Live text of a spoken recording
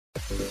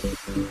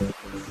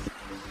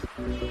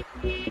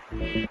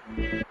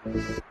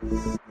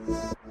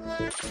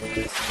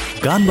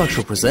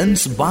Ganbakshu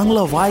presents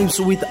Bangla Vibes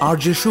with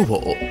RJ Shubho.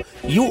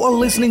 You are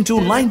listening to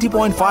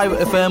 90.5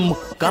 FM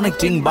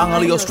connecting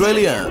Bangali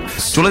Australians.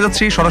 চলে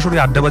যাচ্ছি সরাসরি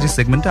আড্ডাবাজি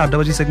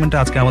সেগমেন্টে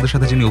আজকে আমাদের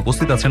সাথে যিনি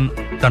উপস্থিত আছেন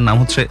তার নাম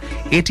হচ্ছে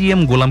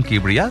এটিএম গোলাম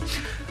কিবরিয়া।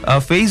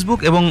 ফেসবুক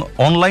এবং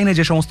অনলাইনে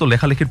যে সমস্ত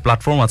লেখালেখির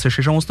প্ল্যাটফর্ম আছে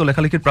সে সমস্ত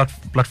লেখালেখির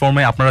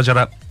প্ল্যাটফর্মে আপনারা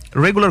যারা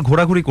রেগুলার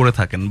ঘোরাঘুরি করে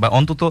থাকেন বা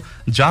অন্তত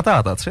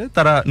যাতায়াত আছে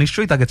তারা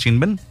নিশ্চয়ই তাকে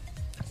চিনবেন।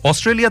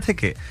 অস্ট্রেলিয়া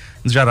থেকে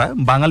যারা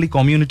বাঙালি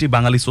কমিউনিটি,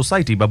 বাঙালি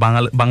সোসাইটি বা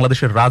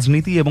বাংলাদেশের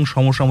রাজনীতি এবং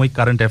সমসাময়িক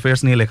কারেন্ট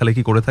অ্যাফেয়ার্স নিয়ে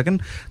লেখালেখি করে থাকেন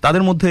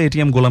তাদের মধ্যে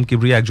এটিএম গোলাম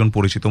কিবরিয়া একজন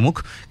পরিচিত মুখ।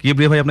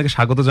 কিবরিয়া ভাই, আপনাকে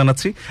স্বাগত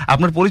জানাচ্ছি।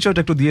 আপনার পরিচয়টা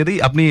একটু দিয়ে দিই।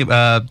 আপনি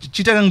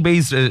চিটাগাং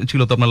বেস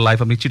ছিল তো আপনার লাইফ,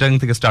 আপনি চিটাগাং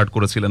থেকে স্টার্ট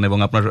করেছিলেন এবং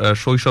আপনার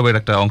শৈশবের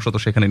একটা অংশ তো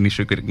সেখানে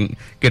নিশ্চয়ই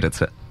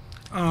কেটেছে।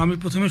 আমি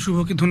প্রথমে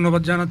শুভকে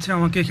ধন্যবাদ জানাচ্ছি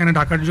আমাকে এখানে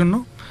ডাকার জন্য।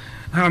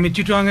 হ্যাঁ, আমি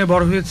চিটাগাংয়ে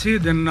বড় হয়েছি,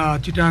 দেন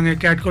চিটাগাংয়ে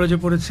ক্যাট কলেজে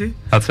পড়েছি,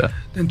 আচ্ছা,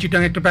 দেন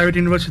চিটাগাং একটা প্রাইভেট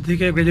ইউনিভার্সিটি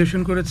থেকে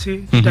গ্রাজুয়েশন করেছি,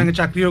 চিটাগাংয়ে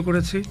চাকরিও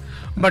করেছি,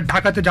 বাট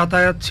ঢাকাতে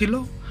যাতায়াত ছিল।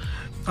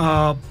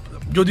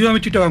 যদিও আমি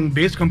চিটাগাং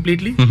বেস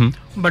কমপ্লিটলি,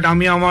 বাট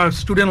আমি আমার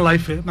স্টুডেন্ট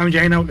লাইফে, আমি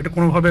জানি না এটা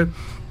কোনোভাবে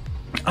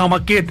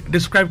আমাকে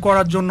ডিসক্রাইব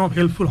করার জন্য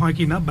হেল্পফুল হয়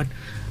কি না, বাট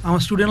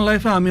আমার স্টুডেন্ট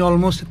লাইফে আমি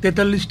অলমোস্ট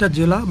 43টা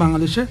জেলা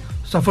বাংলাদেশে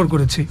সফর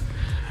করেছি।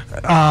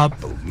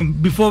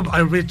 Before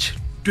I reach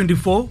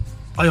 24,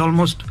 I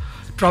almost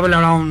travel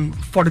around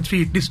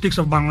 43 districts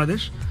of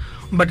Bangladesh.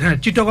 But হ্যাঁ,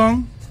 চিটাগং,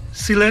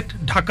 সিলেট,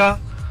 ঢাকা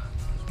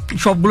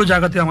সবগুলো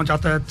জায়গাতে আমার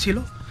যাতায়াত ছিল।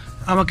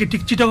 আমাকে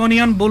ঠিক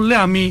চিটাগনিয়ান বললে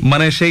আমি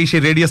মানে সেই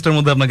রেডিয়াসটার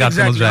মধ্যে আপনাকে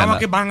আটকানো যায় না।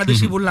 আমাকে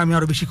বাংলাদেশি বললে আমি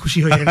আরো বেশি খুশি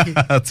হই আর কি।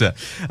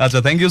 আচ্ছা,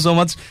 থ্যাংক ইউ সো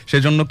মাচ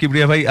সেজন্য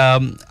কিবরিয়া ভাই।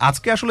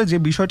 আজকে আসলে যে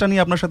বিষয়টা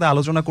নিয়ে আপনার সাথে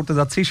আলোচনা করতে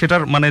যাচ্ছি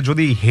সেটার মানে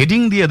যদি হেডিং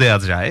দিয়ে দেয়া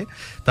যায়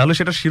তাহলে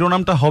সেটার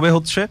শিরোনামটা হবে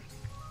হচ্ছে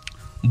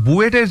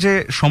বুয়েটের যে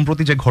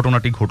সম্প্রতি যে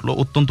ঘটনাটি ঘটলো,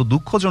 অত্যন্ত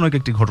দুঃখজনক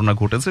একটি ঘটনা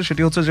ঘটেছে।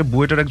 সেটি হচ্ছে যে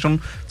বুয়েটের একজন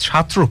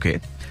ছাত্রকে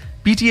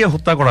পিটিয়ে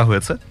হত্যা করা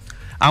হয়েছে।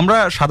 আমরা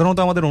সাধারণত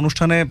আমাদের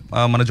অনুষ্ঠানে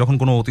মানে যখন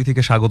কোনো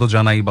অতিথিকে স্বাগত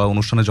জানাই বা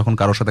অনুষ্ঠানে যখন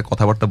কারোর সাথে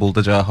কথাবার্তা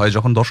বলতে যাওয়া হয়,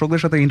 যখন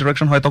দর্শকদের সাথে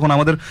ইন্টারাকশন হয়, তখন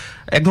আমাদের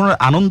এক ধরনের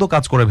আনন্দ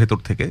কাজ করে ভেতর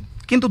থেকে।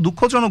 কিন্তু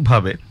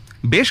দুঃখজনকভাবে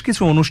বেশ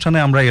কিছু অনুষ্ঠানে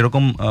আমরা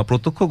এরকম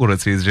প্রত্যক্ষ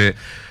করেছি যে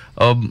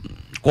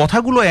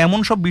কথাগুলো এমন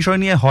সব বিষয়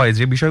নিয়ে হয়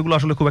যে বিষয়গুলো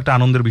আসলে খুব একটা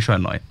আনন্দের বিষয়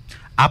নয়।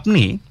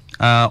 আপনি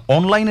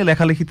অনলাইনে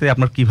লেখালেখিতে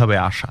আপনার কিভাবে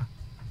আসা?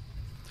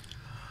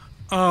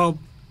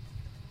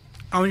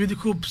 আমি যদি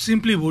খুব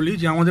সিম্পলি বলি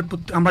যে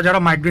আমরা যারা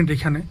মাইগ্রেন্ট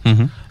এখানে,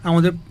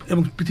 আমাদের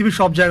এবং পৃথিবীর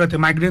সব জায়গাতে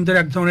মাইগ্রেন্টদের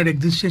এক ধরনের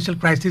এক্সিস্টেন্সিয়াল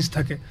ক্রাইসিস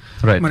থাকে।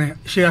 মানে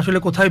সে আসলে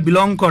কোথায়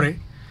বিলং করে।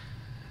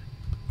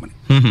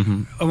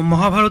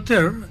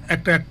 মহাভারতের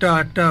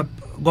একটা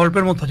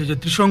গল্পের মধ্যে আছে যে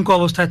ত্রিশঙ্ক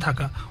অবস্থায়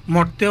থাকা,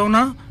 মর্তেও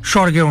না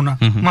স্বর্গেও না,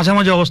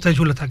 মাঝামাঝি অবস্থায়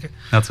ঝুলে থাকে।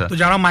 তো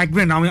যারা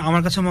মাইগ্রেন্ট,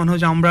 আমার কাছে মনে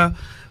হয় যে আমরা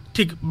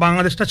ঠিক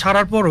বাংলাদেশটা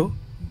ছাড়ার পরও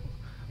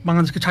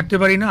বাংলাদেশকে ছাড়তে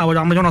পারি না, আবার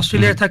আমরা যখন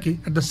অস্ট্রেলিয়ায় থাকি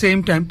অ্যাট দ্য সেম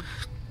টাইম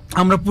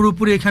আমরা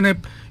পুরোপুরি এখানে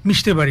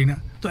মিশতে পারি না।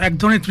 তো এক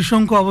ধরনের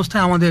ত্রিশঙ্ক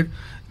অবস্থায় আমাদের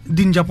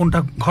দিন যাপনটা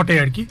ঘটে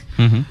আর কি।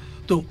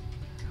 তো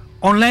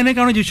অনলাইনের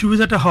কারণে যে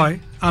সুবিধাটা হয়,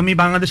 আমি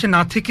বাংলাদেশে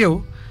না থেকেও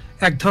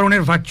এক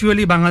ধরনের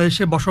ভার্চুয়ালি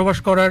বাংলাদেশে বসবাস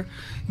করার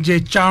যে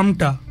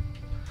চার্মটা,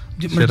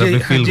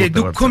 যে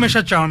দুঃখ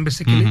মেশার চার্ম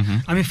বেসিক্যালি,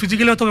 আমি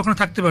ফিজিক্যালি হয়তো ওখানে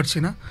থাকতে পারছি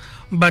না,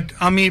 বাট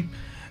আমি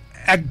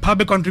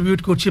একভাবে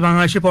কন্ট্রিবিউট করছি।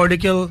 বাংলাদেশে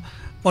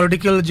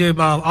পলিটিক্যাল যে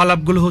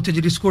আলাপগুলো হচ্ছে,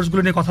 যে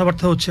ডিসকোর্সগুলো নিয়ে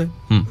কথাবার্তা হচ্ছে,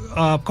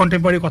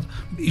 কন্টেম্পোরারি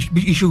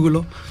ইস্যুগুলো,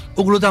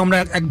 ওগুলোতে আমরা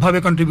একভাবে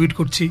কন্ট্রিবিউট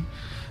করছি।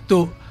 তো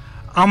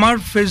আমার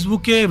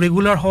ফেসবুকে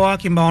রেগুলার হওয়া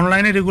কিংবা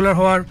অনলাইনে রেগুলার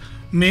হওয়ার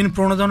মেইন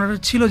প্রণোদনাটা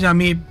ছিল যে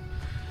আমি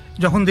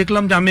যখন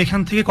দেখলাম যে আমি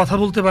এখান থেকে কথা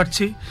বলতে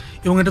পারছি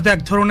এবং এটাতে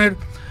এক ধরনের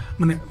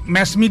মানে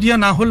ম্যাস মিডিয়া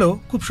না হলেও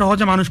খুব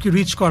সহজে মানুষকে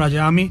রিচ করা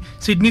যায়। আমি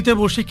সিডনিতে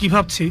বসে কি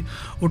ভাবছি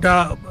ওটা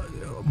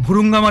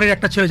ভুরুঙ্গামারের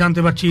একটা ছেলে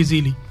জানতে পারছি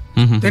ইজিলি,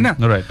 তাই না?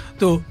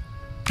 তো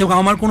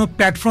আমার কোনো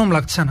প্ল্যাটফর্ম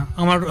লাগছে না,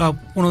 আমার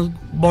কোনো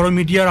বড়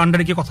মিডিয়ার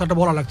আন্ডারে গিয়ে কথাটা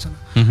বলা লাগছে না।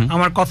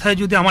 আমার কথায়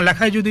যদি, আমার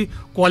লেখায় যদি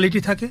কোয়ালিটি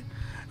থাকে,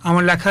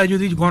 আমার লেখায়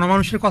যদি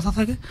গণমানুষের কথা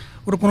থাকে,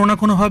 ওটা কোনো না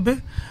কোনোভাবে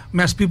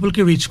ম্যাস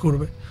পিপলকে রিচ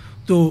করবে।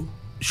 তো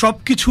সব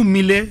কিছু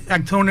মিলে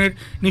এক ধরনের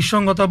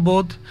নিঃসঙ্গতা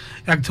বোধ,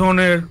 এক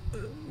ধরনের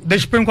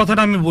দেশপ্রেম,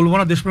 কথাটা আমি বলবো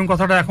না, দেশপ্রেম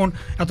কথাটা এখন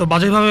এত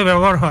বাজেভাবে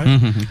ব্যবহার হয়,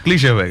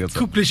 ক্লিশে হয়ে গেছে,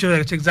 খুব ক্লিশে হয়ে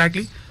গেছে।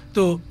 এক্স্যাক্টলি।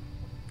 তো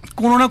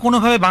কোনো না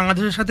কোনোভাবে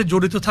বাংলাদেশের সাথে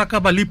জড়িত থাকা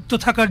বা লিপ্ত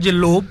থাকার যে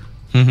লোভ,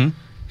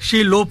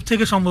 সেই লোভ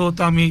থেকে সম্ভবত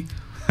আমি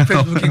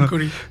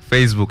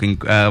ফেসবুকিং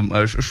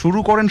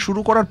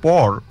শুরু করার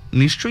পর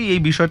নিশ্চয়ই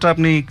এই বিষয়টা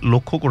আপনি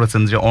লক্ষ্য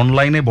করেছেন যে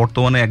অনলাইনে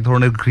বর্তমানে এক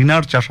ধরনের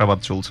ঘৃণার চাষাবাদ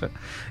চলছে,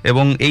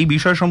 এবং এই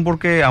বিষয়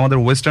সম্পর্কে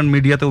আমাদের ওয়েস্টার্ন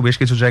মিডিয়াতেও বেশ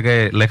কিছু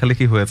জায়গায়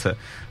লেখালেখি হয়েছে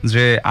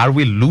যে আর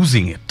উই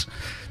লুজিং ইট।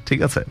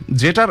 ঠিক আছে,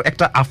 যেটার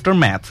একটা আফটার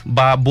ম্যাথ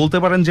বা বলতে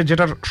পারেন যে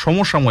যেটার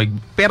সমসাময়িক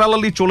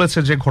প্যারালালি চলেছে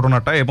যে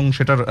ঘটনাটা, এবং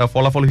সেটার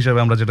ফলাফল হিসেবে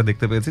আমরা যেটা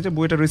দেখতে পেয়েছি যে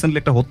বুয়েটে রিসেন্টলি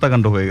একটা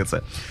হত্যাকাণ্ড হয়ে গেছে।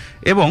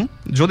 এবং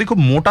যদি খুব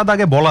মোটা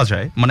দাগে বলা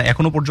যায়, মানে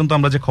এখনো পর্যন্ত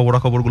আমরা যে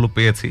খবরাখবরগুলো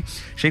পেয়েছি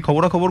সেই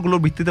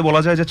খবরাখবরগুলোর ভিত্তিতে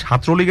বলা যায় যে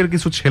ছাত্রলীগের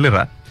কিছু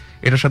ছেলেরা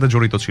এটার সাথে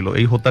জড়িত ছিল,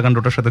 এই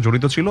হত্যাকাণ্ডটার সাথে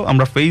জড়িত ছিল।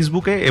 আমরা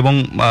ফেসবুকে এবং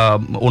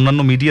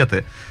অন্যান্য মিডিয়াতে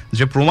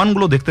যে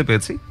প্রমাণগুলো দেখতে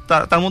পেয়েছি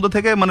তার মধ্যে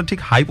থেকে মানে ঠিক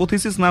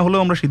হাইপোথিসিস না হলেও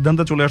আমরা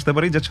সিদ্ধান্তে চলে আসতে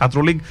পারি যে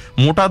ছাত্রলীগ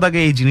মোটা দাগে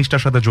এই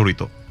জিনিসটার সাথে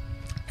জড়িত।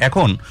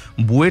 এখন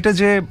বুয়েটে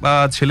যে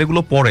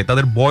ছেলেগুলো পড়ে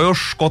তাদের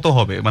বয়স কত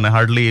হবে, মানে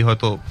হার্ডলি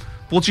হয়তো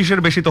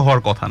 25-এর বেশি তো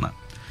হওয়ার কথা না।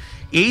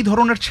 এই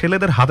ধরনের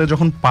ছেলেদের হাতে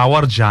যখন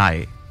পাওয়ার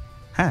যায়,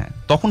 হ্যাঁ,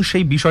 তখন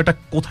সেই বিষয়টা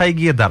কোথায়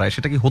গিয়ে দাঁড়ায়,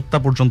 সেটা কি হত্যা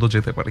পর্যন্ত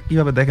যেতে পারে?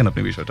 কিভাবে দেখেন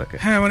আপনি বিষয়টাকে?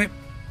 হ্যাঁ, মানে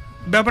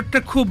ব্যাপারটা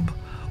খুব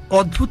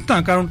অদ্ভুত না?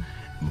 কারণ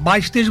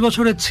 22-23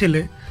 বছরের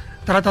ছেলে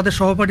তারা তাদের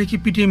সহপাঠীকে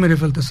পিটিয়ে মেরে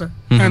ফেলতেছে,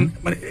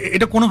 মানে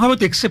এটা কোনোভাবে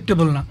তো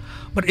অ্যাকসেপ্টেবল না।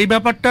 বাট এই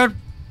ব্যাপারটার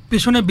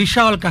পেছনে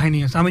বিশাল কাহিনী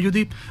আছে। আমি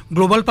যদি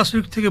গ্লোবাল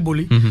পার্সপেক্টিভ থেকে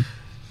বলি,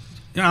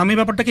 আমি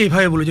ব্যাপারটাকে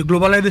এইভাবে বলি যে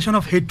গ্লোবালাইজেশন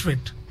অফ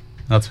হেট্রেড।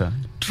 আচ্ছা,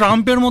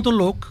 ট্রাম্পের মতো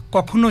লোক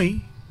কখনোই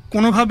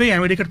কোনোভাবেই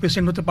আমেরিকার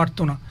প্রেসিডেন্ট হতে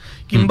পারতো না,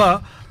 কিংবা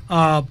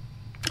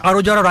আরো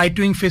যারা রাইট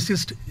উইং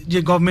ফেসিস্ট যে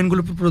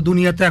গভর্নমেন্টগুলো পুরো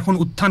দুনিয়াতে এখন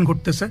উত্থান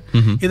ঘটতেছে,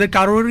 এদের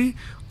কারোরই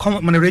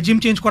মানে রেজিম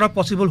চেঞ্জ করা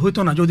পসিবল হইতো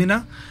না যদি না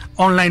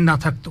অনলাইন না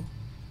থাকতো।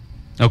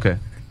 ওকে,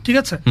 ঠিক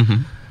আছে।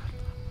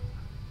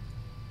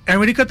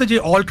 আমেরিকাতে যে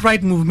অল্ট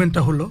রাইট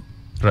মুভমেন্টটা হলো,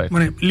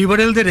 মানে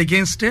লিবারেলদের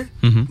এগেইনস্টে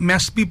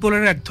ম্যাস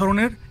পিপলের এক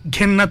ধরনের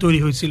ঘেন্না তৈরি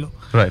হয়েছিল।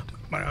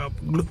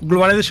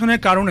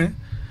 গ্লোবালাইজেশনের কারণে,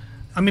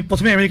 আমি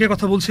প্রথমে আমেরিকার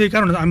কথা বলছি এই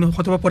কারণে, আমি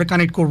হয়তো পরে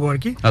কানেক্ট করবো আর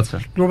কি।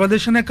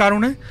 গ্লোবালাইজেশনের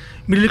কারণে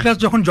মিডল ক্লাস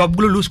যখন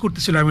জবগুলো লুজ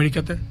করতেছিল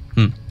আমেরিকাতে,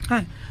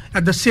 হ্যাঁ,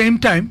 অ্যাট দ্য সেম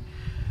টাইম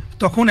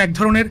তখন এক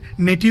ধরনের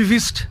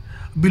নেটিভিস্ট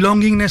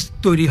বিলঙ্গিংনেস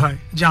তৈরি হয়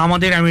যে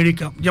আমাদের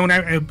আমেরিকা, যেমন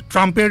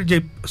ট্রাম্পের যে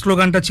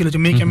স্লোগানটা ছিল যে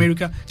মেক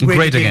আমেরিকা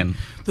গ্রেট এগেইন।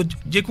 তো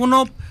যে কোনো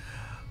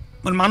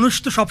মানে মানুষ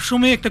তো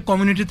সবসময় একটা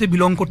কমিউনিটিতে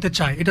বিলং করতে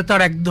চায়, এটা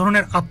তার এক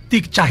ধরনের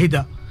আত্মিক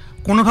চাহিদা।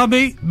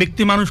 কোনোভাবেই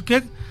ব্যক্তি মানুষকে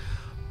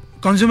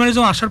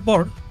কনজিউমারিজম আসার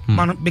পর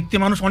ব্যক্তি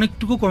মানুষ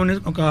অনেকটুকু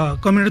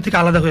কমিউনিটি থেকে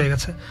আলাদা হয়ে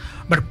গেছে।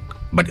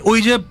 বাট ওই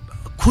যে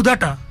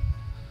ক্ষুধাটা,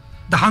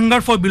 the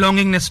hunger for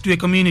belongingness to a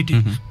community,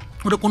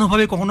 ওটা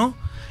কোনোভাবে কখনো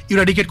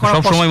ইরাডিকেট করা,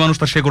 সবসময় মানুষ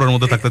তার শেকড়ের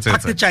মধ্যে থাকতে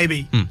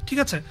চাইবেই। ঠিক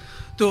আছে।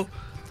 তো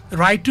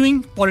রাইট উইং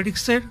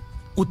পলিটিক্সের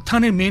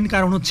উত্থানের মেইন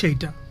কারণ হচ্ছে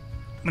এইটা,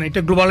 মানে এটা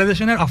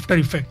গ্লোবালাইজেশনের আফটার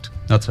ইফেক্ট।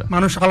 আচ্ছা,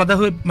 মানুষ আলাদা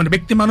হয়ে, মানে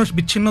ব্যক্তি মানুষ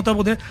বিচ্ছিন্নতা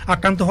বোধে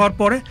আক্রান্ত হওয়ার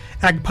পরে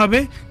একভাবে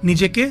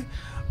নিজেকে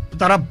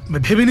তারা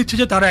ভেবে নিচ্ছে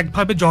যে তারা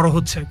একভাবে জড়ো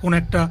হচ্ছে কোন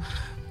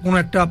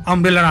একটা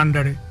আমব্রেলার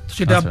আন্ডারে।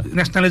 সেটা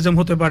ন্যাশনালিজম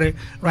হতে পারে,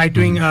 রাইট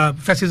উইং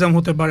ফ্যাসিজম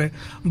হতে পারে,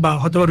 বা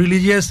হয়তো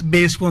রিলিজিয়াস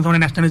বেসড কোন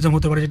ধরনের ন্যাশনালিজম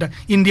হতে পারে, যেটা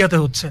ইন্ডিয়াতে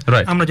হচ্ছে,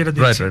 আমরা যেটা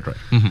দেখছি।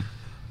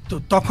 তো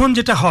তখন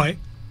যেটা হয়,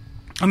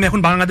 আমি এখন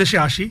বাংলাদেশে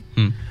আসি,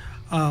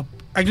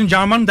 একজন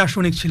জার্মান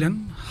দার্শনিক ছিলেন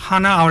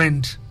হানা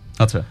আরেন্ট।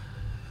 আচ্ছা,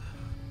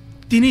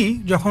 তিনি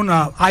যখন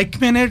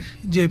আইকম্যানের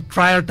যে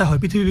ট্রায়ালটা হয়,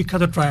 পৃথিবী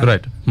বিখ্যাত ট্রায়াল,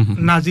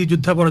 নাজি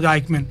যুদ্ধাপরাধী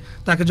আইকম্যান,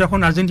 তাকে যখন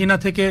আর্জেন্টিনা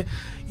থেকে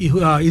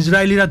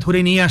ইসরায়েলিরা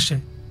ধরে নিয়ে আসে,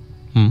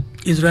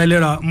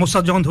 ইসরায়েলের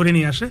মোসাদ যখন ধরে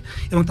নিয়ে আসে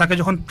এবং তাকে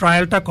যখন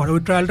ট্রায়ালটা করে,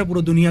 ওই ট্রায়ালটা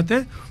পুরো দুনিয়াতে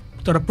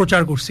তারা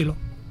প্রচার করছিল,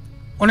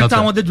 অনেকটা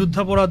আমাদের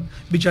যুদ্ধাপরাধ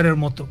বিচারের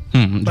মতো,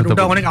 বাট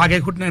ওটা অনেক আগে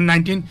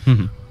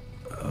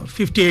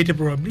 1958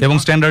 প্রবাবলি, এবং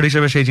স্ট্যান্ডার্ড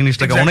হিসেবে সেই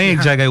জিনিসটাকে অনেক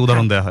জায়গায়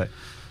উদাহরণ দেওয়া হয়।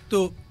 তো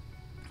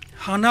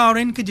হানা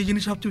আরেন্টকে যে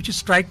জিনিস সবচেয়ে বেশি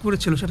স্ট্রাইক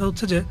করেছিল সেটা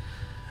হচ্ছে যে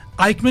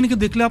আইকম্যানকে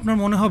দেখলে আপনার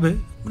মনে হবে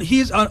হি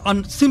ইজ আ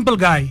সিম্পল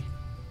গাই।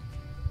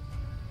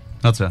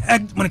 আচ্ছা,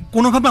 মানে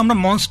কোনোভাবে আমরা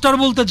মনস্টার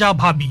বলতে যা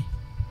ভাবি,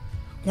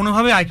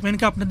 কোনোভাবে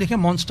আইকম্যানকে আপনি দেখে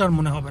মনস্টার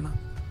মনে হবে না।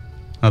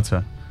 আচ্ছা,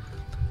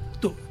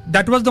 তো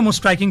that was the most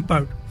striking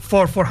part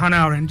for Hannah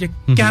Arendt, যে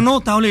কেন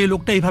তাহলে এই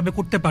লোকটা এইভাবে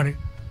করতে পারে।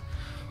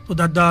 তো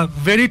that the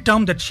very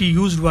term that she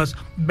used was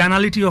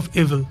banality of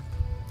evil.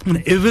 মানে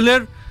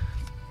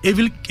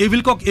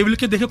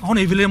এভিলকে দেখে কখনো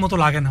এভিলের মতো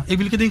লাগে না,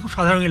 এভিলকে দেখে খুব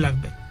সাধারণই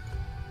লাগবে।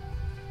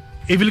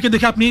 এভিলকে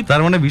দেখে আপনি,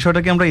 তার মানে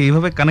বিষয়টাকে আমরা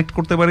এইভাবে কানেক্ট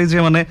করতে পারি যে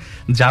মানে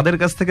যাদের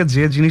কাছ থেকে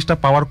যে জিনিসটা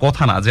পাওয়ার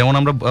কথা না, যেমন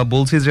আমরা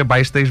বলছি যে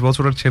 22-23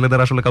 বছরের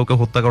ছেলেদের আসলে কাউকে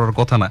হত্যা করার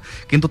কথা না,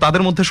 কিন্তু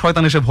তাদের মধ্যে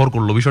শয়তান এসে ভর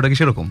করলো, বিষয়টা কি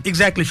সেরকম?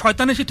 এক্স্যাক্টলি,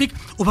 শয়তান এসে ঠিক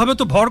ওভাবে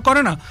তো ভর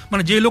করে না।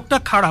 মানে যে লোকটা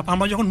খারাপ,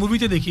 আমরা যখন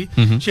মুভিতে দেখি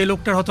সেই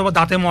লোকটার হয়তো বা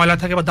দাঁতে ময়লা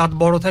থাকে, বা দাঁত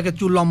বড় থাকে,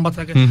 চুল লম্বা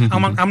থাকে,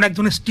 আমরা এক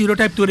ধরনের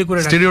স্টিরিওটাইপ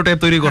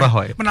তৈরি করা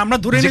হয়, মানে আমরা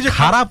ধরে নিই যে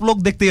খারাপ লোক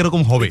দেখতে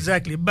এরকম হবে।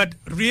 এক্স্যাক্টলি, বাট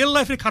রিয়েল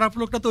লাইফে খারাপ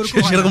লোকটা তো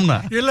এরকম না,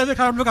 রিয়েল লাইফে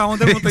খারাপ লোক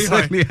আমাদের মতোই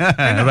হয়।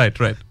 রাইট।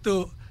 তো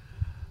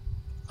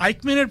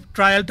আইকম্যানের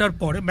ট্রায়ালটার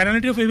পরে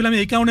ব্যানালিটি অফ এভিল আমি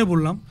এই কারণে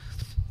বললাম,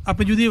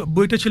 আপনি যদি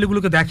বইটা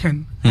ছেলেগুলোকে দেখেন,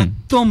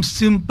 একদম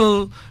সিম্পল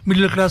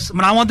মিডল ক্লাস,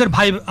 মানে আমাদের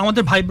ভাই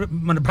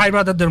মানে ভাই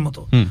ব্রাদারদের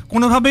মতো,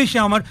 কোনোভাবেই সে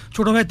আমার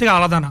ছোট ভাই থেকে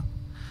আলাদা না।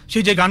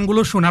 সেই যে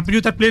গানগুলো শুনে, আপনি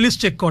যদি তার প্লেলিস্ট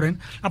চেক করেন,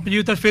 আপনি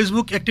যদি তার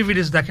ফেসবুক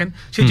অ্যাক্টিভিটিস দেখেন,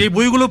 সে যে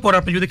বইগুলো পড়ে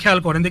আপনি যদি খেয়াল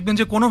করেন, দেখবেন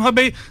যে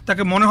কোনোভাবেই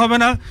তাকে মনে হবে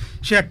না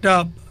সে একটা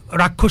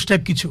রাক্ষস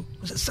টাইপ কিছু।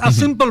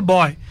 সিম্পল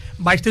বয়,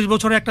 22-23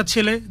 বছরের একটা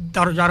ছেলে,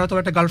 যার হয়তো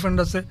একটা গার্লফ্রেন্ড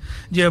আছে,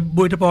 যে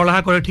বইটা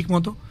পড়ালেখা করে ঠিক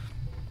মতো।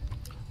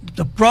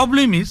 দ্য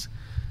প্রবলেম ইজ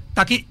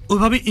তাকে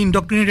ওইভাবে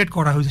ইনডক্ট্রিনেটেড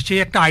করা হয়েছে, সে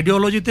একটা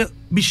আইডিওলজিতে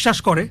বিশ্বাস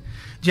করে,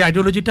 যে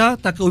আইডিওলজিটা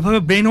তাকে ওইভাবে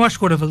ব্রেন ওয়াশ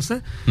করে ফেলছে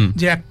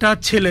যে একটা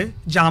ছেলে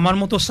যে আমার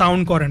মতো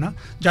সাউন্ড করে না,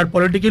 যার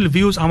পলিটিক্যাল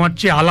ভিউজ আমার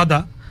চেয়ে আলাদা,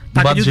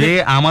 বা যে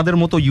আমাদের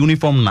মতো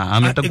ইউনিফর্ম না,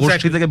 আমি একটা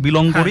গোষ্ঠী থেকে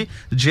বিলং করি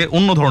যে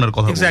অন্য ধরনের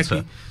কথা বলছে,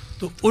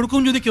 তো ওরকম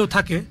যদি কেউ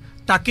থাকে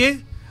তাকে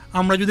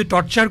আমরা যদি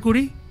টর্চার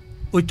করি,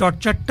 ওই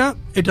টর্চারটা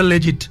এটা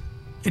লেজিট,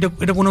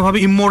 এটা কোনোভাবে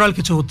ইমোরাল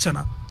কিছু হচ্ছে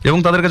না। এবং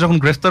তাদেরকে যখন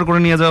গ্রেফতার করে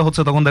নিয়ে যাওয়া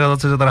হচ্ছে তখন দেখা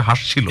যাচ্ছে যে তারা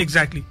হাসছিল।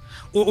 এক্স্যাক্টলি,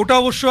 ওটা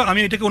অবশ্য আমি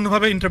এটাকে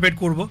অন্যভাবে ইন্টারপ্রেট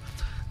করব।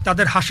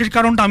 তাদের হাসির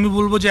কারণটা আমি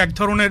বলবো যে এক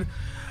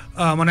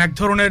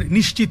ধরনের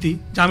নিশ্চিতি,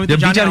 যে আমি তো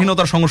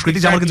বিচারহীনতার সংস্কৃতি,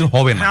 যে আমার কিছু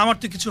হবে না, আমার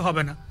তো কিছু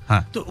হবে না,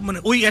 তো মানে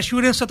ওই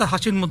অ্যাসিউরেন্সটা তার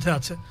হাসির মধ্যে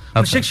আছে,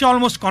 সে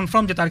অলমোস্ট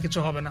কনফার্ম যে তার কিছু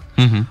হবে না।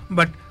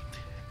 বাট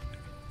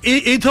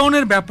এই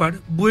ধরনের ব্যাপার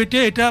বুয়েটে,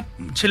 এটা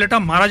ছেলেটা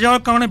মারা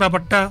যাওয়ার কারণে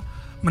ব্যাপারটা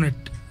মানে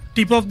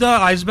টিপ অফ দ্য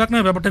আইসবার্গ না,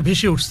 ব্যাপারটা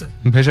ভেসে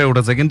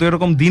উঠেছে, কিন্তু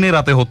এরকম দিনে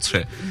রাতে হচ্ছে,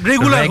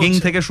 র্যাগিং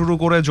থেকে শুরু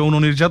করে যৌন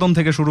নির্যাতন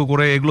থেকে শুরু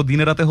করে এগুলো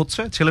দিনে রাতে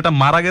হচ্ছে। ছেলেটা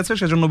মারা গেছে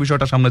সেজন্য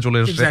বিষয়টা সামনে চলে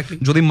এসেছে।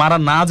 যদি মারা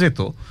না যেত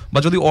বা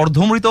যদি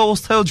অর্ধমৃত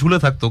অবস্থায়ও ঝুলে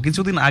থাকতো,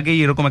 কিছুদিন আগেই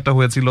এরকম একটা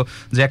হয়েছিল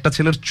যে একটা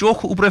ছেলের চোখ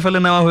উপরে ফেলে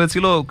নেওয়া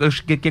হয়েছিল,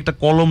 একটা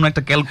কলম না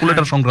একটা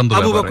ক্যালকুলেটর সংক্রান্ত,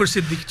 আবু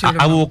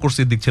বকর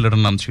সিদ্দিক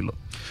ছেলেটার নাম ছিল।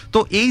 তো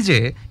এই যে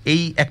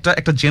এই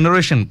একটা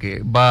জেনারেশনকে,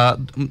 বা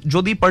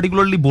যদি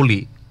পার্টিকুলারলি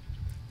বলি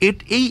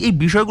এই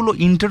বিষয়গুলো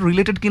ইন্টার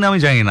রিলেটেড কিনা আমি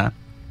জানি না,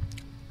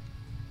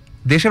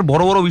 দেশের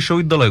বড় বড়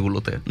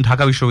বিশ্ববিদ্যালয়গুলোতে,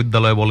 ঢাকা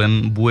বিশ্ববিদ্যালয় বলেন,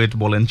 বুয়েট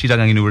বলেন,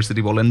 চিটাগাং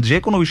ইউনিভার্সিটি বলেন, যে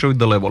কোনো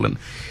বিশ্ববিদ্যালয় বলেন,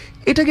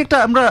 এটা কি একটা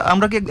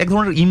আমরা কি এক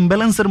ধরনের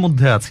ইমব্যালেন্সের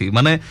মধ্যে আছি?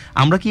 মানে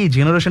আমরা কি এই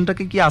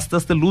জেনারেশনটাকে কি আস্তে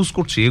আস্তে লুজ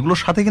করছি?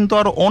 এগুলোর সাথে কিন্তু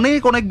আরো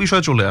অনেক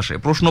বিষয় চলে আসে।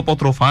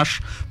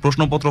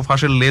 প্রশ্নপত্র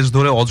ফাঁসের লেজ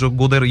ধরে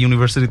অযোগ্যদের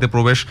ইউনিভার্সিটিতে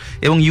প্রবেশ,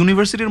 এবং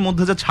ইউনিভার্সিটির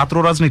মধ্যে যে ছাত্র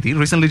রাজনীতি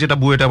রিসেন্টলি যেটা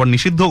বুয়েটে আবার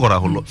নিষিদ্ধ করা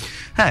হলো,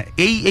 হ্যাঁ,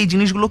 এই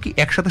জিনিসগুলো কি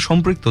একসাথে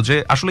সম্পৃক্ত, যে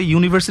আসলে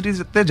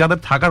ইউনিভার্সিটিতে যাদের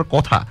থাকার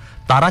কথা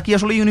তারা কি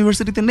আসলে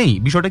ইউনিভার্সিটিতে নেই?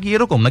 বিষয়টা কি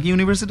এরকম, নাকি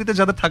ইউনিভার্সিটিতে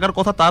যাদের থাকার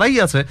কথা তারাই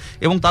আছে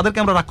এবং তাদেরকে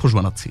আমরা রাক্ষস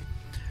বানাচ্ছি?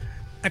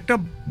 একটা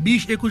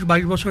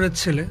 20-21-22 বছরের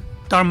ছেলে,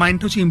 তার মাইন্ড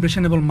হচ্ছে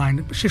ইমপ্রেশনেবল মাইন্ড,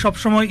 সে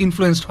সবসময়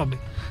ইনফ্লুয়েসড হবে,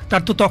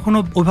 তার তো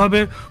তখনও ওইভাবে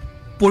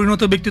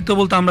পরিণত ব্যক্তিত্ব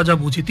বলতে আমরা যা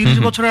বুঝি। 30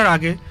 বছরের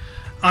আগে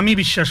আমি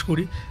বিশ্বাস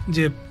করি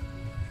যে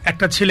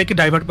একটা ছেলেকে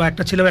ডাইভার্ট, বা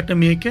একটা ছেলে বা একটা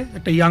মেয়েকে,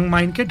 একটা ইয়াং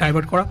মাইন্ডকে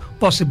ডাইভার্ট করা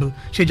পসিবল।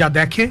 সে যা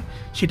দেখে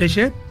সেটাই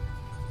সে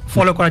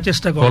ফলো করার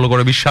চেষ্টা করে, ফলো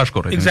করে বিশ্বাস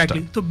করে।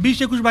 এক্স্যাক্টলি। তো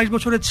 20-21-22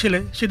 বছরের ছেলে,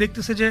 সে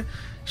দেখতেছে যে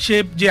সে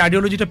যে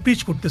আইডিওলজিটা প্রিচ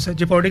করতেছে,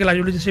 যে পলিটিক্যাল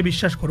আইডিওলজি সে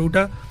বিশ্বাস করে,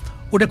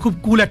 ওটা খুব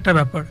কুল একটা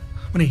ব্যাপার।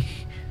 মানে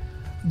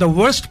the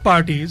worst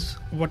part is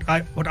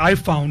what I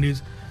found is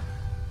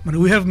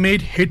we have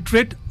made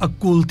hatred a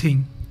cool thing.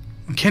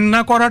 ঘেন্না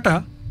করাটা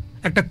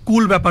একটা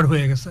কুল ব্যাপার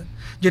হয়ে গেছে,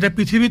 যেটা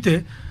পৃথিবীতে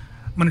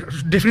মানে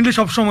ডেফিনেটলি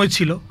সবসময়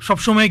ছিল।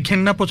 সবসময়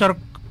ঘেন্না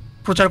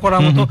প্রচার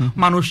করার মতো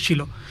মানুষ ছিল,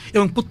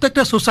 এবং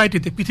প্রত্যেকটা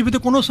সোসাইটিতে, পৃথিবীতে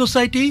কোনো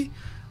সোসাইটি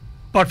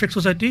পারফেক্ট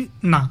সোসাইটি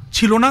না,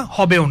 ছিল না,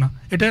 হবেও না,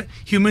 এটা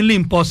humanly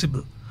impossible.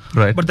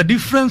 But the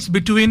difference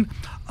between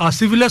a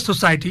civilized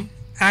society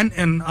and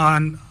an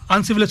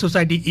uncivilized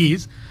society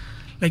is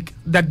like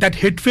that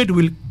hatred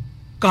will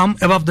come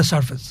above the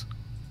surface.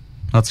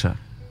 আচ্ছা,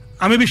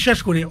 আমি বিশ্বাস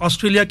করি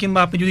অস্ট্রেলিয়া কিংবা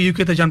আপনি যদি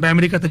ইউকেতে যান বা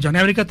আমেরিকাতে যান,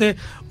 আমেরিকাতে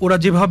ওরা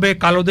যেভাবে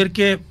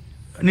কালোদেরকে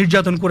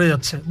নির্যাতন করে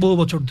যাচ্ছে বহু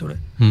বছর ধরে,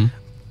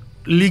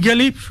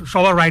 লিগ্যালি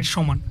সবার রাইট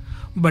সমান,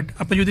 বাট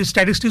আপনি যদি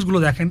স্ট্যাটিস্টিক্স গুলো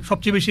দেখেন,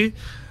 সবচেয়ে বেশি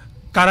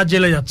কারা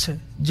জেলে যাচ্ছে,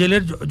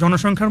 জেলের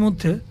জনসংখ্যার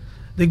মধ্যে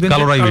দেখবেন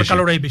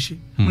কালোরাই বেশি।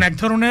 মানে এক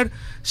ধরনের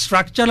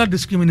স্ট্রাকচারাল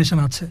ডিসক্রিমিনেশন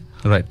আছে,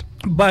 রাইট?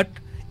 বাট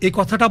এই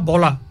কথাটা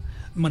বলা,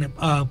 মানে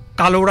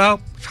কালোরা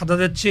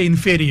সাদাদের চেয়ে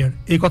ইনফেরিয়ার,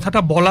 এই কথাটা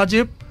বলা যে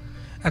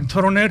এক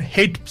ধরনের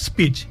হেট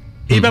স্পিচ,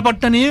 এই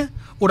ব্যাপারটা নিয়ে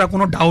ওরা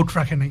কোনো ডাউট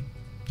রাখে নাই।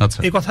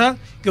 এই কথা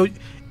কেউ,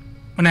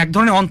 মানে এক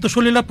ধরনের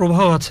অন্তঃসলীলা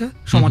প্রভাব আছে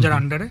সমাজের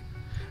আন্ডারে,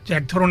 যে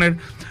এক ধরনের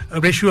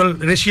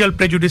রেশিয়াল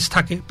প্রেজুডিস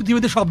থাকে,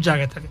 পৃথিবীতে সব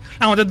জায়গায় থাকে।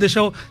 আমাদের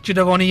দেশেও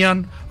চিটাগনিয়ান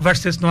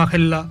ভার্সেস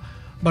নোয়াখালী,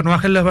 বা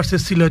নোয়াখালী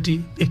ভার্সেস সিলেটি,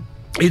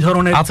 এই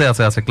ধরনের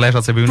ক্ল্যাশ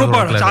আছে বিভিন্ন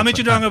ধরনের। আমি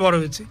চিটাগাঙে বড়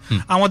হয়েছি,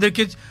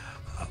 আমাদেরকে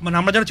মানে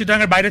আমরা যারা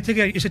চিটাগাঙের বাইরে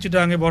থেকে এসে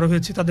চিটাগাঙে বড়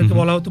হয়েছি তাদেরকে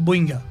বলা হতো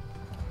বইঙ্গা।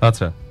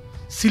 আচ্ছা,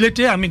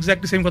 সিলেটে আমি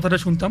এক্স্যাক্টলি সেম কথাটা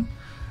শুনতাম,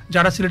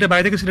 যারা সিলেটের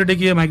বাইরে থেকে সিলেটে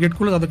গিয়ে মাইগ্রেট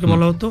করলো তাদেরকে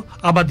বলা হতো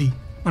আবাদি,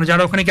 মানে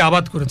যারা ওখানে গিয়ে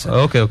আবাদ করেছে।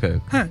 ওকে ওকে,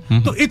 হ্যাঁ।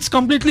 তো it's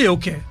completely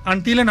okay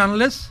until and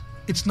unless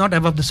it's not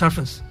above the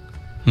surface.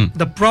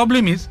 The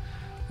problem is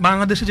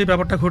বাংলাদেশে যে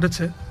ব্যাপারটা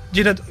ঘটেছে,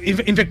 যেটা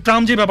ইনফ্যাক্ট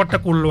ট্রাম্প যে ব্যাপারটা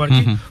করলো আর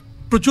কি,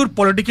 প্রচুর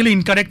পলিটিক্যালি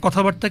ইনকারেক্ট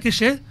কথাবার্তাকে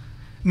সে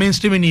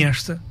মেইনস্ট্রিমে নিয়ে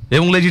আসছে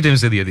এবং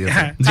লেজিটিমেসি দিয়ে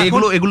দিয়েছে যে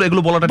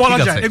এগুলো বলাটা ঠিক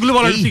আছে, এগুলো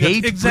বলা ঠিক আছে,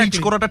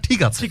 এক্স্যাক্টলি করাটা ঠিক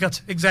আছে, ঠিক আছে,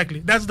 এক্স্যাক্টলি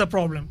দ্যাটস দ্য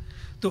প্রবলেম।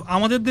 তো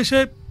আমাদের দেশে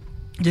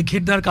যে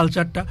ঘেরদার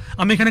কালচারটা,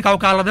 আমি এখানে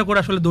কাউকে আলাদা করে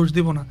আসলে দোষ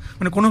দিব না,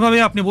 মানে কোনোভাবে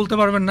আপনি বলতে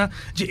পারবেন না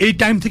যে এই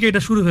টাইম থেকে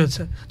এটা শুরু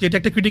হয়েছে, যে এটা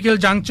একটা ক্রিটিক্যাল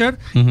জাংচার,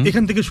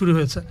 এখান থেকে শুরু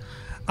হয়েছে।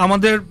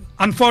 আমাদের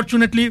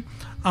আনফর্চুনেটলি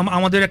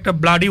আমাদের একটা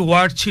ব্লাডি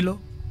ওয়ার ছিল,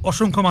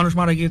 অসংখ্য মানুষ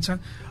মারা গিয়েছেন,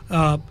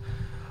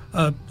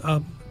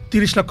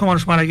 30 লক্ষ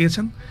মানুষ মারা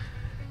গিয়েছেন,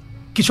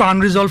 কিছু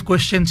আনরিজলভ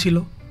কোয়েশ্চেন ছিল,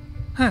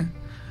 হ্যাঁ।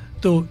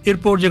 তো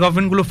এরপর যে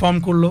গভর্নমেন্টগুলো ফর্ম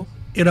করলো,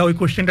 এরা ওই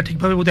কোয়েশ্চেনটা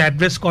ঠিকভাবে বোধহয়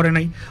অ্যাড্রেস করে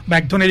নাই, বা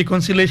এক ধরনের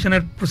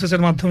রিকনসিলিয়েশনের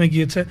প্রসেসের মাধ্যমে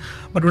গিয়েছে,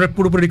 বাট ওটা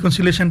পুরোপুরি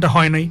রিকনসিলিয়েশনটা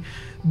হয় নাই।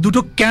 দুটো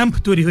ক্যাম্প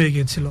তৈরি হয়ে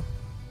গিয়েছিল,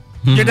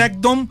 যেটা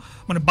একদম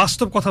মানে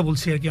বাস্তব কথা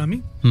বলছি আর কি আমি,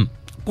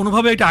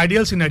 কোনোভাবে এটা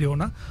আইডিয়াল সিনারিও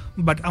না,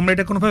 বাট আমরা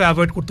এটা কোনোভাবে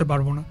অ্যাভয়েড করতে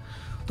পারবো না।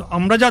 তো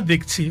আমরা যা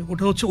দেখছি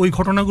ওটা হচ্ছে ওই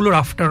ঘটনাগুলোর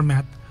আফটার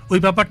ম্যাথ। ওই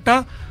ব্যাপারটা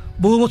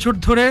বহু বছর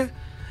ধরে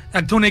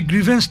এক ধরনের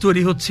গ্রিভেন্স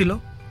তৈরি হচ্ছিল।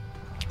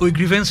 ওই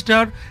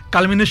গ্রিভেন্সটার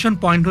কালমিনেশন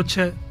পয়েন্ট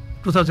হচ্ছে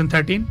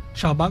 2013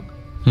 শাহবাগ।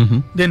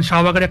 দেন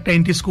শাহবাগের একটা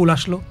এন্টি স্কুল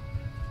আসলো,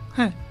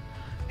 হ্যাঁ,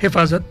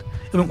 হেফাজত।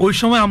 এবং ওই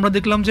সময় আমরা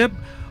দেখলাম যে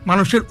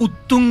মানুষের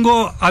উত্তুঙ্গ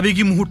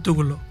আবেগী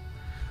মুহূর্তগুলো,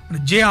 মানে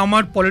যে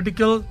আমার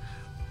পলিটিক্যাল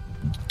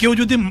কেউ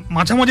যদি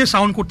মাঝামাঝি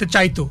সাউন্ড করতে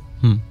চাইতো,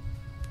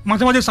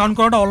 মাঝামাঝি সাউন্ড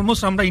করাটা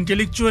অলমোস্ট আমরা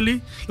ইন্টেলেকচুয়ালি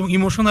এবং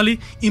ইমোশনালি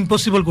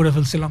ইম্পসিবল করে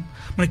ফেলছিলাম।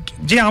 মানে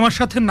যে আমার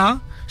সাথে না,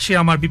 সে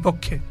আমার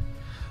বিপক্ষে।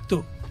 তো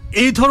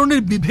এই ধরনের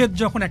বিভেদ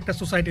যখন একটা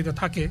সোসাইটিতে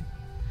থাকে,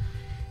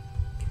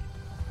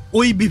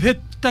 ওই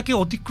বিভেদটাকে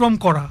অতিক্রম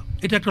করা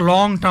এটা একটা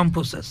লং টার্ম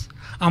প্রসেস।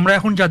 আমরা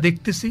এখন যা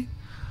দেখতেছি,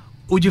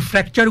 ওই যে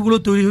ফ্র্যাকচারগুলো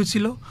তৈরি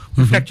হয়েছিল,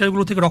 ওই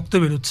ফ্র্যাকচারগুলো থেকে রক্ত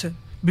বেরোচ্ছে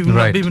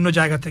বিভিন্ন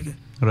জায়গা থেকে।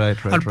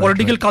 আর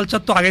পলিটিক্যাল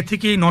কালচার তো আগে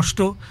থেকেই নষ্ট,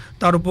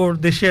 তার উপর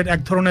দেশের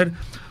এক ধরনের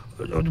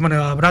মানে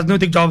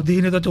রাজনৈতিক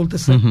জবাবদিহিতা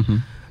চলতেছে।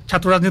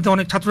 ছাত্র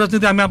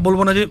রাজনীতি আমি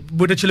বলবো না যে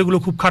বইটা ছেলেগুলো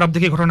খুব খারাপ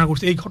দেখে ঘটনা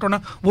করছে, এই ঘটনা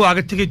ও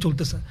আগের থেকেই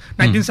চলতেছে।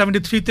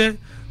 1973-তে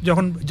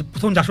যখন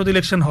প্রথম জাসদ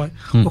ইলেকশন হয়,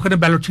 ওখানে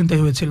ব্যালট ছিনতাই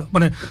হয়েছিল।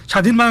 মানে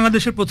স্বাধীন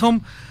বাংলাদেশের প্রথম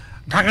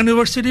ঢাকা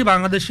ইউনিভার্সিটি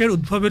বাংলাদেশের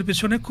উদ্ভবের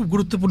পেছনে খুব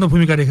গুরুত্বপূর্ণ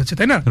ভূমিকা রেখেছে,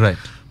 তাই না?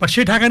 বাট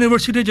সেই ঢাকা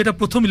ইউনিভার্সিটির যেটা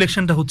প্রথম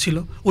ইলেকশনটা হচ্ছিল,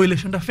 ওই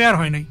ইলেকশনটা ফেয়ার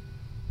হয় নাই।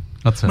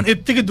 মানে এর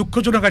থেকে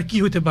দুঃখজনক আর কি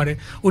হতে পারে?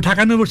 ও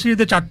ঢাকা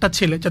ইউনিভার্সিটিতে 4টা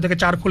ছেলে, যাদেরকে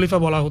 4 খলিফা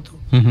বলা হতো,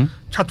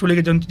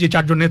 ছাত্রলীগের যে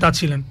 4জন নেতা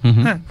ছিলেন,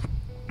 হ্যাঁ,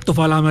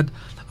 তোফায়েল আহমেদ,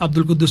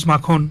 আব্দুল কুদ্দুস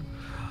মাখন,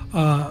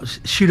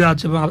 সিরাজ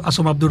এবং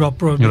আসম আব্দুর রব,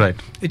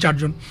 এই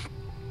 4জন,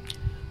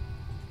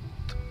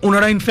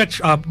 ওনারা ইনফ্যাক্ট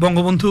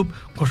বঙ্গবন্ধু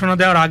ঘোষণা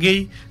দেওয়ার আগেই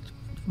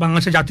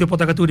বাংলাদেশের জাতীয়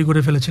পতাকা তৈরি করে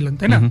ফেলেছিলেন,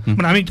 তাই না?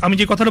 মানে আমি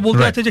যে কথাটা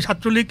বলতে চাইছি যে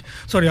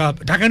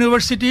ঢাকা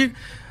ইউনিভার্সিটির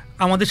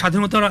আমাদের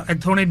স্বাধীনতার এক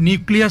ধরনের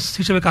নিউক্লিয়াস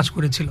হিসেবে কাজ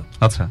করেছিল।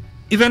 আচ্ছা,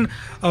 ইভেন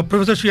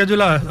প্রফেসর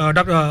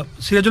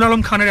সিরাজুল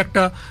আলম খানের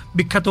একটা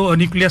বিখ্যাত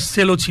নিউক্লিয়াস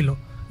সেলও ছিল,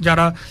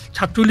 যারা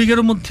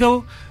ছাত্রলীগের মধ্যেও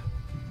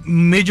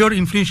মেজর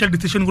ইনফ্লুয়েন্সিয়াল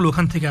ডিসিশনগুলো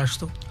ওখান থেকে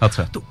আসতো।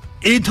 আচ্ছা, তো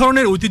এই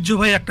ধরনের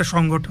ঐতিহ্যবাহী একটা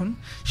সংগঠন,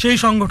 সেই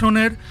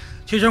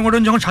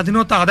সংগঠন যখন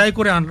স্বাধীনতা আদায়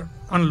করে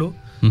আনলো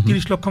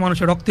 30 লক্ষ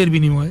মানুষের রক্তের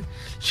বিনিময়ে,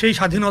 সেই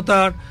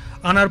স্বাধীনতার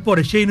আনার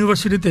পরে সেই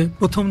ইউনিভার্সিটিতে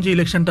প্রথম যে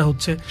ইলেকশনটা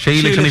হচ্ছে সেই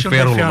ইলেকশনটা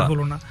ফেয়ার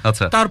হলো না।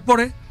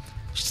 তারপরে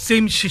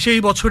সেই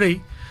বছরেই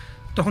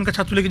তখনকার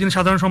ছাত্রলীগের যিনি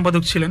সাধারণ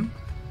সম্পাদক ছিলেন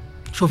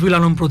শফিউল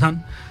আলম প্রধান,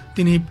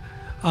 তিনি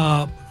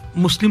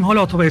মুসলিম হলে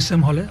অথবা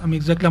SM হলে, আমি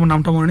এক্স্যাক্টলি আমার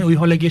নামটা মনে নেই, ওই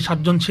হলে গিয়ে 7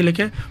 জন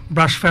ছেলেকে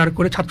ব্রাশ ফায়ার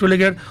করে,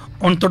 ছাত্রলীগের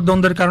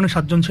অন্তর্দ্বন্দ্বের কারণে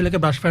 7 জন ছেলেকে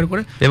ব্রাশ ফায়ার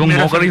করে, এবং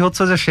মকারি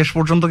হচ্ছে যে শেষ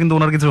পর্যন্ত কিন্তু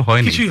ওনার কিছুই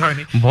হয়নি।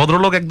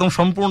 ভদ্রলোক একদম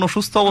সম্পূর্ণ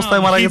সুস্থ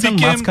অবস্থায় মারা গেছেন,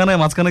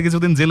 মাঝখানে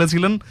কিছুদিন জেলে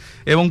ছিলেন,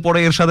 এবং পরে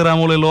এরশাদের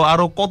আমল এলো,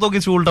 আরো কত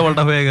কিছু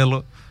উল্টাপাল্টা হয়ে গেল।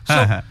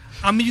 হ্যাঁ হ্যাঁ,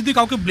 আমি যদি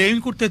কাউকে ব্লেম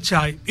করতে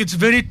চাই, it's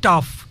very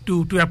tough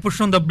to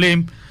apportion the blame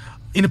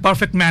in a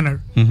perfect manner.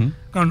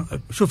 কারণ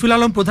শফিউল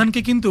আলম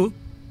প্রধানকে কিন্তু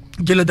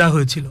জেলে দেওয়া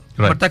হয়েছিল,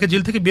 বাট তাকে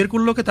জেল থেকে বের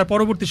করলো তার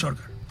পরবর্তী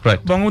সরকার,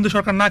 বঙ্গবন্ধু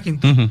সরকার না।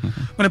 কিন্তু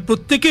মানে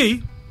প্রত্যেকেই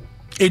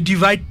এই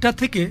ডিভাইডটা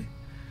থেকে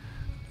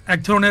এক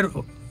ধরনের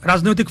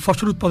রাজনৈতিক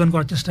ফসল উৎপাদন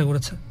করার চেষ্টা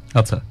করেছে।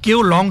 আচ্ছা, কেউ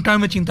লং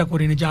টার্মে চিন্তা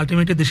করেনি যে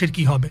আলটিমেটলি দেশের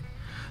কি হবে।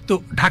 তো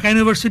ঢাকা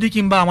ইউনিভার্সিটি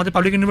কিংবা আমাদের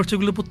পাবলিক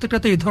ইউনিভার্সিটিগুলো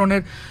প্রত্যেকটাতে এই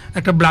ধরনের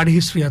একটা ব্লাড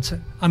হিস্ট্রি আছে।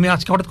 আমি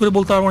আজকে হঠাৎ করে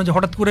বলতে পারবো না যে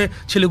হঠাৎ করে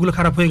ছেলেগুলো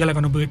খারাপ হয়ে গেল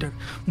কেন।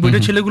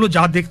 বুয়েটের ছেলেগুলো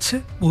যা দেখছে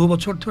বহু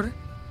বছর ধরে,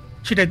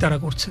 সেটাই তারা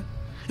করছে,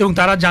 এবং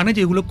তারা জানে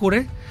যে এগুলো করে,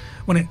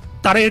 মানে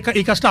তারা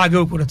এই কাজটা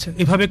আগেও করেছে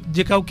এভাবে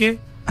যে কাউকে।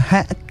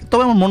 হ্যাঁ,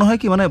 তবে আমার মনে হয়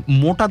কি, মানে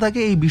মোটা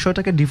দাগে এই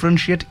বিষয়টাকে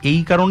ডিফারেন্সিয়েট এই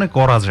কারণে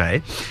করা যায়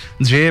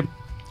যে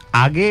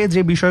আগে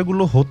যে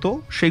বিষয়গুলো হতো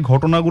সেই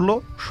ঘটনাগুলো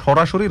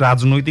সরাসরি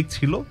রাজনৈতিক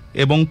ছিল,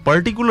 এবং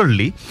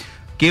পার্টিকুলারলি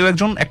কেউ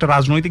একজন একটা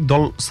রাজনৈতিক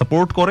দল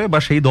সাপোর্ট করে বা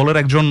সেই দলের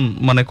একজন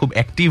মানে খুব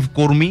অ্যাক্টিভ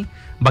কর্মী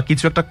বা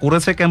কিছু একটা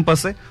করেছে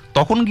ক্যাম্পাসে,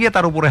 তখন গিয়ে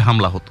তার উপরে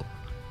হামলা হতো।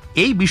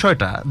 এই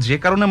বিষয়টা যে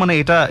কারণে মানে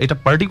এটা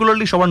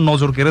পার্টিকুলারলি সবার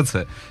নজর কেড়েছে,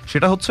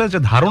 সেটা হচ্ছে যে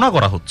ধারণা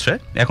করা হচ্ছে,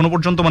 এখনো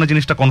পর্যন্ত মানে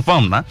জিনিসটা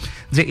কনফার্ম না,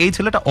 যে এই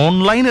ছেলেটা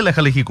অনলাইনে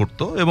লেখালেখি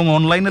করতো, এবং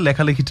অনলাইনে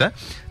লেখালেখিটা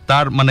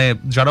তার মানে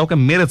যারা ওকে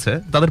মেরেছে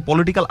তাদের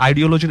পলিটিক্যাল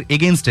আইডিওলজির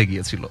এগেইনস্টে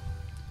গিয়েছিল।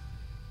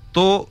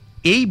 তো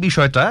এই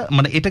বিষয়টা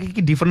মানে এটাকে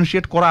কি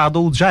ডিফারেন্সিয়েট করা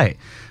আদৌ যায়?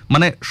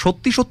 মানে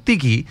সত্যি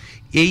কি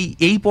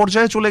এই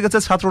পর্যায়ে চলে গেছে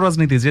ছাত্র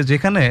রাজনীতি,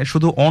 যেখানে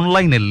শুধু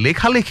অনলাইনে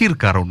লেখালেখির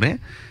কারণে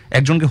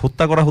একজনকে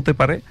হত্যা করা হতে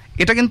পারে?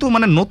 এটা কিন্তু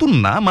মানে নতুন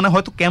না, মানে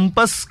হয়তো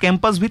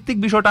ক্যাম্পাস ভিত্তিক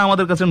বিষয়টা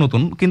আমাদের কাছে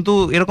নতুন, কিন্তু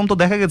এরকম তো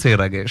দেখা গেছে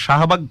এর আগে।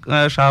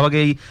 শাহবাগে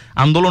এই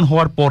আন্দোলন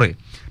হওয়ার পরে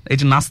এই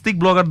যে নাস্তিক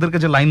ব্লগারদেরকে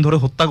যে লাইন ধরে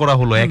হত্যা করা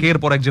হলো, একের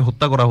পর এক যে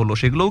হত্যা করা হলো,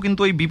 সেগুলোও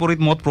কিন্তু এই বিপরীত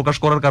মত প্রকাশ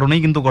করার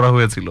কারণেই কিন্তু করা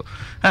হয়েছিল।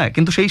 হ্যাঁ,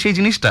 কিন্তু সেই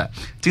জিনিসটা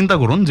চিন্তা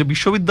করুন যে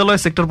বিশ্ববিদ্যালয়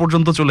সেক্টর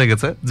পর্যন্ত চলে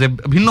গেছে, যে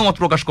ভিন্ন মত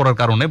প্রকাশ করার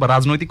কারণে বা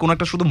রাজনৈতিক কোন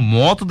একটা শুধু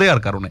মত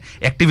দেওয়ার কারণে,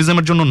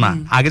 অ্যাক্টিভিজমের জন্য না।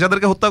 আগে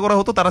যাদেরকে হত্যা করা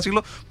হতো তারা ছিল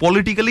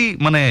পলিটিক্যালি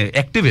মানে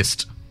অ্যাক্টিভিস্ট,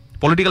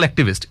 পলিটিক্যাল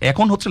অ্যাক্টিভিস্ট,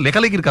 এখন হচ্ছে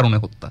লেখালেখির কারণে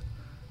হত্যা,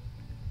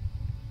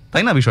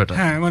 তাই না বিষয়টা?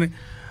 হ্যাঁ, মানে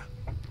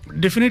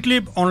ডেফিনেটলি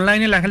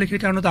অনলাইনে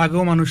লেখালেখির কারণে তো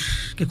আগেও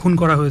মানুষকে খুন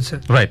করা হয়েছে,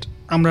 রাইট?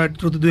 আমরা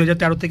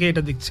 2013 থেকে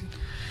এটা দেখছি।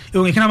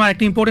 এবং এখানে আমার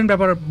একটা ইম্পর্টেন্ট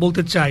ব্যাপার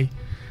বলতে চাই,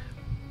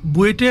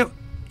 বুয়েটে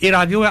এর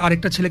আগেও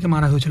আরেকটা ছেলেকে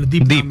মারা হয়েছিল,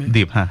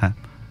 দীপ। হ্যাঁ হ্যাঁ,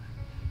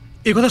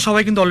 এই কথা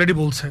সবাই কিন্তু অলরেডি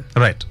বলছে,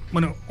 রাইট?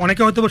 মানে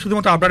অনেকে হয়তো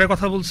শুধুমাত্র আবরারের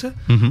কথা বলছে,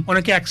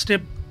 অনেকে এক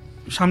স্টেপ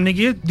সামনে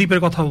গিয়ে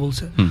দীপের কথাও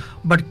বলছে,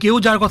 বাট কেউ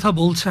যার কথা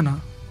বলছে না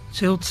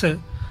সে হচ্ছে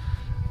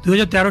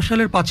 2013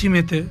 সালের 5ই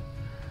মেতে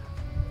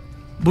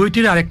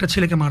বুয়েটের আরেকটা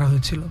ছেলেকে মারা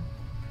হয়েছিল।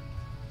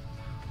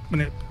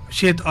 মানে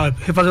সে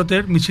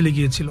হেফাজতের মিছিলে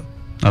গিয়েছিল,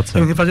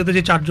 এবং হেফাজতে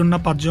যে 4জন না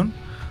 5জন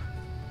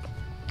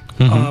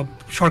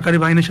সরকারি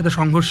বাহিনীর সাথে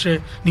সংঘর্ষে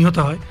নিহত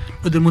হয়,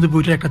 ওদের মধ্যে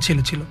বুয়েটের একটা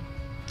ছেলে ছিল।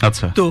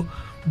 আচ্ছা, তো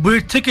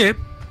বুয়েট থেকে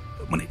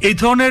মানে এই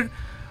ধরনের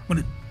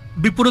মানে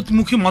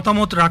বিপরীতমুখী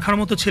মতামত রাখার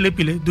মতো ছেলে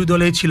পিলে দুই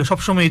দলেই ছিল,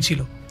 সবসময়ই ছিল।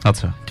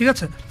 আচ্ছা, ঠিক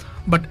আছে,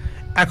 বাট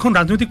এখন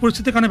রাজনৈতিক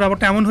পরিস্থিতির কারণে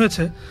ব্যাপারটা এমন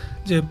হয়েছে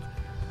যে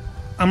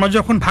আমরা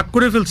যখন ভাগ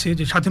করে ফেলছি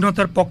যে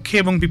স্বাধীনতার পক্ষে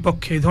এবং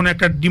বিপক্ষে, এই ধরনের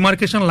একটা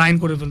ডিমার্কেশন লাইন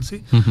করে ফেলছি,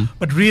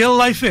 বাট রিয়েল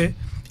লাইফে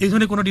এই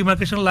ধরনের কোনো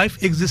ডিমার্কেশন লাইফ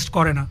এক্সিস্ট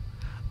করে না।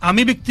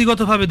 আমি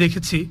ব্যক্তিগতভাবে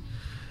দেখেছি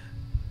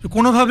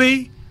কোনোভাবেই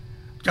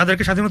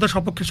যাদেরকে স্বাধীনতার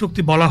সপক্ষে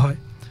শক্তি বলা হয়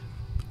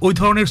ওই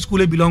ধরনের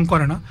স্কুলে বিলং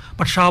করে না,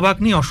 বাট শাহবাগ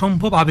নিয়ে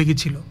অসম্ভব আবেগী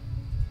ছিল।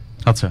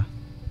 আচ্ছা,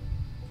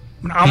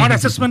 মানে আমার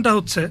অ্যাসেসমেন্টটা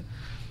হচ্ছে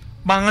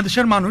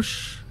বাংলাদেশের মানুষ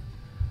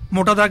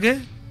মোটা দাগে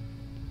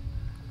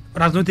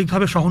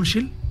রাজনৈতিকভাবে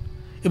সহনশীল,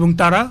 এবং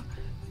তারা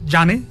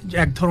জানে যে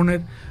এক ধরনের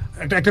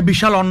একটা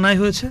বিশাল অন্যায়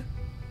হয়েছে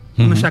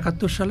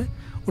 1971 সালে,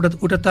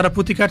 ওটা তারা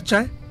প্রতিকার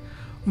চায়।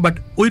 বাট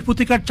ওই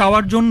প্রতিকার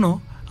চাওয়ার জন্য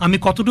আমি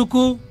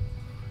কতটুকু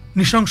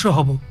নৃশংস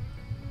হব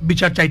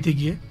বিচার চাইতে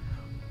গিয়ে,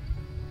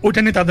 ওইটা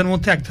নিয়ে তাদের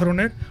মধ্যে এক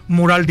ধরনের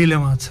মোরাল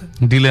ডিলেমা আছে,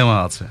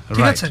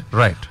 ঠিক আছে?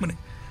 রাইট, মানে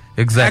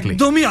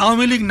একদমই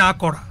আওয়ামী লীগ না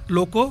করা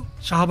লোকও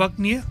শাহবাগ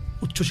নিয়ে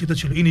উচ্ছ্বসিত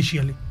ছিল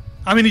ইনিশিয়ালি,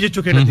 আমি নিজের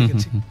চোখে এটা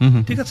দেখেছি,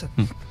 ঠিক আছে?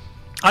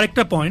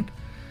 আরেকটা পয়েন্ট,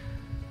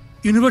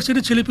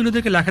 ইউনিভার্সিটির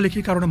ছেলেপিলেদেরকে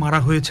লেখালেখির কারণে মারা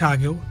হয়েছে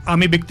আগেও,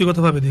 আমি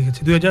ব্যক্তিগতভাবে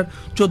দেখেছি।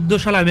 2014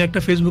 সালে আমি একটা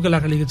ফেসবুকে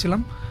লেখা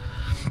লিখেছিলাম,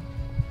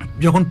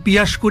 যখন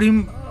পিয়াস করিম,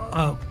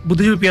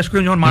 বুদ্ধিজীবী পিয়াস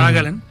করিম যখন মারা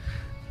গেলেন,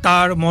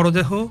 তার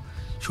মরদেহ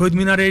শহীদ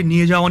মিনারে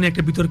নিয়ে যাওয়া নিয়ে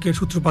একটা বিতর্কের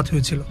সূত্রপাত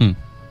হয়েছিল।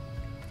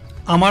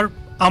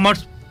 আমার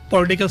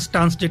পলিটিক্যাল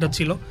স্টান্স যেটা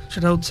ছিল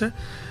সেটা হচ্ছে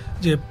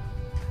যে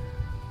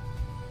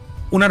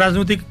ওনার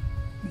রাজনৈতিক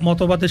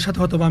মতবাদের সাথে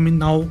হয়তো আমি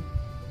নাও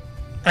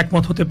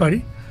একমত হতে পারি,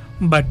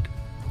 বাট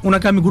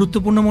ওনাকে আমি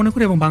গুরুত্বপূর্ণ মনে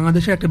করি, এবং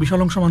বাংলাদেশের একটা বিশাল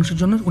অংশ মানুষের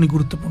জন্য উনি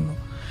গুরুত্বপূর্ণ,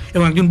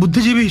 এবং একজন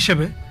বুদ্ধিজীবী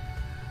হিসেবে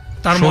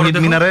তার শহীদ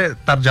মিনারে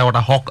তার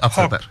যাওয়াটা হক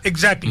আছে,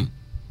 এক্স্যাক্টলি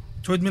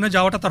শহীদ মিনারে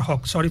যাওয়াটা তার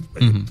হক, sorry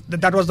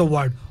that was the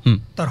word,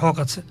 তার হক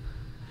আছে।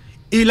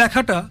 এই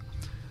লেখাটা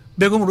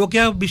বেগম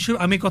রোকেয়া বিশ্ব,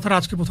 আমি কথাটা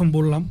আজকে প্রথম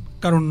বললাম,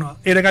 কারণ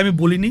এর আগে আমি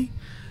বলিনি,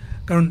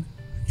 কারণ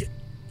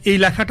এই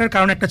লেখাটার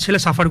কারণে একটা ছেলে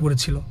সাফার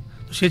করেছিল,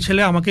 সেই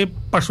ছেলে আমাকে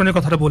পার্সোনালি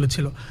কথাটা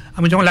বলেছিল।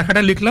 আমি যখন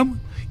লেখাটা লিখলাম,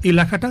 এই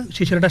লেখাটা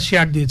সেই ছেলেটা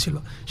শেয়ার দিয়েছিল,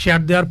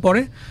 শেয়ার দেওয়ার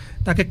পরে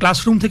তাকে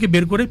ক্লাসরুম থেকে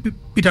বের করে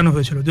পিটানো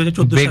হয়েছিল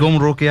 2014 বেগম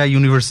রোকেয়া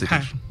ইউনিভার্সিটি,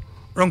 হ্যাঁ,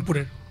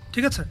 রংপুরের,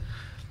 ঠিক আছে?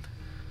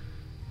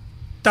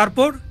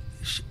 তারপর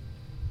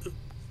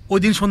ওই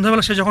দিন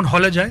সন্ধ্যাবেলা সে যখন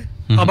হলে যায়,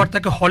 আবার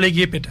তাকে হলে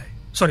গিয়ে পেটায়,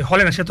 সরি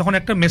হলে না, সে তখন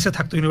একটা মেসে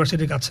থাকতো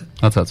ইউনিভার্সিটির কাছে,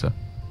 আচ্ছা আচ্ছা,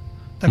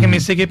 তাকে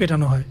মেসে গিয়ে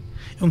পেটানো হয়।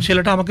 এবং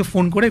ছেলেটা আমাকে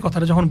ফোন করে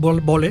কথাটা যখন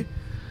বলে,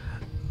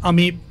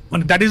 আমি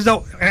মানে that is the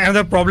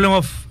another problem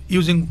of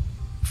using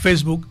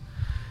Facebook,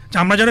 যে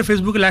আমরা যারা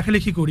ফেসবুকে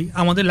লেখালেখি করি,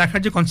 আমাদের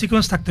লেখার যে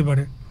কনসিকুয়েন্স থাকতে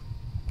পারে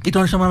এটা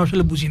অনেক সময় আমরা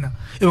আসলে বুঝি না।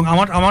 এবং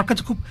আমার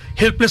কাছে খুব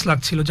হেল্পলেস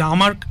লাগছিল যে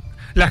আমার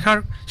লেখার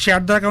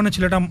শেয়ার দেওয়ার কারণে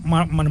ছেলেটা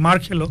মানে মার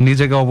খেলো,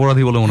 নিজেকে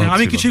অপরাধী বলে মনে হচ্ছে,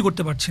 আমি কিছুই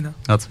করতে পারছি না।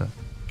 আচ্ছা,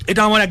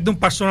 এটা আমার একদম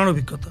পার্সোনাল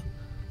অভিজ্ঞতা।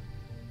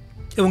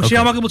 এবং সে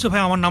আমাকে বলছে,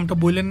 ভাই আমার নামটা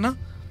বললেন না,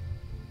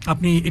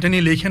 আপনি এটা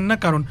নিয়ে লেখেন না,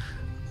 কারণ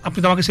আপনি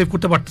তো আমাকে সেভ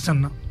করতে পারতেছেন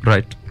না,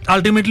 রাইট?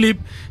 আলটিমেটলি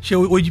সে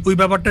ওই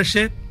ব্যাপারটা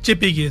সে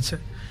চেপে গিয়েছে।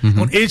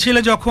 এই ছেলে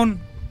যখন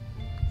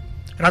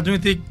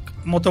রাজনৈতিক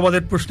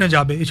মতবাদের প্রশ্নে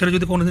যাবে, এই ছেলে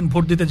যদি কোনোদিন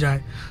ভোট দিতে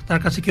যায়, তার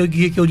কাছে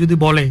কেউ যদি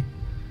বলে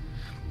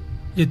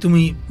যে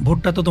তুমি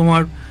ভোটটা তো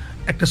তোমার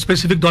একটা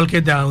স্পেসিফিক দলকে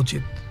দেওয়া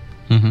উচিত,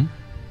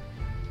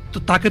 তো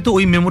তাকে তো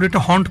ওই মেমোরিটা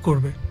হন্ট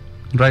করবে,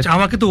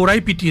 আমাকে তো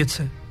ওরাই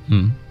পিটিয়েছে।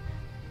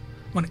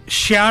 মানে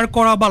শেয়ার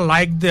করা বা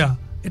লাইক দেয়া,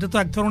 এটা তো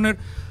এক ধরনের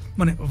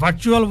মানে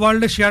ভার্চুয়াল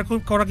ওয়ার্ল্ডে শেয়ার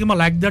করা কিংবা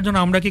লাইক দেওয়ার জন্য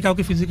আমরা কি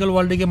কাউকে ফিজিক্যাল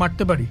ওয়ার্ল্ডে গিয়ে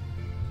মারতে পারি?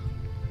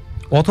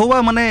 অথবা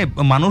মানে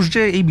মানুষ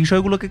যে এই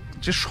বিষয়গুলোকে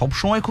যে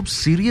সবসময় খুব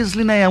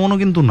সিরিয়াসলি নেয় এমনও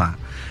কিন্তু না।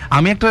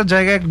 আমি একটা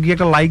জায়গায় গিয়ে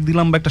একটা লাইক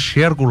দিলাম বা একটা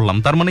শেয়ার করলাম,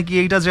 তার মানে কি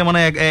এইটা যে মানে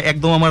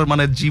একদম আমার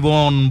মানে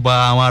জীবন বা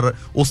আমার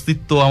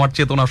অস্তিত্ব, আমার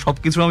চেতনা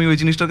সবকিছু আমি ওই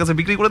জিনিসটার কাছে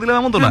বিক্রি করে দিলাম,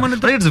 এমন তো না।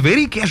 It's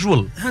very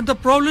casual. হ্যাঁ, the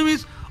problem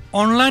is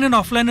online and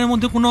অফলাইনের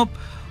মধ্যে কোনো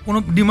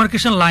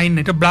ডিমার্কেশন লাইন,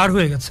 এটা ব্লার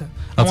হয়ে গেছে।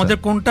 আমাদের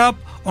কোনটা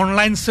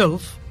অনলাইন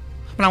সেলফ,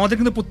 মানে আমাদের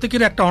কিন্তু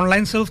প্রত্যেকের একটা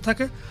অনলাইন সেলফ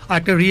থাকে আর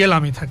একটা রিয়েল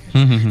আমি থাকে,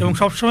 এবং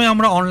সবসময়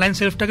আমরা অনলাইন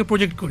সেলফটাকে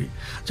প্রজেক্ট করি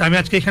যে আমি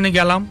আজকে এখানে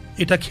গেলাম,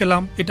 এটা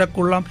খেলাম, এটা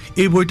করলাম,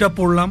 এই বইটা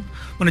পড়লাম,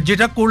 মানে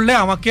যেটা করলে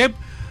আমাকে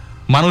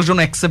মানুষজন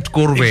অ্যাকসেপ্ট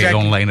করবে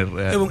অনলাইনের।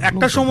 এবং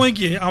একটা সময়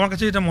গিয়ে আমার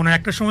কাছে যেটা মনে হয়,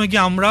 একটা সময়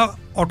গিয়ে আমরা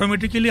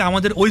অটোমেটিক্যালি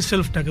আমাদের ওই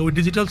সেলফটাকে, ওই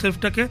ডিজিটাল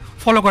সেলফটাকে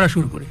ফলো করা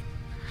শুরু করি।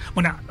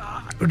 মানে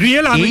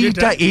রিয়েল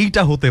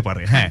এইটা হতে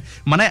পারে। হ্যাঁ,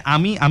 মানে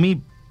আমি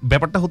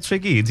ব্যাপারটা হচ্ছে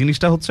কি,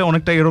 জিনিসটা হচ্ছে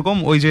অনেকটা এরকম,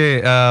 ওই যে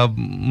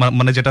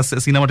মানে যেটা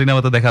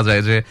সিনেমাতে দেখা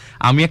যায় যে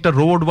আমি একটা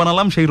রোবট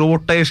বানালাম, সেই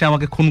রোবটটা এসে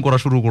আমাকে খুন করা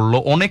শুরু করলো,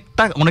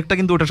 অনেকটা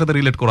কিন্তু ওটার সাথে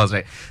রিলেট করা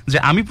যায়। যে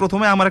আমি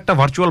প্রথমে আমার একটা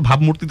ভার্চুয়াল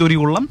ভাবমূর্তি তৈরি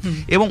করলাম,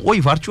 এবং ওই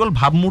ভার্চুয়াল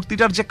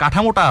ভাবমূর্তিটার যে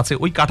কাঠামোটা আছে,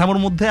 ওই কাঠামোর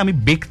মধ্যে আমি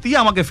ব্যক্তি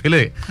আমাকে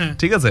ফেলে,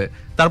 ঠিক আছে,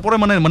 তারপরে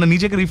মানে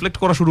নিজেকে রিফ্লেক্ট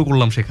করা শুরু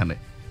করলাম সেখানে।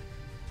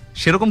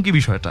 সেরকম কি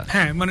বিষয়টা?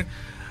 হ্যাঁ, মানে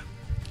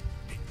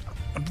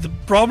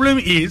প্রবলেম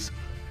ইজ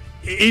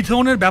এই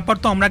ধরনের ব্যাপার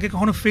তো আমরা আগে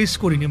কখনো ফেস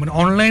করিনি। মানে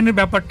অনলাইনের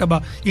ব্যাপারটা বা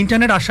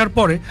ইন্টারনেট আসার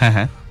পরে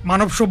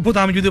মানব সভ্যতা,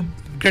 আমি যদি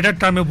গ্রেটার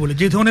টার্মে বলি,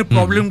 যে ধরনের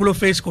প্রবলেমগুলো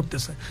ফেস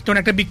করতেছে, যেমন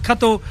একটা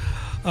বিখ্যাত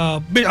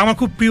আমার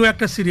খুব প্রিয়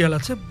একটা সিরিয়াল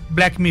আছে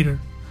ব্ল্যাক মিরর।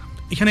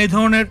 এখানে এই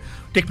ধরনের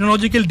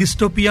টেকনোলজিক্যাল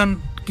ডিস্টোপিয়ান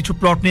কিছু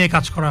প্লট নিয়ে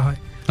কাজ করা হয়।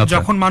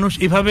 যখন মানুষ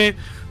এভাবে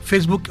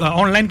ফেসবুক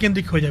অনলাইন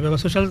কেন্দ্রিক হয়ে যাবে বা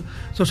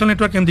সোশ্যাল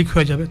নেটওয়ার্ক কেন্দ্রিক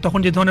হয়ে যাবে, তখন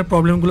যে ধরনের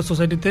প্রবলেমগুলো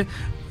সোসাইটিতে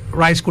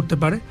রাইজ করতে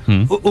পারে,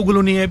 ওগুলো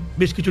নিয়ে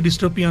বেশ কিছু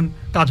ডিস্টোপিয়ান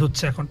কাজ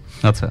হচ্ছে এখন।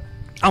 আচ্ছা,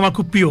 আমার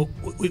খুব প্রিয়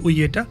ওই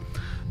এটা।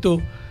 তো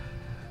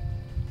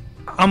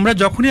আমরা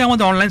যখনই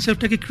আমাদের অনলাইন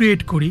সেলফটাকে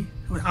ক্রিয়েট করি,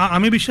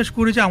 আমি বিশ্বাস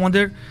করি যে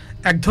আমাদের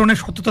এক ধরনের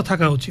সততা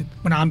থাকা উচিত।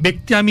 মানে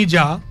ব্যক্তি আমি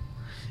যা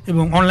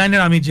এবং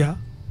অনলাইনের আমি যা,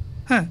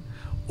 হ্যাঁ,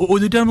 ওই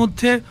দুটার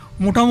মধ্যে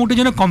মোটামুটি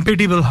যেন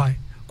কম্পেটিবল হয়।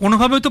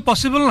 কোনোভাবে তো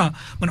পসিবল না।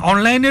 মানে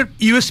অনলাইনের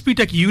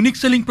ইউএসপিটা কি, ইউনিক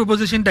সেলিং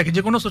প্রপোজিশনটা কি,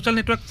 যে কোনো সোশ্যাল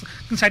নেটওয়ার্ক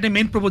সাইটে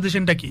মেইন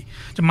প্রপোজিশনটা কি,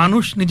 যে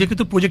মানুষ নিজেকে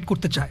তো প্রজেক্ট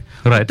করতে চায়।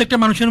 প্রত্যেকটা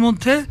মানুষের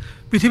মধ্যে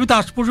পৃথিবীতে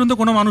আজ পর্যন্ত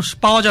কোনো মানুষ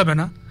পাওয়া যাবে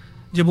না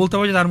যে বলতে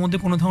পারে যে তার মধ্যে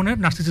কোনো ধরনের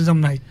নার্সিসিজম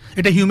নাই।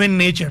 এটা হিউম্যান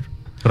নেচার।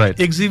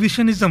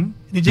 এক্সিবিশনিজম,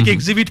 নিজেকে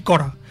এক্সিবিট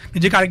করা,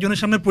 নিজেকে আরেকজনের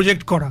সামনে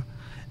প্রজেক্ট করা,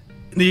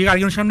 নিজেকে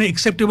আরেকজনের সামনে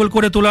অ্যাকসেপ্টেবল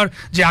করে তোলার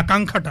যে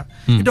আকাঙ্ক্ষাটা,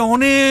 এটা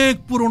অনেক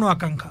পুরনো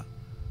আকাঙ্ক্ষা।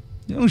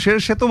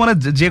 সে তো মানে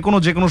যে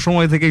কোনো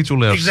সময় থেকেই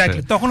চলে আসছে।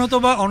 এক্স্যাক্টলি, তখন হয়তো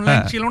বা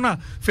অনলাইন ছিল না,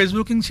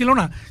 ফেসবুকিং ছিল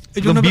না,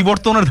 এইজন্য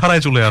বিবর্তনের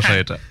ধারায় চলে আসা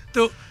এটা।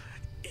 তো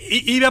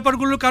এই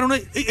ব্যাপারগুলোর কারণে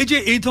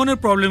এই ধরনের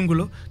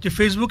প্রবলেমগুলো, যে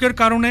ফেসবুকের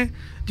কারণে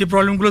যে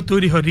প্রবলেমগুলো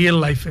তৈরি হয় রিয়েল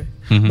লাইফে,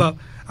 বা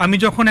আমি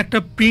যখন একটা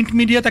প্রিন্ট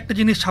মিডিয়াতে একটা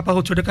জিনিস ছাপা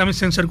হচ্ছে, ওটাকে আমি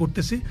সেন্সর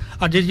করতেছি,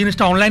 আর যে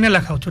জিনিসটা অনলাইনে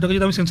লেখা হচ্ছে ওটাকে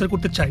যদি আমি সেন্সর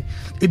করতে চাই,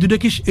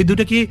 এই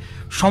দুটো কি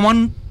সমান,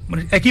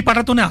 মানে একই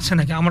পাটাতনে আছে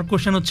নাকি? আমার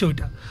কোশ্চেন হচ্ছে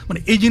ওইটা। মানে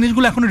এই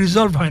জিনিসগুলো এখনো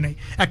রিজলভ হয় নাই।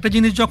 একটা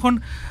জিনিস যখন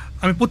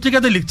আমি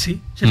পত্রিকাতে লিখছি,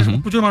 সেটা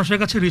প্রচুর মানুষের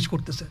কাছে রিচ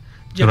করতেছে,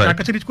 যে যার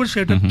কাছে রিচ করছে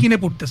সেটা কিনে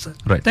পড়তেছে,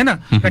 তাই না?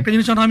 একটা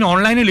জিনিস যখন আমি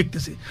অনলাইনে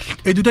লিখতেছি,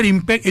 এই দুটার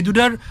ইম্প্যাক্ট, এই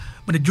দুটার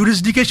মানে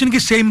জুরিসডিকশন কি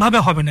সেম ভাবে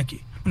হবে নাকি?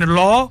 মানে ল,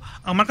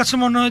 আমার কাছে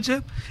মনে হয়েছে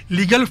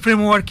লিগ্যাল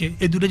ফ্রেমওয়ার্কে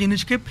এই দুটো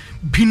জিনিসকে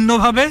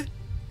ভিন্নভাবে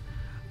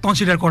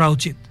কনসিডার করা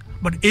উচিত।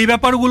 বাট এই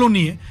ব্যাপারগুলো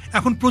নিয়ে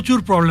এখন প্রচুর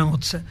প্রবলেম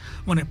হচ্ছে।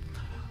 মানে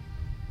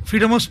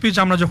ফ্রিডম অফ স্পিচ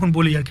আমরা যখন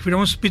বলি আর কি,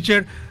 ফ্রিডম অফ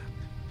স্পিচের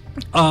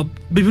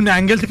বিভিন্ন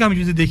অ্যাঙ্গেল থেকে আমি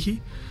যদি দেখি,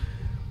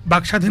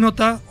 বাক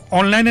স্বাধীনতা,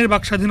 অনলাইনের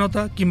বাক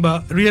স্বাধীনতা কিংবা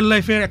রিয়েল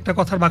লাইফের একটা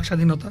কথার বাক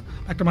স্বাধীনতা,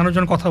 একটা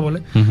মানুষজন কথা বলে,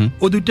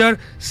 ও দুইটার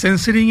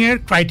সেন্সরিং এর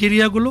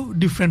ক্রাইটেরিয়াগুলো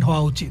ডিফারেন্ট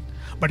হওয়া উচিত।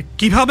 বাট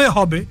কিভাবে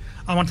হবে,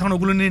 আমার তখন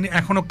ওগুলো নিয়ে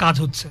এখনো কাজ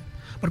হচ্ছে।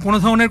 বাট কোনো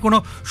ধরনের কোনো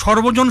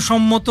সর্বজন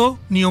সম্মত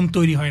নিয়ম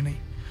তৈরি হয় নাই।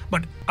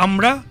 বাট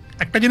আমরা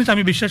একটা জিনিস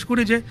আমি বিশ্বাস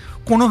করি, যে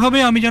কোনোভাবে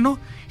আমি যেন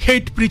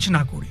হেট প্রিচ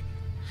না করি,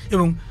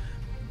 এবং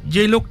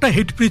যে লোকটা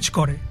হেট প্রিচ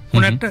করে,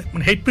 কোনো একটা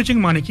মানে হেট প্রিচিং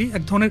মানে কি,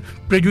 এক ধরনের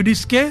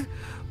প্রেজুডিসকে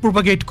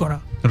প্রোপাগেট করা,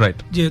 রাইট?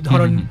 যে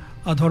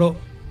ধরো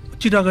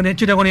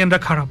চিটাগনিয়ানরা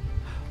খারাপ,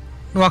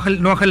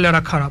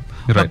 নোয়াখালীরা খারাপ,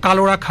 বা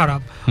কালোরা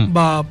খারাপ,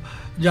 বা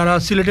যারা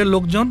সিলেটের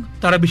লোকজন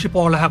তারা বেশি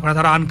পড়ালেখা করে,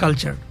 তারা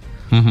আনকালচার।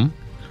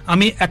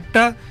 আমি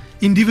একটা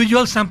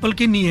ইন্ডিভিজুয়াল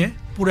স্যাম্পলকে নিয়ে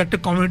পুরো একটা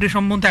কমিউনিটি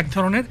সম্বন্ধে এক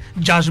ধরনের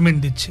জাজমেন্ট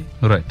দিচ্ছি,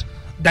 right?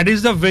 That is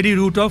the very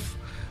root of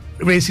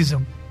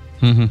racism.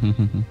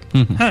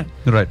 হ্যাঁ,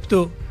 রাইট। তো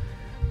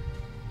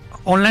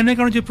অনলাইনের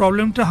কারণে যে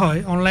প্রবলেমটা হয়,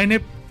 অনলাইনে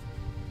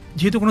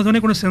যেহেতু কোনো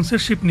ধরনের কোনো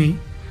সেন্সরশিপ নেই,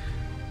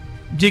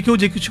 যে কেউ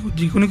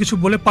যে কোনো কিছু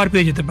বলে পার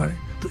পেয়ে যেতে পারে।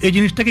 তো এই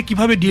জিনিসটাকে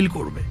কিভাবে ডিল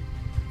করবে,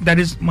 দ্যাট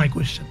ইজ মাই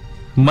কোয়েশ্চেন।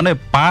 মানে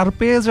পার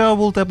পেয়ে যাওয়া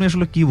বলতে আপনি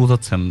আসলে কি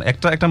বোঝাচ্ছেন?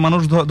 একটা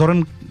মানুষ ধরেন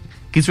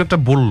কিছু একটা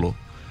বললো,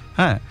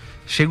 হ্যাঁ,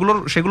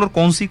 সেগুলোর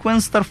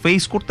কনসিকোয়েন্স তার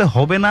ফেস করতে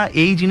হবে না,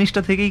 এই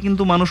জিনিসটা থেকেই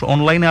কিন্তু মানুষ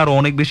অনলাইনে আরো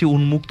অনেক বেশি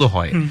উন্মুক্ত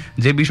হয়।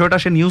 যে বিষয়টা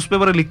সে নিউজ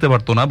পেপারে লিখতে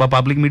পারতো না বা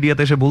পাবলিক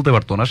মিডিয়াতে সে বলতে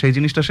পারতো না, সেই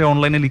জিনিসটা সে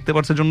অনলাইনে লিখতে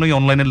পারছে জন্যই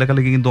অনলাইনের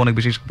লেখালেখি কিন্তু অনেক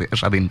বেশি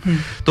স্বাধীন।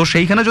 তো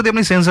সেইখানে যদি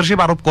আপনি সেন্সরশিপ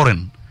আরোপ করেন,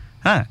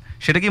 হ্যাঁ,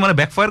 সেটা কি মানে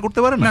ব্যাকফায়ার করতে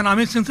পারে না? না,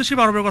 আমি সেন্সরশিপ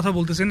আরোপের কথা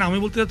বলতেছি না। আমি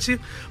বলতে চাচ্ছি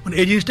মানে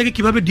এই জিনিসটাকে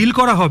কিভাবে ডিল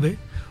করা হবে,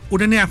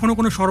 ওটা নিয়ে এখনো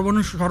কোনো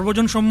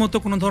সর্বজন সম্মত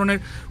কোনো ধরনের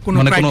কোনো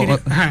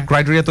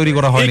ক্রাইটেরিয়া তৈরি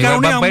করা হয়নি,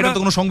 বা বাইরে তো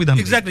কোনো সংবিধান।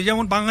 এক্স্যাক্টলি,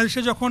 যেমন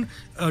বাংলাদেশে যখন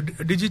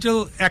ডিজিটাল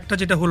অ্যাক্টটা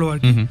যেটা হলো আর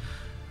কি,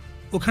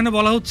 ওখানে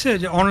বলা হচ্ছে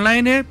যে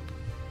অনলাইনে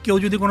কেউ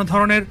যদি কোনো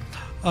ধরনের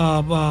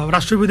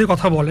রাষ্ট্রবিরোধী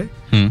কথা বলে,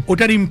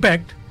 ওটার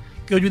ইম্প্যাক্ট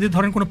কেউ যদি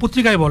ধরেন কোনো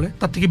পত্রিকায় বলে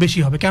তার থেকে বেশি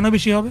হবে। কেন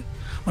বেশি হবে?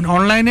 মানে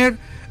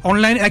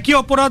অনলাইন একই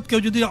অপরাধ কেউ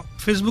যদি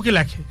ফেসবুকে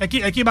লেখে,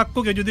 একই বাক্য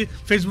কেউ যদি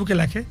ফেসবুকে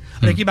লেখে,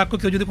 আর একই বাক্য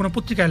কেউ যদি কোনো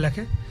পত্রিকায়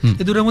লেখে,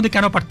 এই দুটোর মধ্যে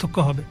কেন পার্থক্য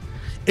হবে?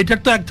 এটার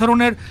তো এক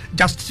ধরনের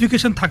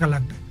জাস্টিফিকেশন থাকা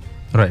লাগবে,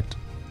 রাইট?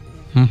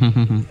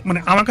 মানে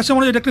আমার কাছে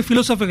মনে হয় এটা একটা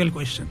ফিলোসফিক্যাল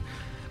কোয়েশ্চেন।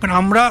 মানে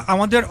আমরা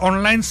আমাদের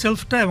অনলাইন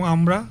সেলফটা এবং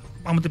আমরা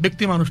আমাদের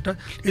ব্যক্তি মানুষটা,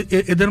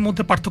 এদের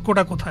মধ্যে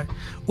পার্থক্যটা কোথায়?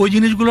 ওই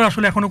জিনিসগুলোর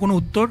আসলে এখনো কোনো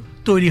উত্তর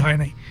তৈরি হয়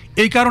নাই।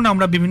 এই কারণে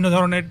আমরা বিভিন্ন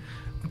ধরনের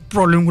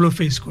প্রবলেমগুলো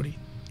ফেস করি।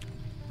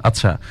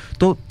 আচ্ছা,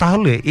 তো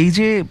তাহলে এই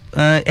যে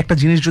একটা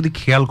জিনিস যদি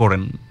খেয়াল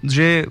করেন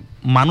যে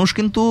মানুষ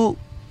কিন্তু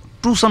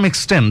টু সাম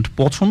এক্সটেন্ট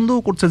পছন্দও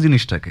করছে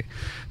জিনিসটাকে,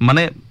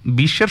 মানে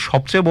বিশ্বের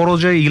সবচেয়ে বড়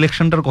যে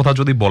ইলেকশনটার কথা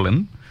যদি বলেন,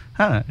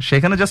 হ্যাঁ,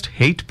 সেখানে জাস্ট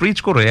হেইট প্রিচ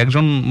করে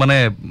একজন মানে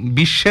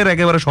বিশ্বের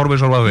একেবারে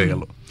সর্বেসর্বা হয়ে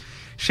গেল।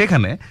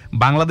 সেখানে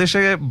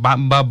বাংলাদেশে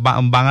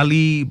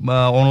বাঙালি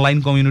অনলাইন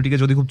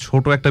কমিউনিটিকে যদি খুব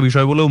ছোট একটা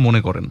বিষয় বলেও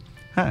মনে করেন,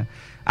 হ্যাঁ,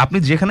 আপনি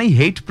যেখানেই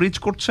হেইট প্রিচ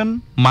করছেন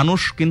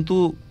মানুষ কিন্তু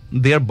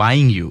দে আর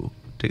বাইং ইউ,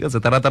 ঠিক আছে?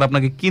 তারা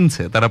আপনাকে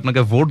কিনছে, তারা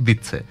আপনাকে ভোট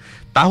দিচ্ছে।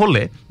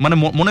 তাহলে মানে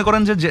মনে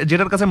করেন যে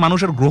যেটার কাছে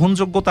মানুষের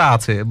গ্রহণযোগ্যতা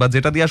আছে বা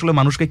যেটা দিয়ে আসলে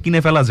মানুষকে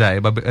কিনে ফেলা যায়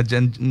বা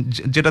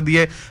যেটা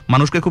দিয়ে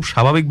মানুষকে খুব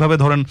স্বাভাবিকভাবে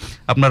ধরেন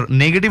আপনার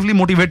নেগেটিভলি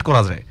মোটিভেট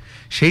করা যায়,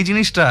 সেই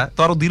জিনিসটা তো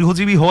আরো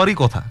দীর্ঘজীবী হওয়ারই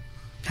কথা।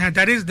 হ্যাঁ,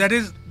 that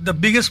is the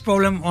biggest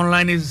problem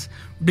online is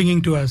bringing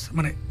to us.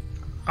 মানে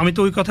আমি তো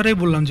ওই কথাটাই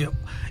বললাম যে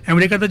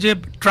আমেরিকাতে যে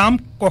ট্রাম্প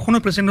কখনো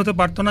প্রেসিডেন্ট হতে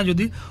পারতো না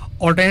যদি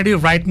অল্টারনেটিভ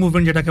রাইট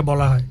মুভমেন্ট যেটাকে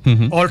বলা হয়,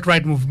 অল্ট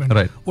রাইট মুভমেন্ট,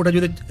 ওটা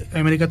যদি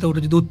আমেরিকাতে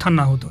ওটা যদি উত্থান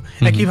না হতো।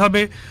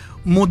 একইভাবে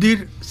মোদির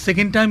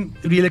সেকেন্ড টাইম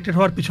রিইলেক্টেড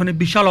হওয়ার পিছনে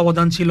বিশাল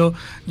অবদান ছিল,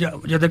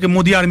 যাদেরকে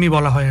মোদি আর্মি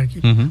বলা হয় আর কি,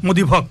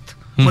 মোদি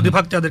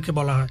ভক্ত যাদেরকে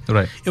বলা হয়।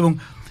 এবং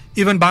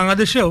ইভেন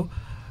বাংলাদেশেও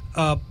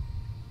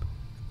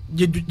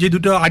যে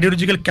দুটো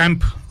আইডিওলজিক্যাল ক্যাম্প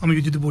আমি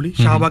যদি বলি,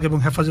 শাহবাগ এবং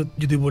হেফাজত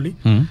যদি বলি,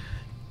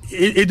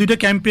 এই দুইটা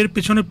ক্যাম্পের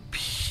পেছনে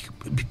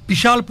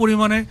বিশাল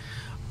পরিমাণে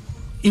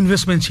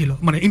ইনভেস্টমেন্ট ছিল,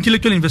 মানে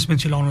ইন্টেলেকচুয়াল ইনভেস্টমেন্ট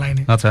ছিল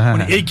অনলাইনে।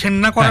 মানে এই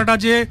ঘেন্না করাটা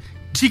যে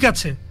ঠিক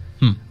আছে,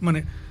 মানে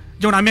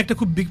যেমন আমি একটা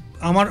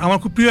আমার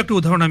খুব প্রিয় একটা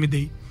উদাহরণ আমি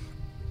দেই।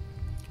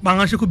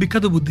 বাংলাদেশের খুব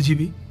বিখ্যাত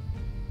বুদ্ধিজীবী,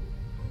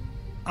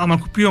 আমার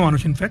খুব প্রিয়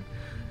মানুষ ইনফ্যাক্ট,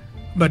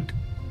 বাট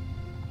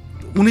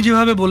উনি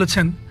যেভাবে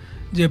বলেছেন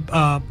যে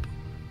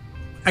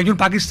একজন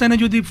পাকিস্তানে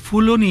যদি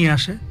ফুলও নিয়ে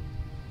আসে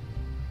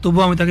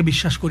তবুও আমি তাকে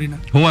বিশ্বাস করি না।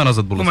 হুমায়ুন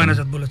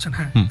আজাদ বলেছেন।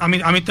 হ্যাঁ,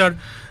 আমি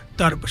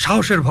তার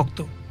সাহসের ভক্ত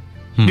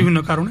বিভিন্ন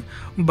কারণে,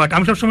 বাট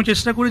আমি সবসময়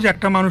চেষ্টা করি যে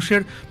একটা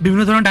মানুষের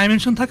বিভিন্ন ধরনের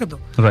ডাইমেনশন থাকে, তো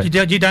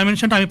যে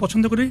ডাইমেনশনটা আমি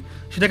পছন্দ করি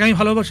সেটাকে আমি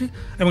ভালোবাসি,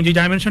 এবং যে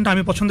ডাইমেনশনটা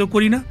আমি পছন্দ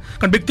করি না,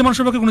 কারণ ব্যক্তি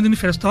মানুষের পক্ষে কোনোদিনই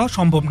ফেরেশতা হওয়া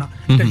সম্ভব না,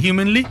 এটা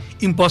হিউম্যানলি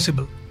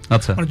ইম্পসিবল।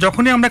 আচ্ছা, মানে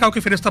যখনই আমরা কাউকে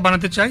ফেরেশতা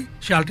বানাতে চাই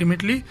সে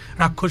আলটিমেটলি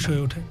রাক্ষস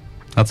হয়ে ওঠে।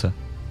 আচ্ছা,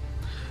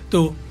 তো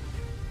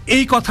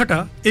এই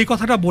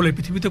কথাটা বলে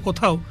পৃথিবীতে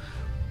কোথাও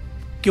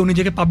কেউ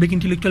নিজেকে পাবলিক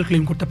ইন্টেলেকচুয়াল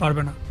ক্লেম করতে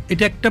পারবে না।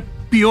 এটা একটা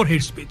pure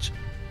hate speech,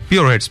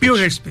 pure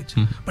hate speech.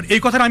 But এই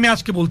কথাটা আমি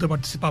আজকে বলতে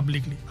পারতেছি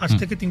পাবলিকলি। আজ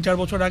থেকে 3-4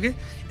 বছর আগে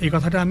এই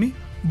কথাটা আমি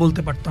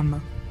বলতে পারতাম না,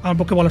 আমার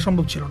পক্ষে বলা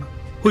সম্ভব ছিল না,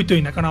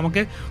 হইতোই না, কারণ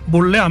আমাকে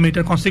বললে আমি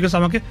এটার কনসিকুয়েন্স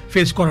আমাকে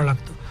ফেস করা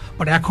লাগতো।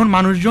 বাট এখন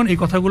মানুষজন এই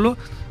কথাগুলো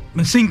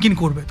সিঙ্ক ইন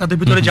করবে, তাদের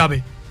ভিতরে যাবে,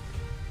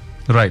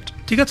 রাইট?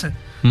 ঠিক আছে।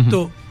 তো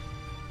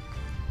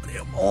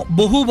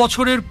বহু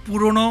বছরের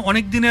পুরনো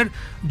অনেক দিনের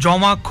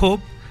জমা ক্ষোভ,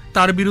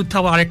 তার বিরুদ্ধে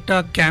আবার আরেকটা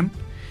ক্যাম্প,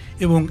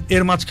 এবং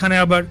এর মাঝখানে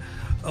আবার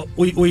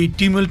ওই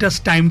টিমুলটাস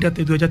টাইমটাতে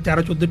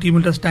 2013-14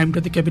 টিমুলটাস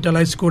টাইমটাতে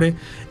ক্যাপিটালাইজ করে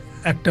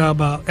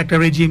একটা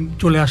রেজিম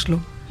চলে আসলো,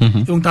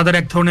 এবং তাদের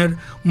এক ধরনের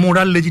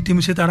মোরাল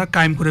লেজিটিমেসি তারা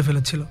কায়েম করে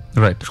ফেলেছিল।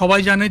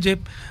 সবাই জানে যে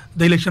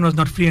the election was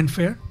not free and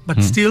fair, but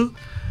still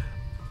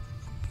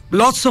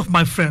lots of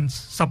my friends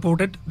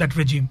supported that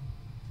regime.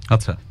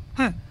 আচ্ছা,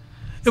 হ্যাঁ,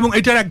 এবং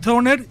এটার এক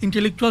ধরনের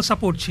ইন্টেলেকচুয়াল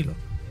সাপোর্ট ছিল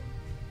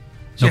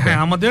যে হ্যাঁ,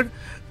 আমাদের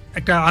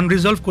একটা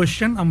আনরিজলভ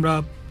কোয়েশ্চেন, আমরা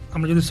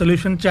যদি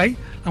সলিউশন চাই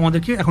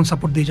আমাদেরকে এখন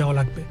সাপোর্ট দিয়ে যাওয়া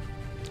লাগবে।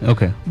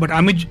 ওকে, বাট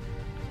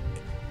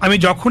আমি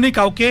যখনই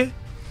কাউকে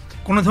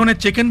কোনো ধরনের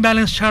চেক এন্ড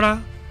ব্যালেন্স ছাড়া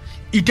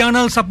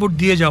ইটার্নাল সাপোর্ট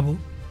দিয়ে যাব,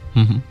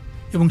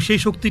 এবং সেই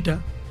শক্তিটা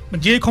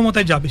যে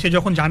ক্ষমতায় যাবে সে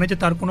যখন জানে যে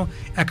তার কোনো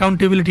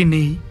অ্যাকাউন্টেবিলিটি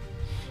নেই,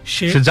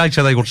 সে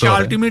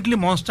আলটিমেটলি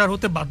মনস্টার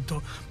হতে বাধ্য।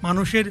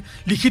 মানুষের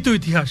লিখিত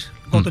ইতিহাস,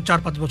 গত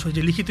 4-5 বছর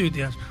যে লিখিত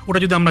ইতিহাস, ওটা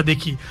যদি আমরা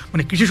দেখি,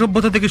 মানে কৃষি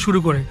সভ্যতা থেকে শুরু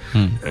করে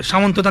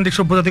সামন্ততান্ত্রিক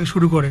সভ্যতা থেকে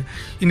শুরু করে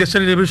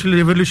ইন্ডাস্ট্রিয়াল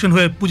রেভলিউশন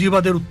হয়ে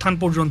পুঁজিবাদের উত্থান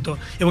পর্যন্ত,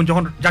 এবং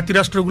যখন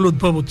জাতিরাষ্ট্রগুলো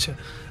উদ্ভব হচ্ছে,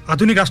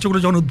 আধুনিক রাষ্ট্রগুলো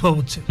যখন উদ্ভব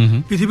হচ্ছে,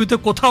 পৃথিবীতে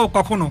কোথাও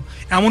কখনো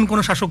এমন কোন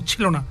শাসক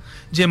ছিল না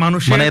যে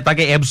মানুষ মানে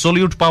তাকে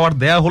অ্যাবসলিউট পাওয়ার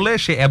দেয়া হলে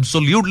সে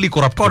অ্যাবসলিউটলি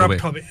করাপ্ট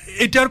হবে।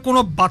 এটার কোনো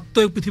বাত্য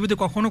পৃথিবীতে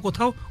কখনো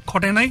কোথাও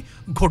ঘটে নাই,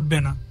 ঘটবে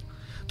না।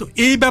 তো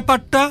এই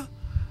ব্যাপারটা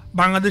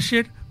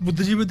বাংলাদেশের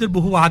বুদ্ধিজীবীদের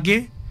বহু আগে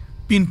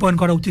পিন পয়েন্ট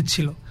করা উচিত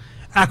ছিল।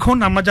 এখন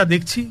আমরা যা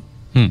দেখছি,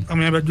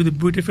 আমি আবার যদি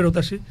বইটা ফেরত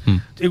আসি,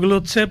 এগুলো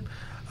হচ্ছে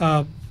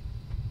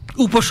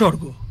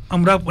উপসর্গ।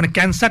 আমরা মানে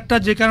ক্যান্সারটা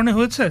যে কারণে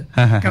হয়েছে,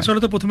 ক্যান্সার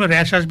হলে তো প্রথমে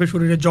র্যাশ আসবে,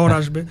 শরীরে জ্বর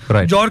আসবে,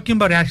 জ্বর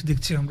কিংবা র্যাশ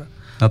দেখছি আমরা।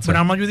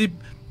 আমরা যদি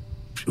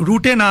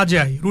রুটে না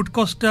যাই, রুট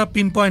কজটা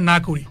পিন পয়েন্ট না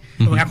করি,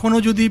 এবং এখনো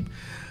যদি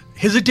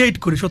হেজিটেট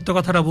করি সত্য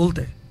কথাটা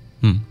বলতে,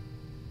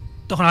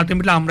 তখন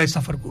আলটিমেটলি আমরাই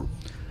সাফার করব।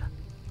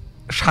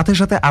 সাথে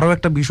সাথে আরো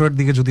একটা বিষয়ের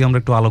দিকে যদি আমরা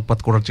একটু আলোকপাত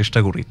করার চেষ্টা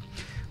করি,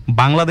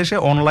 বাংলাদেশে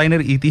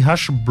অনলাইনের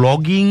ইতিহাস,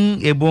 ব্লগিং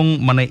এবং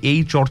মানে এই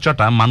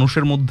চর্চাটা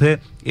মানুষের মধ্যে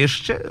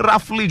এসছে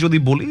রাফলি যদি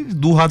বলি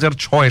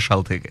 2006 সাল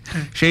থেকে।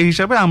 সেই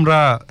হিসাবে আমরা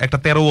একটা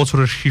 13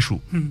 বছরের শিশু।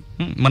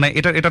 মানে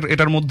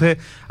এটার মধ্যে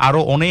আরো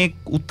অনেক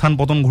উত্থান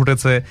পতন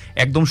ঘটেছে।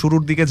 একদম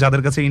শুরুর দিকে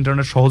যাদের কাছে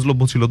ইন্টারনেট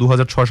সহজলভ্য ছিল,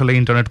 2006 সালে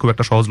ইন্টারনেট খুব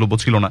একটা সহজলভ্য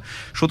ছিল না,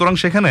 সুতরাং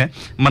সেখানে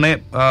মানে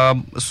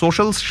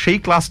সোশ্যাল সেই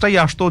ক্লাসটাই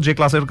আসতো যে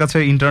ক্লাসের কাছে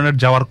ইন্টারনেট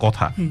যাওয়ার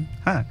কথা।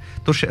 হ্যাঁ,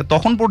 তো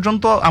তখন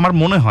পর্যন্ত আমার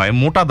মনে হয়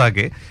মোটা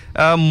দাগে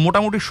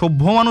মোটামুটি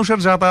সভ্য মানুষের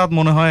যাতায়াত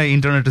মনে হয়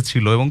ইন্টারনেটে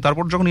ছিল। এবং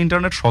তারপর যখন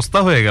ইন্টারনেট সস্তা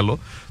হয়ে গেল,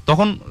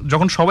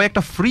 যখন সবাই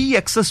একটা ফ্রি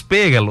অ্যাক্সেস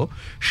পেয়ে গেল,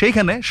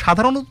 সেইখানে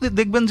সাধারণত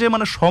দেখবেন যে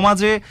মানে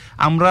সমাজে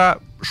আমরা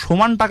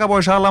সমান টাকা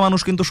পয়সা আলা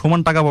মানুষ কিন্তু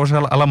সমান টাকা পয়সা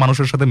আলা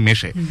মানুষের সাথে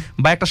মেশে,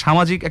 বা একটা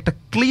সামাজিক একটা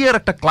ক্লিয়ার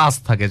একটা ক্লাস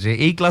থাকে যে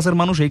এই ক্লাসের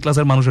মানুষ এই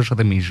ক্লাসের মানুষের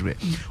সাথে মিশবে।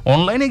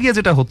 অনলাইনে গিয়ে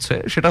যেটা হচ্ছে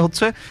সেটা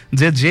হচ্ছে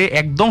যে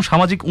একদম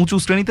সামাজিক উঁচু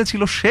শ্রেণীতে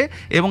ছিল সে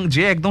এবং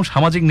যে একদম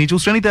সামাজিক নিচু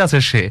শ্রেণীতে আছে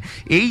সে,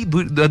 এই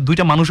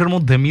দুইটা মানুষের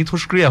মধ্যে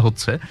মিথস্ক্রিয়া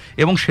হচ্ছে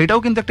এবং সেটাও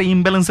কিন্তু একটা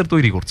ইমব্যালেন্সের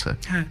তৈরি করছে।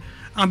 হ্যাঁ,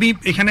 আমি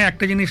এখানে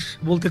একটা জিনিস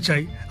বলতে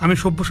চাই, আমি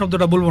সভ্য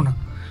শব্দটা বলবো না।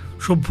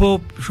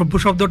 সভ্য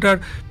শব্দটার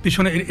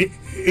পিছনে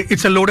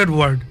it's a loaded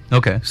word.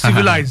 Okay,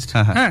 civilised.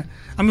 হ্যাঁ,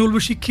 আমি বলবো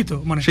শিক্ষিত,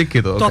 মানে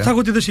শিক্ষিত,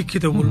 তথাকথিত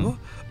শিক্ষিত বলবো,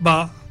 বা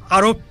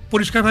আরো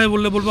পরিষ্কারভাবে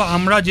বলবো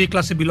আমরা যে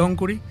ক্লাসে বিলং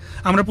করি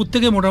আমরা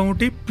প্রত্যেকে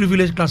মোটামুটি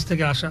প্রিভিলেজ ক্লাস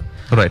থেকে আসা।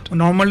 রাইট।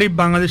 নর্মালি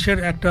বাংলাদেশের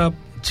একটা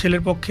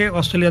ছেলের পক্ষে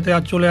অস্ট্রেলিয়াতে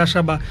আজ চলে আসা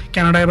বা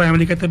কানাডায় বা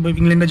আমেরিকাতে বা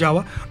ইংল্যান্ডে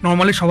যাওয়া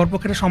নর্মালি সবার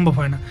পক্ষে এটা সম্ভব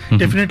হয় না।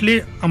 ডেফিনেটলি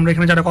আমরা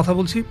এখানে যারা কথা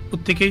বলছি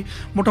প্রত্যেকেই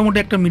মোটামুটি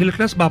একটা মিডল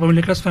ক্লাস বা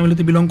মিডল ক্লাস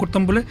ফ্যামিলিতে বিলং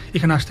করতাম বলে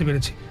এখানে আসতে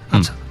পেরেছি।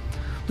 আচ্ছা,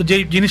 তো যে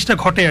জিনিসটা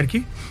ঘটে আর কি,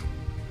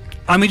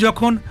 আমি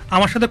যখন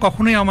আমার সাথে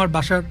কখনোই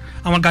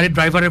আমার গাড়ির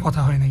ড্রাইভারের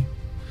কথা হয় নাই,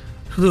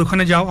 শুধু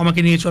ওখানে যাও আমাকে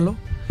নিয়ে চলো,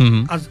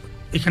 আজ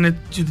এখানে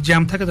যদি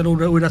জ্যাম থাকে তাহলে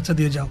ওই রাস্তা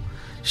দিয়ে যাও।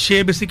 সে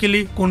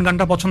বেসিক্যালি কোন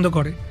গানটা পছন্দ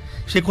করে,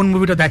 সে কোন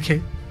মুভিটা দেখে,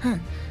 হ্যাঁ,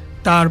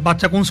 তার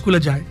বাচ্চা কোন স্কুলে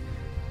যায়,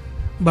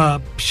 বা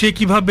সে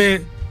কিভাবে,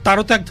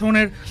 তারও তো এক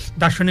ধরনের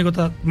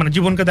দার্শনিকতা মানে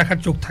জীবনকে দেখার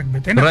চোখ থাকবে,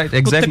 তাই না?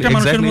 প্রত্যেকটা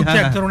মানুষের মধ্যে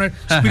এক ধরনের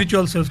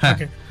স্পিরিচুয়াল সেলফ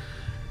থাকে।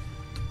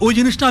 ওই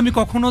জিনিসটা আমি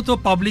কখনো তো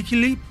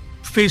পাবলিকলি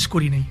ফেস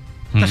করি নাই।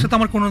 তার সাথে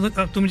আমার কোনো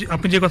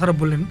আপনি যে কথাটা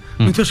বললেন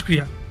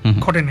মিথস্ক্রিয়া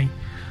ঘটে নাই,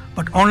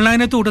 বাট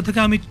অনলাইনে তো ওটা থেকে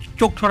আমি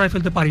চোখ ছড়াই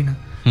ফেলতে পারি না,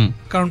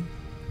 কারণ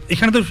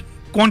এখানে তো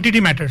কোয়ান্টিটি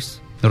ম্যাটার্স।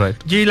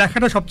 যে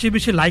লেখাটা সবচেয়ে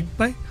বেশি লাইক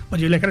পায় বা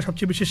যে লেখাটা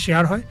সবচেয়ে বেশি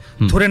শেয়ার হয়,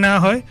 ধরে নেওয়া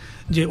হয়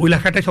যে ওই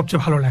লেখাটাই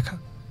সবচেয়ে ভালো লেখা।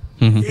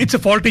 It's a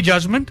faulty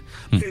judgement,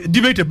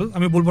 debatable,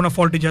 আমি বলবো না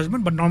ফল্টি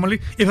জাজমেন্ট, বাট নর্মালি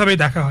এভাবেই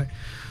দেখা হয়।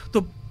 তো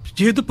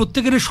যেহেতু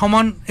প্রত্যেকেরই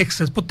সমান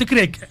এক্সেস,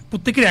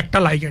 প্রত্যেকের একটা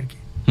লাইক আর কি।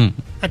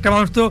 একটা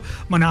মানুষ তো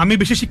মানে আমি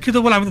বেশি শিক্ষিত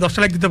বলে আমি তো 10টা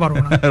লাইক দিতে পারবো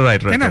না,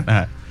 তাই না?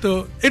 তো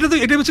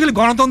এটা বেসিক্যালি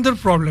গণতন্ত্রের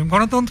প্রবলেম।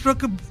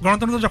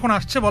 গণতন্ত্র যখন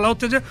আসছে বলা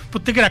হচ্ছে যে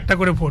প্রত্যেকের একটা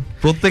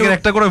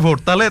করে ভোট,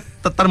 তাহলে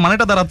তার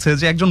মানেটা দাঁড়াচ্ছে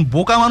যে একজন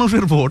বোকা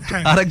মানুষের ভোট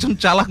আর একজন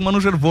চালাক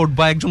মানুষের ভোট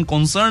বা একজন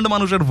কনসার্নড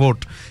মানুষের ভোট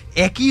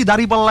একই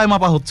দাঁড়িপাল্লায়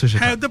মাপা হচ্ছে।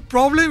 হ্যাঁ, দ্য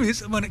প্রবলেম ইজ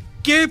মানে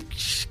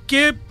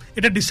কে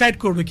এটা ডিসাইড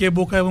করবে কে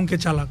বোকা এবং কে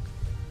চালাক,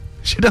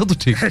 সেটাও তো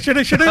ঠিক।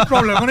 সেটাই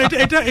প্রবলেম। মানে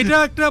এটা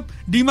একটা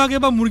ডিম আগে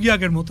বা মুরগি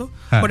আগের মতো।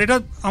 বাট এটা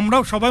আমরা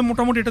সবাই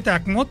মোটামুটি এটাতে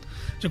একমত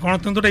যে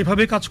গণতন্ত্রটা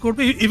এইভাবেই কাজ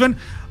করবে। ইভেন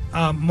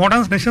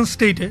মডার্ন নেশন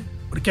স্টেটে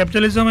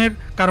ক্যাপিটালিজমের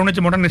কারণে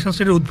যে মডার্ন নেশন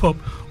স্টেটের উদ্ভব,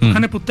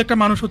 ওখানে প্রত্যেকটা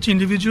মানুষ হচ্ছে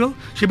ইন্ডিভিজুয়াল,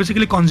 সে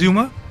বেসিক্যালি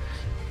কনজিউমার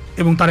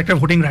এবং তার একটা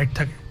ভোটিং রাইট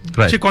থাকে।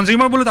 সে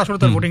কনজিউমার বলে আসলে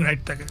তার ভোটিং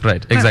রাইট থাকে।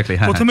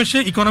 প্রথমে সে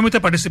ইকোনমিতে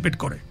পার্টিসিপেট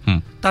করে,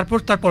 তারপর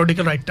তার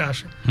পলিটিক্যাল রাইটটা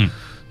আসে।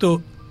 তো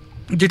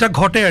যেটা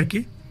ঘটে আর কি,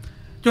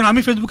 যেমন আমি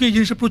ফেসবুকে এই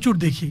জিনিসটা প্রচুর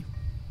দেখি,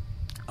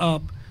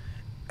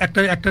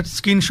 একটা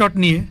স্ক্রিনশট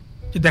নিয়ে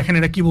যে দেখেন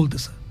এটা কি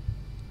বলতেছে,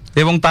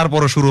 এবং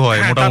তারপরে শুরু হয়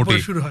মোটামুটি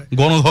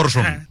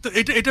গণধর্ষণ। তো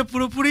এটা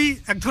পুরোপুরি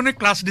এক ধরনের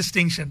ক্লাস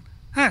ডিস্টিংশন।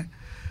 হ্যাঁ,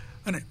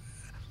 মানে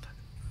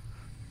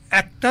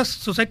একটা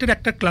সোসাইটির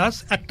একটা ক্লাস,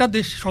 একটা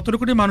দেশ 17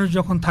 কোটি মানুষ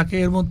যখন থাকে,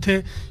 এর মধ্যে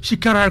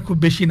শিক্ষার হার খুব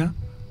বেশি না।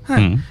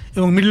 হ্যাঁ,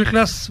 এবং মিডল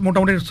ক্লাস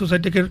মোটামুটি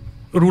সোসাইটিকে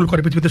রুল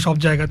করে পৃথিবীতে সব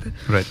জায়গাতে।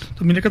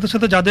 তো মিডল ক্লাসের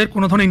সাথে যাদের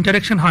কোনো ধরনের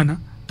ইন্টারাকশন হয় না,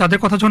 তাদের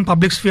কথা যখন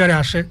পাবলিক স্ফিয়ারে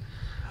আসে,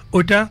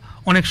 ওইটা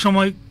অনেক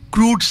সময়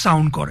ক্রুড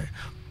সাউন্ড করে,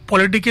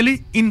 পলিটিক্যালি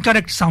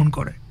ইনকারেক্ট সাউন্ড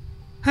করে।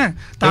 হ্যাঁ,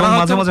 তারা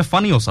মাঝে মাঝে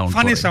ফানি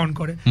সাউন্ড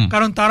করে,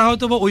 কারণ তারা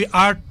হয়তো ওই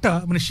আর্টটা,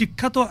 মানে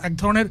শিক্ষা তো এক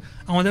ধরনের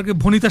আমাদেরকে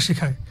ভনিতা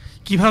শেখায়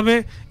কিভাবে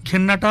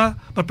ঘেন্নাটা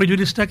বা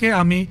প্রেজুডিসটাকে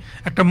আমি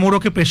একটা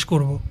মোড়কে পেশ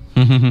করব,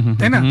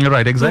 তাই না?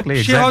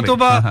 সে হয়তো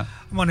বা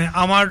মানে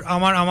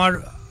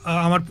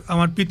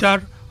আমার পিতার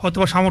হয়তো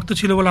বা সামর্থ্য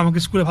ছিল বলে আমাকে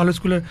ভালো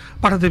স্কুলে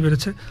পাঠাতে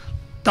পেরেছে,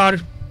 তার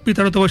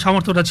পিতার হয়তো ওই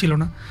সামর্থ্যটা ছিল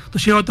না, তো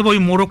সে হয়তো ওই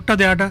মোড়কটা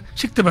দেওয়াটা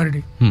শিখতে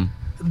পারেনি।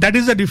 That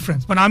is the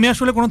difference. মানে আমি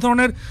আসলে কোনো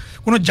ধরনের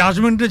কোনো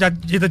জাজমেন্টে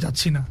যেতে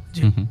যাচ্ছি না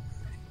যে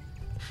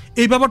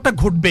এই ব্যাপারটা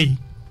ঘটবেই।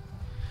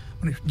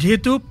 মানে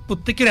যেহেতু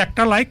প্রত্যেকের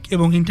একটা লাইক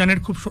এবং ইন্টারনেট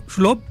খুব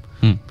সুলভ,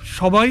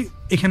 সবাই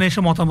এখানে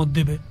এসে মতামত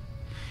দেবে।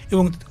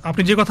 এবং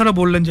আপনি যে কথাটা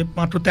বললেন যে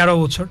মাত্র 13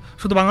 বছর,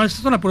 শুধু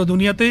বাংলাদেশে তো না, পুরো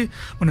দুনিয়াতেই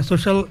মানে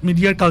সোশ্যাল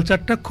মিডিয়ার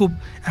কালচারটা খুব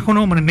এখনো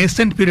মানে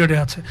নেসেন্ট পিরিয়ডে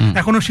আছে,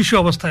 এখনো শিশু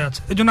অবস্থায়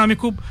আছে। এই জন্য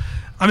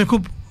আমি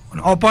খুব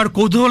অপার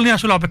কৌতূহল নিয়ে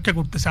আসলে অপেক্ষা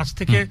করতেছি আজ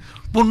থেকে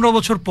 15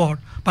 বছর পর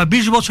বা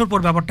 20 বছর পর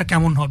ব্যাপারটা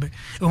কেমন হবে,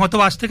 এবং হয়তো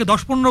আজ থেকে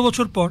 10-15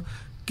 বছর পর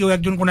কেউ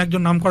একজন কোন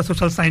একজন নামকরা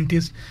সোশ্যাল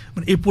সায়েন্টিস্ট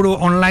মানে এই পুরো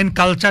অনলাইন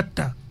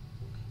কালচারটা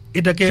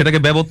সেটাকে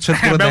ব্যবচ্ছেদ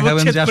করে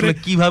দেখাবেন যে আসলে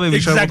কিভাবে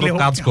বিষয়গুলো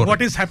কাজ করে,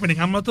 হোয়াট ইজ হ্যাপেনিং।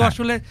 আমরা তো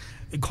আসলে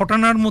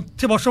ঘটনার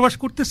মধ্যে বসবাস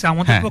করতেছি,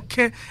 আমাদের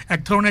পক্ষে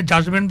এক ধরনের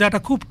জাজমেন্ট দেওয়াটা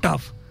খুব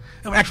টাফ।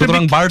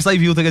 সুতরাং বার্ডস আই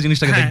ভিউ থেকে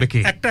জিনিসটাকে দেখবে কে।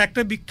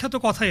 একটা বিখ্যাত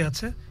কথাই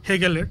আছে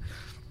হেগেলের,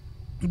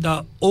 দ্য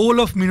ওল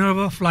of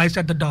Minerva flies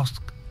at the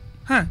dusk.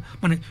 হ্যাঁ,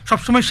 মানে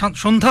সবসময়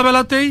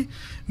সন্ধ্যাবেলাতেই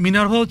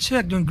মিনার্ভা হচ্ছে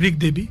একজন গ্রিক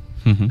দেবী।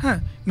 হ্যাঁ,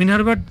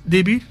 মিনার্ভা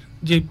দেবীর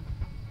যে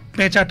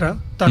পেঁচাটা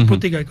তার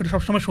প্রতিকায় করে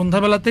সবসময়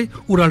সন্ধ্যাবেলাতেই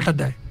উড়ালটা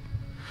দেয়।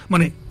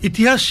 মানে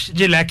ইতিহাস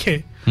যে লেখে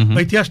বা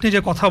ইতিহাস নিয়ে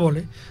যে কথা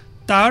বলে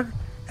তার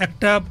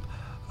একটা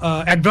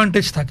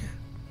অ্যাডভান্টেজ থাকে,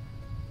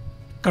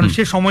 কারণ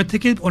সে সময়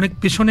থেকে অনেক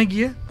পেছনে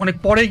গিয়ে অনেক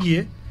পরে গিয়ে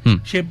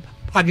সে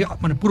আগে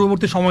মানে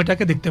পূর্ববর্তী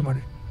সময়টাকে দেখতে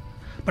পারে।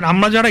 মানে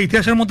আমরা যারা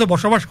ইতিহাসের মধ্যে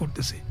বসবাস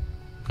করতেছি,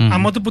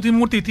 আমরা তো প্রতি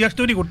মুহূর্তে ইতিহাস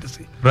তৈরি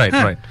করতেছি,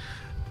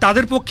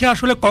 তাদের পক্ষে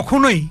আসলে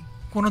কখনোই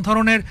কোনো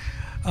ধরনের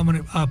মানে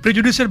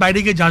প্রেজুডিসের বাইরে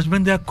গিয়ে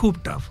জাজমেন্ট দেওয়া খুব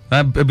টাফ।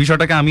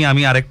 বিষয়টাকে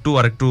আমি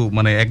আরেকটু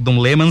মানে একদম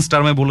লেমন্স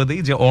টার্মে বলে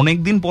দিই যে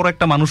অনেকদিন পর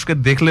একটা মানুষকে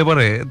দেখলে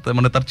পরে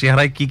মানে তার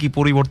চেহারায় কি কি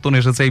পরিবর্তন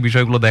এসেছে এই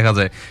বিষয়গুলো দেখা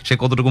যায়। সে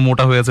কতটুকু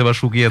মোটা হয়েছে বা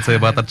শুকিয়েছে,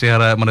 বা তার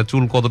চেহারা মানে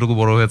চুল কতটুকু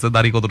বড় হয়েছে,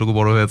 দাড়ি কতটুকু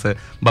বড় হয়েছে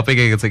বা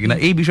পেকে গেছে কিনা,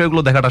 এই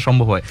বিষয়গুলো দেখাটা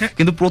সম্ভব হয়।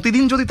 কিন্তু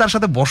প্রতিদিন যদি তার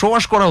সাথে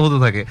বসবাস করা হতে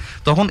থাকে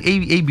তখন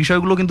এই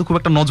বিষয়গুলো কিন্তু খুব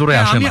একটা নজরে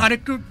আসে না। আমি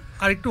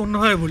আরেকটু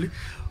অন্যভাবে বলি,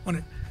 মানে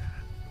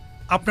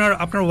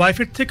আপনার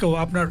ওয়াইফের থেকেও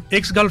আপনার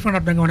এক্স গার্লফ্রেন্ড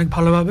আপনাকে অনেক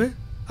ভালোভাবে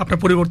আপনার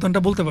পরিবর্তনটা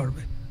বলতে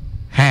পারবে।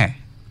 হ্যাঁ,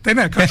 তাই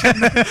না?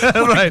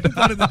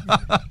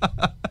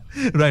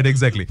 Right,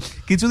 exactly.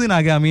 কিছুদিন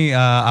আগে আমি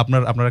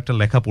আপনার একটা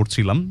লেখা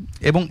পড়ছিলাম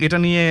এবং এটা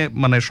নিয়ে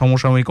মানে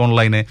সমসাময়িক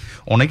অনলাইনে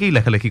অনেকেই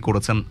লেখালেখি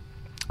করেছেন।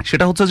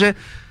 সেটা হচ্ছে যে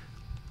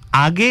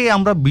আগে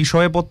আমরা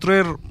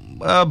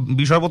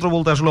বিষয়পত্র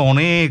বলতে আসলে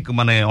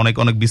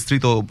অনেক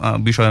বিস্তৃত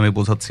বিষয় আমি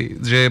বোঝাচ্ছি,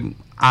 যে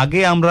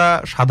আগে আমরা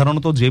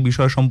সাধারণত যে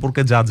বিষয়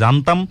সম্পর্কে যা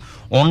জানতাম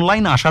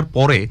অনলাইন আসার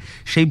পরে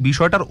সেই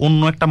বিষয়টার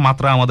অন্য একটা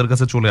মাত্রা আমাদের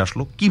কাছে চলে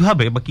আসলো।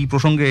 কিভাবে বা কি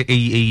প্রসঙ্গে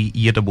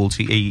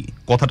এই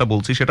কথাটা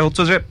বলছি সেটা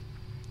হচ্ছে যে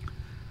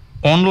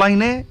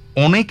অনলাইনে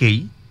অনেকেই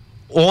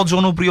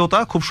অজনপ্রিয়তা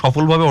খুব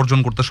সফলভাবে অর্জন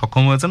করতে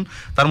সক্ষম হয়েছেন।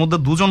 তার মধ্যে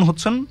দুজন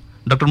হচ্ছেন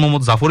ডক্টর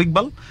মোহাম্মদ জাফর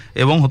ইকবাল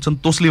এবং হচ্ছেন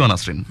তসলিমা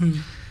নাসরিন।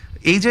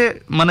 এই যে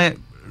মানে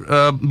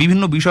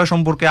বিভিন্ন বিষয়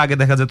সম্পর্কে আগে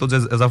দেখা যেত যে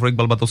জাফর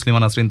ইকবাল বা তসলিমা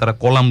নাসরিন তারা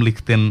কলাম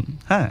লিখতেন।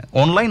 হ্যাঁ,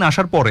 অনলাইন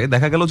আসার পরে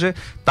দেখা গেল যে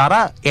তারা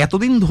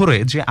এতদিন ধরে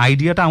যে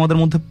আইডিয়াটা আমাদের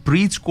মধ্যে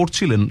প্রিচ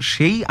করছিলেন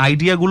সেই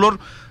আইডিয়াগুলোর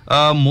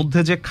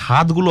মধ্যে যে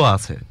খাতগুলো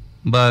আছে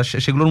বা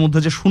সেগুলোর মধ্যে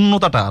যে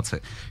শূন্যতাটা আছে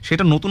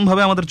সেটা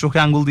নতুনভাবে আমাদের চোখে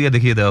আঙ্গুল দিয়ে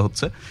দেখিয়ে দেওয়া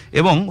হচ্ছে।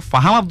 এবং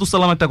ফাহাম আব্দুস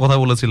সালাম একটা কথা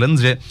বলেছিলেন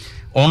যে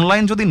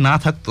অনলাইন যদি না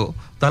থাকতো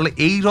তাহলে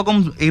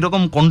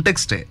এইরকম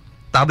কনটেক্সটে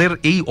তাদের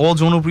এই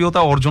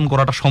অজনপ্রিয়তা অর্জন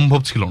করাটা সম্ভব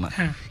ছিল না।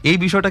 এই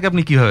বিষয়টাকে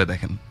আপনি কিভাবে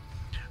দেখেন?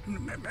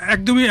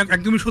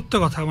 একদমই সত্য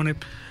কথা। মানে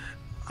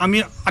আমি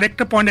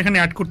আরেকটা পয়েন্ট এখানে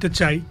অ্যাড করতে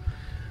চাই।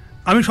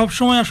 আমি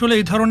সবসময় আসলে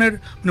এই ধরনের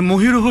মানে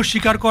মহিরুহ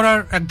স্বীকার করার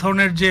এক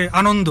ধরনের যে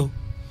আনন্দ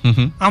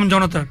আম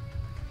জনতার,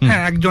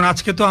 হ্যাঁ, একজন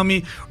আজকে তো আমি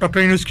ডক্টর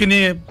ইউনূসকে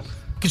নিয়ে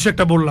কিছু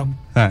একটা বললাম,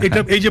 এটা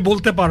এই যে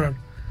বলতে পারার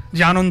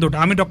যে আনন্দটা,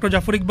 আমি ডক্টর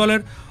জাফর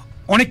ইকবালের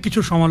অনেক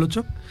কিছুর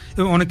সমালোচক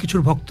এবং অনেক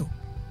কিছুর ভক্ত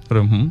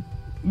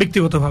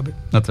ব্যক্তিগতভাবে।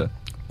 আচ্ছা,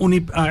 উনি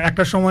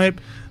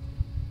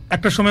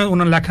একটা সময়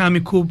ওনার লেখা আমি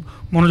খুব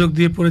মনোযোগ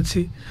দিয়ে পড়েছি,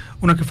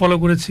 ওনাকে ফলো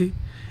করেছি,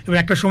 এবং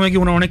একটা সময়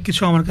গিয়ে ওনার অনেক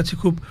কিছু আমার কাছে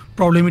খুব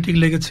প্রবলেমেটিক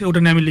লেগেছে, ওটা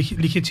নিয়ে আমি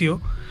লিখেছিও,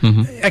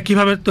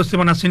 একইভাবে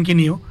তসলিমা নাসরিনকে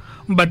নিয়েও।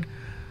 বাট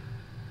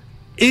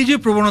এই যে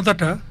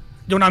প্রবণতাটা,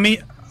 যেমন আমি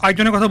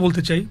আরেকজনের কথা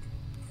বলতে চাই,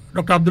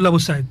 ডক্টর আব্দুল্লাহ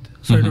আবু সাইদ,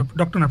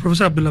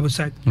 প্রফেসর আব্দুল্লাহ আবু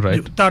সাইদ,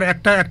 তার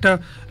একটা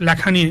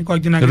লেখা নিয়ে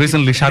কয়েকদিন আগে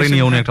রিসেন্টলি শাড়ি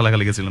নিয়ে উনি একটা লেখা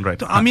লিখেছিলেন, রাইট?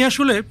 তো আমি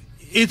আসলে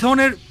এই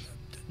ধরনের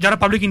যারা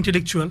পাবলিক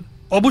ইন্টেলেকচুয়াল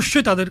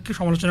অবশ্যই তাদেরকে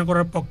সমালোচনা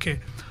করার পক্ষে,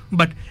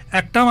 বাট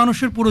একটা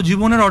মানুষের পুরো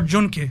জীবনের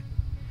অর্জনকে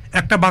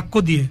একটা বাক্য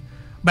দিয়ে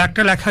বা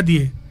একটা লেখা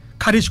দিয়ে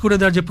খারিজ করে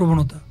দেওয়ার যে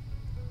প্রবণতা,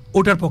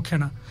 ওটার পক্ষে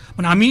না।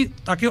 মানে আমি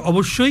তাকে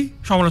অবশ্যই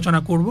সমালোচনা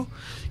করব,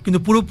 কিন্তু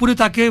পুরোপুরি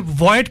তাকে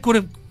ভয়েড করে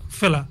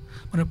ফেলা,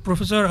 মানে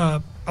প্রফেসর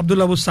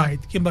আব্দুল্লাহ আবু সাইদ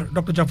কিংবা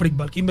ডক্টর জাফর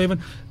ইকবাল কিংবা ইভেন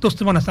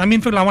তসলিমা নাসরিন, আমি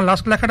ইনফ্যাক্ট আমার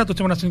লাস্ট লেখাটা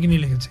তসলিমা নাসরিনকে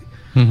নিয়ে লিখেছি,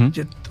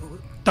 যে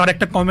তার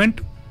একটা কমেন্ট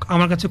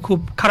আমার কাছে খুব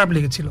খারাপ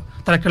লেগেছিল,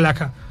 তার একটা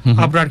লেখা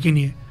আবরারকে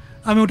নিয়ে,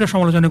 আমি ওটা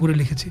সমালোচনা করে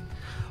লিখেছি।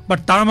 বাট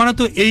তার মানে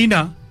তো এই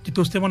না যে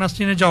তসলিমা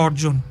নাসরিনের যা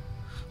অর্জন,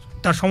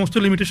 তার সমস্ত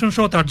লিমিটেশন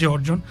সহ তার যে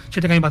অর্জন,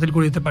 সেটাকে আমি বাতিল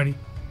করে দিতে পারি।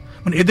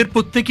 মানে এদের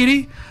প্রত্যেকেরই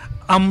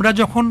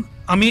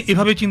আমি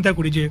এভাবে চিন্তা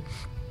করি যে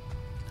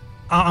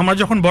আমরা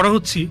যখন বড়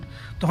হচ্ছি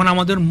তখন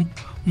আমাদের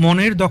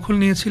মনের দখল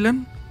নিয়েছিলেন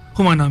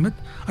হুমায়ুন আহমেদ,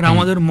 আর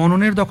আমাদের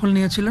মননের দখল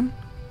নিয়েছিলেন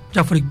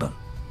জাফর ইকবাল,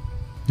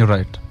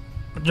 রাইট?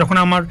 যখন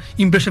আমার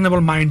ইমপ্রেশনেবল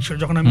মাইন্ড ছিল,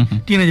 যখন আমি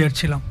টিনেজার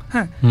ছিলাম।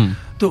 হ্যাঁ,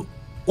 তো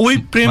ওই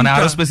প্রেম, মানে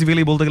আরো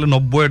স্পেসিফিক্যালি বলতে গেলে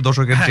 90-এর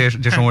দশকের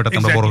যে সময়টাতে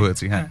আমরা বড়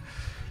হয়েছি। হ্যাঁ,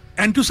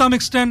 এন্ড টু সাম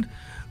এক্সটেন্ট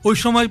ওই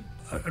সময়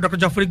ডক্টর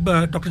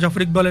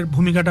জাফর ইকবালের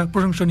ভূমিকাটা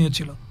প্রশংসনীয়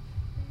ছিল।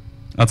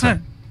 আচ্ছা,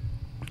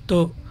 তো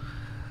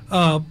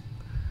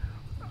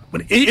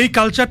মানে এই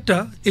কালচারটা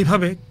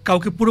এইভাবে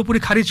কাউকে পুরোপুরি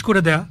খারিজ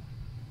করে দেয়া,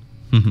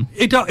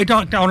 এটা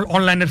একটা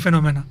অনলাইনের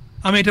ফেনোমেনা,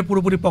 আমি এটা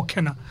পুরোপুরি পক্ষে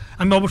না।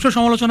 আমি অবশ্যই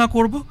সমালোচনা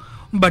করব,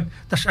 বাট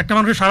একটা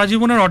মানুষের সারা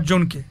জীবনের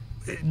অর্জনকে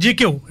যে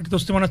কেউ, এটা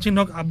তসলিমা নাসরিন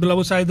হোক, আব্দুল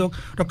আবু সাঈদ হোক,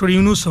 ডক্টর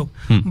ইউনূস হোক,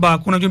 বা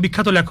কোনো একজন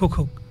বিখ্যাত লেখক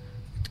হোক,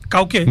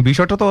 কাউকে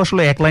বিষয়টা তো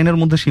আসলে এক লাইনের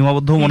মধ্যে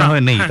সীমাবদ্ধ মনে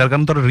হয় নেই। তার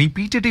কারণ তারা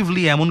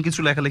রিপিটেটিভলি এমন কিছু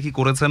লেখালেখি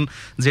করেছেন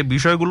যে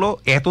বিষয়গুলো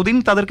এতদিন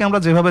তাদেরকে আমরা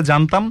যেভাবে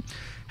জানতাম,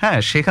 হ্যাঁ,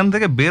 সেখান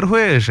থেকে বের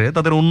হয়ে এসে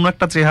তাদের অন্য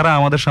একটা চেহারা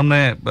আমাদের সামনে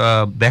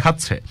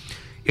দেখাচ্ছে।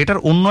 এটার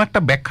অন্য একটা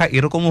ব্যাখ্যা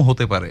এরকমও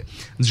হতে পারে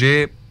যে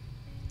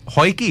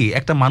হয় কি,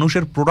 একটা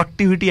মানুষের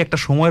প্রোডাক্টিভিটি একটা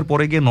সময়ের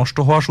পরে গিয়ে নষ্ট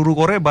হওয়া শুরু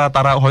করে, বা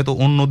তারা হয়তো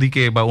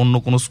অন্যদিকে বা অন্য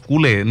কোনো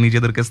স্কুলে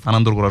নিজেদেরকে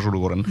স্থানান্তর করা শুরু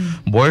করেন।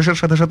 বয়সের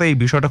সাথে সাথে এই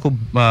বিষয়টা খুব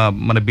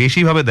মানে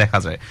বেশিভাবে দেখা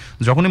যায়।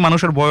 যখনই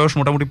মানুষের বয়স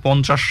মোটামুটি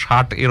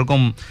 50-60 এরকম,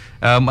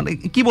 মানে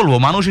কি বলবো,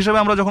 মানুষ হিসেবে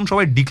আমরা যখন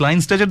সবাই ডিক্লাইন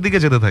স্টেজের দিকে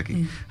যেতে থাকি,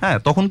 হ্যাঁ,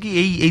 তখন কি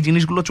এই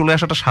জিনিসগুলো চলে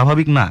আসাটা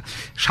স্বাভাবিক না?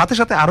 সাথে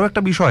সাথে আরো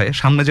একটা বিষয়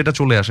সামনে যেটা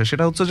চলে আসে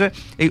সেটা হচ্ছে যে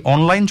এই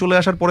অনলাইন চলে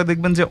আসার পরে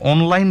দেখবেন যে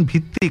অনলাইন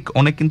ভিত্তিক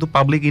অনেক কিন্তু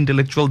পাবলিক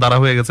ইন্টেলেকচুয়াল দ্বারা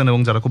হয়ে গেছেন,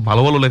 এবং যারা খুব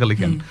ভালো ভালো লেখা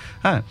লিখেন,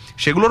 হ্যাঁ,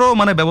 সেগুলোরও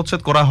মানে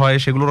ব্যবচ্ছেদ করা হয়,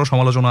 সেগুলোরও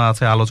সমালোচনা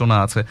আছে, আলোচনা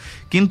আছে।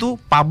 কিন্তু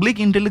পাবলিক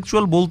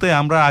ইন্টেলেকচুয়াল বলতে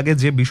আমরা আগে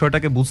যে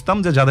বিষয়টাকে বুঝতাম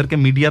যে যাদেরকে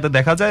মিডিয়াতে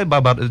দেখা যায় বা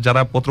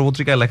যারা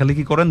পত্রপত্রিকায়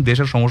লেখালেখি করেন,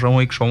 দেশের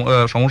সমসাময়িক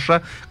সমস্যা,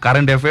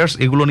 কারেন্ট অ্যাফেয়ার্স,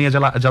 এগুলো নিয়ে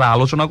যারা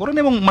আলোচনা করেন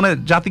এবং মানে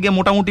জাতিকে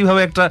মোটামুটি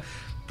ভাবে একটা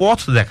পথ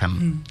দেখান,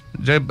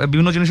 যে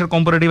বিভিন্ন জিনিসের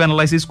কম্পারেটিভ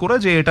অ্যানালাইসিস করে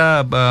যে এটা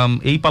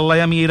এই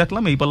পাল্লায় আমি এই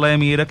রাখলাম, এই পাল্লায়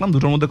আমি এই রাখলাম,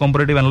 দুটোর মধ্যে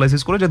কম্পারেটিভ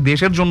অ্যানালাইসিস করে যে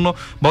দেশের জন্য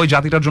বা ওই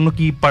জাতিটার জন্য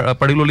কি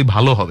পার্টিকুলারলি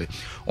ভালো হবে।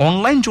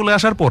 অনলাইন চলে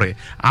আসার পরে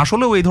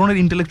আসলে ওই ধরনের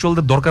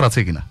ইন্টেলেকচুয়ালদের দরকার আছে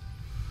কিনা?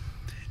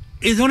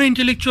 এই ধরনের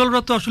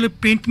ইন্টেলেকচুয়ালরা তো আসলে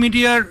প্রিন্ট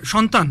মিডিয়ার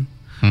সন্তান।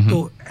 তো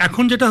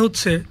এখন যেটা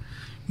হচ্ছে,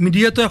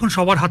 মিডিয়া তো এখন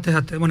সবার হাতে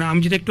হাতে, মানে আমি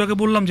যেটা একটু আগে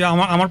বললাম যে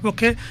আমার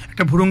পক্ষে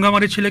একটা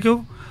ভুরুঙ্গামারি ছেলেকেও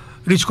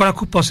রিচ করা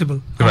খুব পসিবল।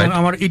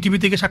 আমার এই টিভি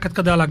থেকে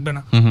সাক্ষাৎকার দেওয়া লাগবে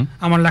না,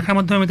 আমার লেখার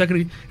মাধ্যমে আমি তাকে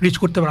রিচ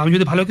করতে পারবো। আমি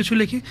যদি ভালো কিছু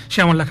লিখি, সে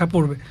আমার লেখা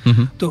পড়বে।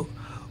 তো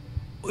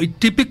ওই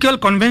টিপিক্যাল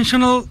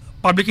কনভেনশনাল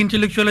পাবলিক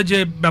ইন্টেলেকচুয়ালের যে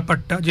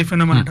ব্যাপারটা, যে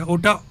ফেনোমেনাটা,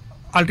 ওটা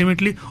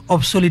আলটিমেটলি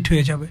অবসলিট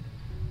হয়ে যাবে।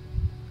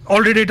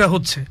 অলরেডি এটা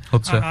হচ্ছে।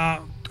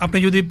 আপনি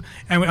যদি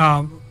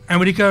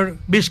আমেরিকার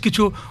বেশ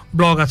কিছু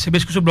ব্লগ আছে,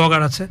 বেশ কিছু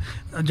ব্লগার আছে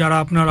যারা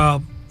আপনারা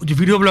যে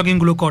ভিডিও ব্লগিং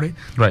গুলো করে,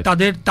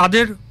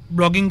 তাদের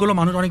ব্লগিং গুলো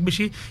মানুষ অনেক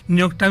বেশি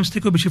নিউ ইয়র্ক টাইমস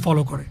থেকেও বেশি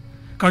ফলো করে,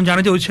 কারণ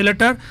জানে যে ওই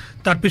ছেলেটার,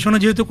 তার পেছনে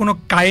যেহেতু কোনো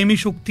কায়েমি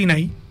শক্তি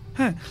নাই,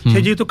 হ্যাঁ, সে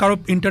যেহেতু কারো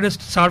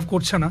ইন্টারেস্ট সার্ভ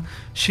করছে না,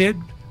 সে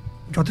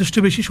যথেষ্ট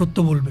বেশি সত্য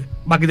বলবে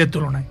বাকিদের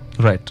তুলনায়,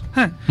 রাইট?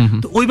 হ্যাঁ,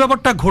 তো ওই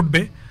ব্যাপারটা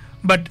ঘটবে।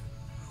 বাট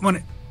মানে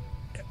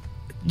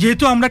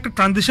যেহেতু আমরা একটা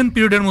ট্রানজিশন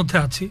পিরিয়ডের মধ্যে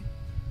আছি,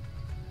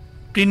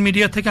 প্রিন্ট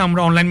মিডিয়া থেকে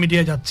আমরা অনলাইন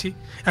মিডিয়া যাচ্ছি,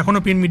 এখনো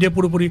প্রিন্ট মিডিয়া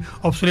পুরোপুরি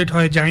অবসোলেট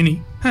হয়ে যায়নি,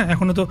 হ্যাঁ,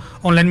 এখনো তো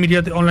অনলাইন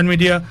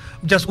মিডিয়া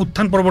জাস্ট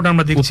উত্থান পর্বটা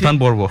আমরা দেখছি, উত্থান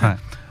পর্ব। হ্যাঁ,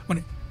 মানে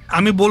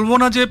আমি বলবো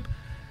না যে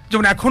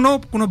যেমন এখনো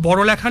কোনো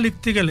বড় লেখা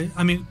লিখতে গেলে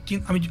আমি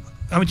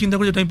চিন্তা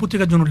করি যে আমি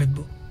পত্রিকার জন্য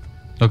লিখবো,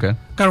 ওকে,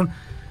 কারণ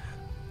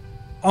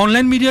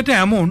অনলাইন মিডিয়াটা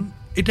এমন,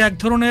 এটা এক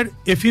ধরনের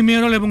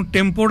এফিমেরাল এবং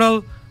টেম্পোরাল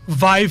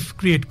ভাইভ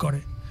ক্রিয়েট করে,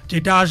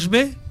 যেটা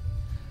আসবে,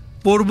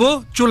 পড়বো,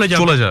 চলে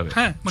যাবে।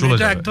 হ্যাঁ, মানে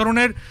এটা এক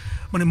ধরনের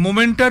মানে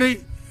মোমেন্টারি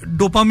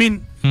ডোপামিন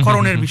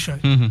করণের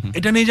বিষয়।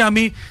 এটা নেই যে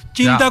আমি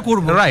চিন্তা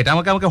করবো, রাইট,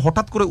 আমাকে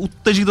হঠাৎ করে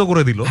উত্তেজিত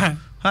করে দিল,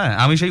 হ্যাঁ,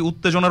 আমি সেই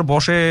উত্তেজনার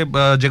বসে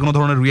যে কোনো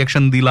ধরনের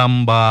রিয়াকশন দিলাম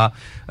বা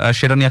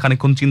সেটা নিয়ে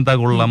খানিকক্ষণ চিন্তা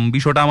করলাম,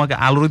 বিষয়টা আমাকে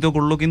আলোড়িত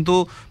করলো। কিন্তু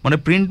মানে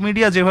প্রিন্ট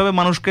মিডিয়া যেভাবে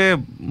মানুষকে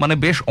মানে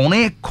বেশ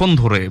অনেকক্ষণ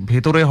ধরে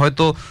ভেতরে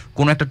হয়তো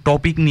কোনো একটা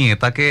টপিক নিয়ে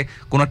তাকে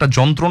কোনো একটা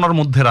যন্ত্রণার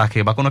মধ্যে রাখে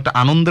বা কোনো একটা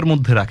আনন্দের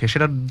মধ্যে রাখে,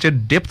 সেটার যে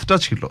ডেপথটা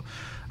ছিল,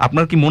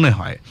 আপনার কি মনে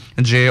হয়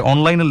যে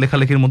অনলাইনের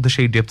লেখালেখির মধ্যে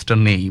সেই ডেপথটা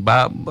নেই, বা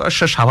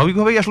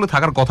স্বাভাবিকভাবেই আসলে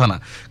থাকার কথা না?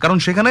 কারণ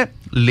সেখানে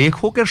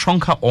লেখকের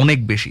সংখ্যা অনেক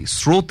বেশি,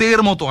 স্রোতের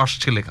মতো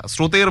আসছে লেখা,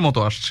 স্রোতের মতো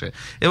আসছে,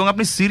 এবং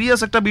আপনি সিরিয়াস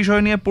একটা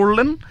বিষয় নিয়ে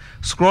পড়লেন,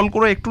 স্ক্রল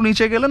করে একটু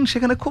নিচে গেলেন,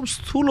 সেখানে খুব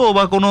স্থূল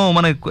বা কোনো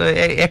মানে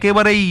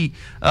একেবারেই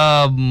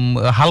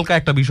হালকা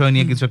একটা বিষয়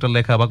নিয়ে কিছু একটা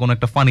লেখা বা কোনো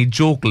একটা ফানি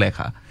জোক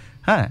লেখা,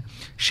 হ্যাঁ,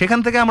 সেখান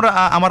থেকে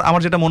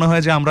আমার যেটা মনে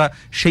হয় যে আমরা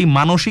সেই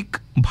মানসিক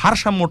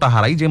ভারসাম্যটা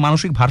হারাই, যে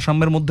মানসিক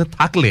ভারসাম্যের মধ্যে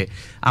থাকলে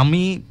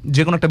আমি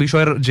যে কোনো একটা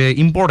বিষয়ের যে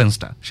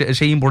ইম্পর্টেন্সটা,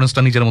 সেই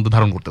ইম্পর্টেন্সটা নিজের মধ্যে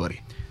ধারণ করতে পারি।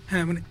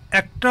 হ্যাঁ, মানে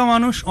একটা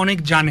মানুষ অনেক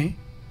জানে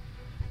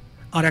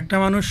আর একটা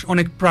মানুষ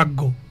অনেক প্রাজ্ঞ,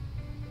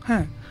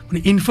 হ্যাঁ, মানে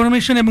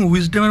ইনফরমেশন এবং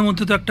উইজডমের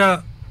মধ্যে তো একটা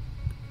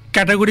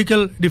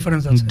ক্যাটাগরিক্যাল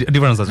ডিফারেন্স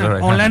আছে।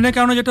 অনলাইনের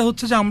কারণে যেটা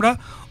হচ্ছে যে আমরা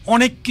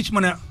অনেক কিছু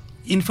মানে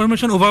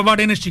ইনফরমেশন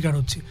ওভারবার্ডেনের শিকার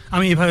হচ্ছে,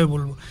 আমি এভাবে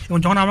বলবো। এবং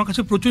যখন আমার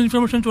কাছে প্রচুর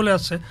ইনফরমেশন চলে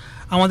আসছে,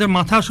 আমাদের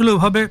মাথা আসলে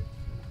ওভাবে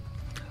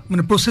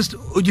মানে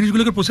ওই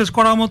জিনিসগুলোকে প্রসেস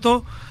করার মতো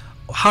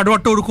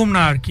হার্ডওয়ার্কটা ওরকম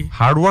না আর কি,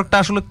 হার্ডওয়ার্কটা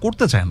আসলে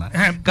করতে চায় না।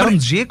 কারণ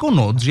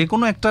যে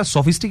কোনো একটা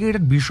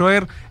সফিস্টিকেটেড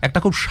বিষয়ের একটা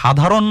খুব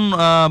সাধারণ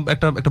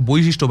একটা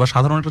বৈশিষ্ট্য বা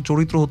সাধারণ একটা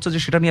চরিত্র হচ্ছে যে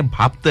সেটা নিয়ে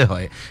ভাবতে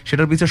হয়,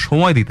 সেটার পিছনে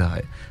সময় দিতে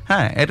হয়।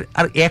 হ্যাঁ,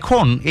 আর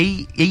এখন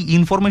এই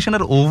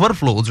ইনফরমেশনের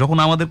ওভারফ্লো যখন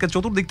আমাদেরকে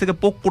চতুর্দিক থেকে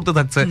পোক করতে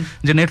থাকছে,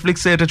 যে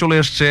নেটফ্লিক্সে এটা চলে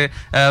আসছে,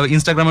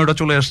 ইনস্টাগ্রামে ওটা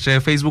চলে আসছে,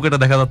 ফেসবুকে এটা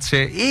দেখা যাচ্ছে,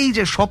 এই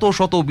যে শত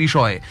শত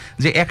বিষয়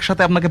যে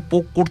একসাথে আপনাকে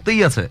পোক করতেই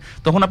আছে,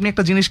 তখন আপনি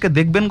একটা জিনিসকে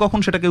দেখবেন কখন,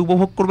 সেটাকে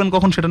উপভোগ করবেন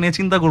কখন, সেটা নিয়ে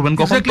চিন্তা করবেন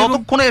কখন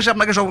ততক্ষণে এসে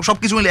আপনাকে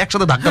সবকিছু মিলে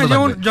একসাথে ধাক্কা দেবে।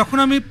 যেমন যখন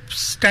আমি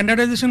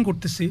স্ট্যান্ডার্ডাইজেশন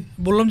করতেছি,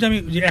 বললাম যে আমি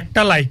যে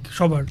একটা লাইক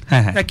সবার,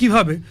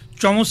 একইভাবে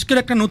চমস্কের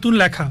একটা নতুন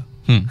লেখা,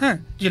 হ্যাঁ,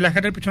 যে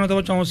লেখাটার পিছনে তো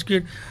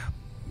চমস্কের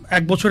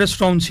 1 বছরের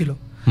শ্রম ছিল,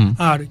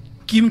 আর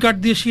কিম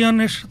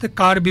কার্দাশিয়ানের সাথে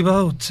কার বিবাহ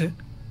হচ্ছে,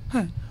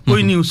 হ্যাঁ,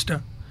 ওই নিউজটা,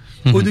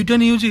 ওই দুইটা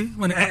নিউজই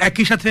মানে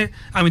একই সাথে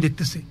আমি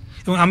দেখতেছি,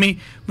 এবং আমি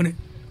মানে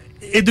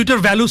এই দুইটার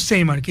ভ্যালু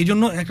সেম আর কি। এই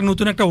জন্য একটা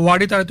নতুন একটা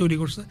ওয়ার্ডে তারা তৈরি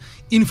করছে,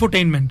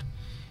 ইনফোটেইনমেন্ট,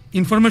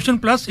 ইনফরমেশন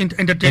প্লাস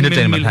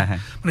এন্টারটেইনমেন্ট।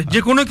 মানে যে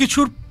কোনো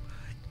কিছুর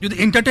যদি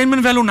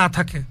এন্টারটেইনমেন্ট ভ্যালু না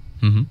থাকে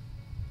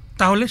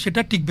তাহলে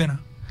সেটা টিকবে না।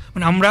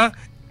 মানে আমরা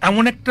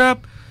এমন একটা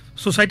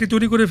সোসাইটি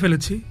তৈরি করে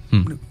ফেলেছি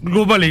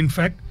গ্লোবালি,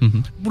 ইনফ্যাক্ট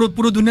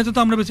পুরো দুনিয়াতে তো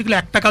আমরা বেসিক্যালি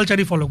একটা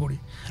কালচারই ফলো করি,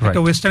 একটা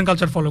ওয়েস্টার্ন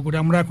কালচার ফলো করি।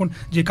 আমরা এখন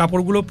যে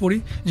কাপড়গুলো পরি,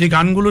 যে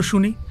গানগুলো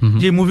শুনি,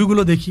 যে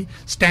মুভিগুলো দেখি,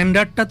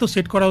 স্ট্যান্ডার্ডটা তো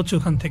সেট করা হচ্ছে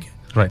ওখান থেকে,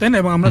 তাই না?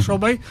 এবং আমরা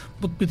সবাই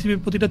পৃথিবীর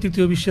প্রতিটা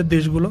তৃতীয় বিশ্বের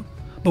দেশগুলো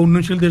বা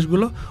উন্নয়নশীল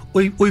দেশগুলো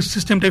ওই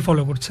সিস্টেমটাই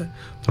ফলো করছে,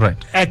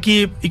 একই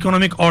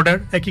ইকোনমিক অর্ডার,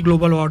 একই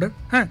গ্লোবাল অর্ডার।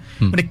 হ্যাঁ,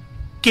 মানে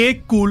কে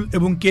কুল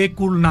এবং কে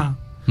কুল না,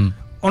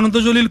 অনন্ত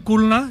জলিল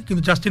কুল না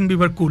কিন্তু জাস্টিন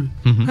বিবার কুল,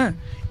 হ্যাঁ,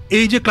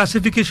 এই যে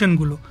ক্লাসিফিকেশন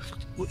গুলো,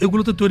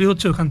 এগুলো তো তৈরি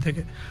হচ্ছে ওখান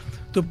থেকে।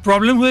 তো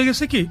প্রবলেম হয়ে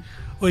গেছে কি,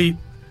 ওই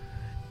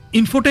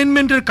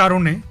ইনফোটেইনমেন্টের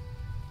কারণে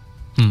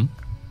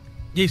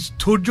যে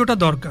স্থৈর্যটা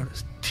দরকার,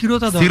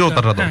 স্থিরতা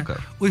দরকার,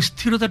 ওই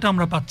স্থিরতাটা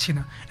আমরা পাচ্ছি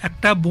না।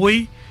 একটা বই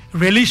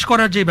রিলিজ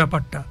করার যে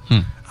ব্যাপারটা,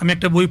 আমি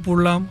একটা বই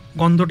পড়লাম,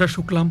 গন্ধটা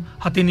শুকলাম,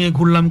 হাতে নিয়ে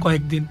ঘুরলাম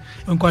কয়েকদিন,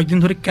 এবং কয়েকদিন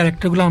ধরে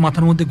ক্যারেক্টারগুলো আমার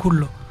মাথার মধ্যে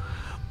ঘুরলো,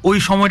 ওই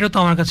সময়টা তো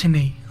আমার কাছে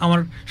নেই।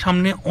 আমার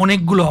সামনে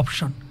অনেকগুলো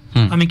অপশন,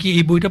 আমি কি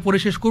এই বইটা পড়ে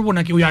শেষ করবো,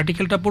 নাকি ওই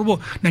আর্টিকেলটা পড়বো,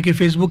 নাকি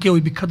ফেসবুকে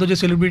ওই বিখ্যাত যে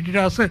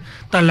সেলিব্রিটিটা আছে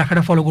তার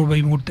লেখাটা ফলো করবো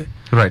এই মুহূর্তে।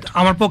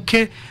 আমার পক্ষে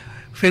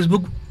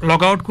ফেসবুক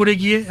লগ আউট করে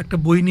গিয়ে একটা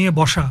বই নিয়ে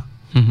বসা,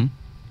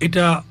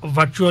 এটা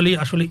ভার্চুয়ালি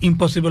আসলে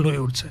ইম্পসিবল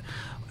হয়ে উঠছে।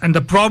 অ্যান্ড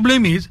দ্য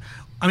প্রবলেম ইজ,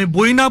 আমি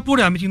বই না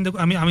পড়ে আমি চিন্তা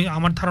আমি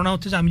আমার ধারণা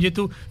হচ্ছে যে আমি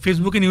যেহেতু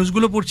ফেসবুকে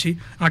নিউজগুলো পড়ছি,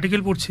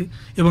 আর্টিকেল পড়ছি,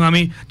 এবং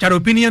আমি যার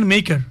ওপিনিয়ন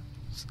মেকার,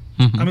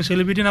 আমি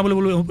সেলিব্রিটি না বলে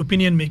বলবো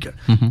ওপিনিয়ন মেকার,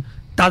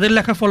 তাদের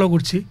লেখা ফলো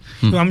করছি।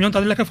 এবং আমি যখন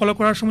তাদের লেখা ফলো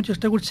করার সময়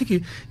চেষ্টা করছি কি,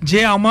 যে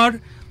আমার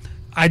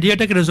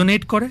আইডিয়াটাকে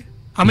রেজোনেট করে,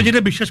 আমি যেটা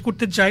বিশ্বাস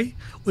করতে চাই,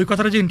 ওই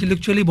কথাটা যে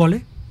ইন্টেলেকচুয়ালি বলে,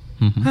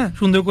 হ্যাঁ,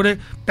 সুন্দর করে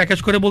প্যাকেজ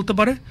করে বলতে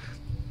পারে,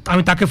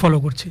 আমি তাকে ফলো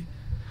করছি।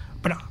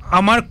 বাট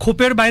আমার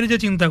খোপের বাইরে যে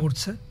চিন্তা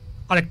করছে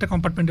আরেকটা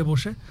কম্পার্টমেন্টে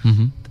বসে,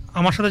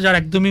 আমার সাথে যার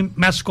একদমই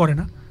ম্যাচ করে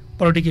না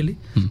পলিটিক্যালি,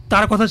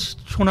 তার কথা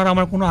শোনার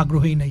আমার কোনো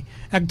আগ্রহই নাই।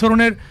 এক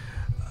ধরনের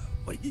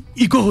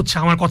ইকো হচ্ছে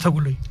আমার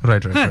কথাগুলোই,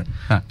 হ্যাঁ।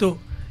 তো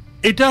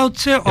এটা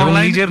হচ্ছে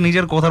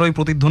নিজের কথার ওই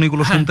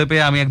প্রতিধ্বনিগুলো শুনতে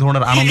পেয়ে আমি এক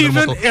ধরনের আনন্দের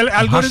মতো,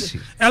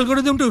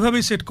 অ্যালগরিদমটা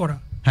ওইভাবেই সেট করা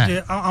যে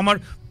আমার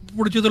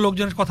পরিচিত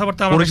লোকজনের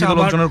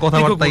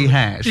কথাবার্তাই,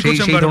 হ্যাঁ, সেই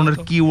ধরনের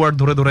কিওয়ার্ড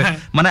ধরে ধরে,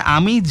 মানে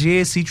আমি যে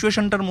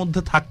সিচুয়েশনটার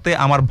মধ্যে থাকতে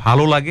আমার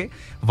ভালো লাগে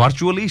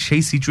ভার্চুয়ালি,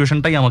 সেই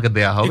সিচুয়েশনটাই আমাকে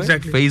দেয়া হবে।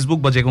 ফেসবুক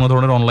বা যে কোনো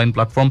ধরনের অনলাইন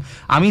প্ল্যাটফর্ম,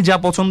 আমি যা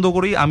পছন্দ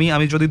করি,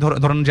 আমি যদি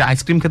ধরেন যে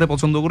আইসক্রিম খেতে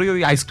পছন্দ করি,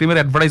 ওই আইসক্রিমের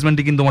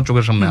অ্যাডভার্টাইজমেন্টই কিন্তু আমার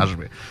চোখের সামনে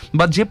আসবে,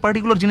 বা যে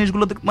পার্টিকুলার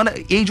জিনিসগুলোতে, মানে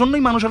এই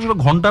জন্যই মানুষ আসলে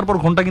ঘন্টার পর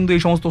ঘন্টা কিন্তু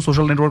এই সমস্ত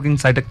সোশ্যাল নেটওয়ার্কিং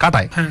সাইটে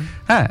কাটায়,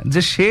 হ্যাঁ,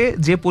 যে সে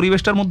যে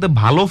পরিবেশটার মধ্যে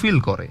ভালো ফিল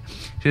করে,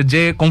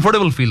 যে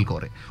কমফোর্টেবল ফিল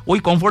করে, ওই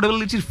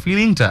কমফোর্টেবিলিটির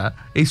ফিলিংটা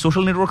এই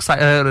সোশ্যাল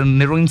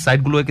নেটওয়ার্কিং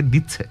সাইটগুলোকে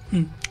দিচ্ছে।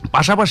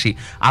 পাশাপাশি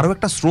আরো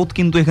একটা স্রোত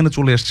কিন্তু এখানে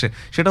চলে এসছে,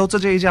 সেটা হচ্ছে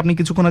যে এই যে আপনি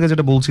কিছুক্ষণ আগে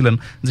যেটা বলছিলেন,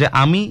 যে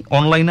আমি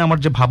অনলাইনে আমার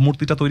যে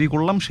ভাবমূর্তিটা তৈরি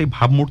করলাম, সেই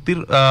ভাবমূর্তির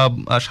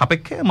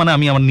সাপেক্ষে মানে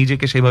আমি আমার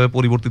নিজেকে সেইভাবে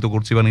পরিবর্তিত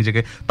করছি বা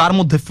নিজেকে তার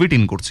মধ্যে ফিট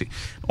ইন করছি।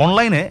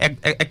 অনলাইনে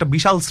একটা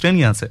বিশাল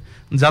শ্রেণী আছে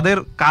যাদের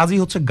কাজই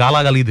হচ্ছে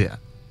গালাগালি দেয়া,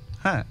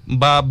 হ্যাঁ,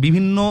 বা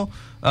বিভিন্ন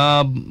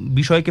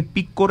বিষয়কে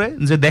পিক করে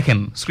যে দেখেন,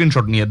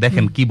 স্ক্রিনশট নিয়ে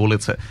দেখেন কি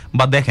বলেছে,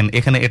 বা দেখেন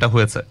এখানে এটা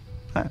হয়েছে।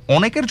 হ্যাঁ,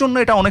 অনেকের জন্য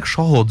এটা অনেক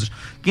সহজ,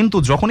 কিন্তু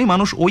যখনই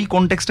মানুষ ওই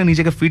কনটেক্সটে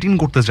নিজেকে ফিট ইন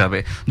করতে যাবে,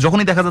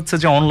 যখনই দেখা যাচ্ছে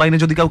যে অনলাইনে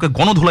যদি কাউকে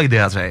গণধোলাই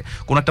দেওয়া যায়,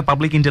 কোন একটা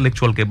পাবলিক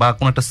ইন্টেলেকচুয়ালকে বা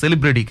কোন একটা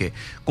সেলিব্রিটিকে,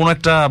 কোন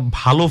একটা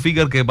ভালো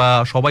ফিগারকে বা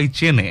সবাই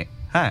চেনে,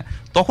 হ্যাঁ,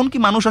 তখন কি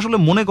মানুষ আসলে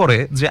মনে করে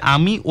যে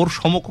আমি ওর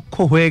সমকক্ষ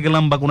হয়ে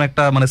গেলাম, বা কোনো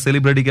একটা মানে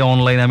সেলিব্রিটিকে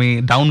অনলাইনে আমি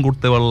ডাউন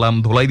করতে পারলাম,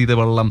 ধোলাই দিতে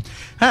পারলাম,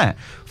 হ্যাঁ।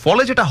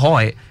 ফলে যেটা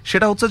হয়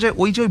সেটা হচ্ছে যে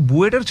ওই যে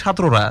বুয়েটের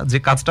ছাত্ররা যে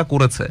কাজটা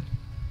করেছে,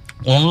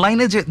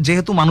 অনলাইনে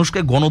যেহেতু মানুষকে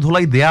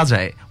গণধোলাই দেয়া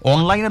যায়,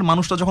 অনলাইনের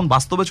মানুষটা যখন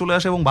বাস্তবে চলে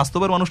আসে এবং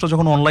বাস্তবের মানুষটা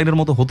যখন অনলাইনের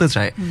মতো হতে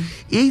চায়,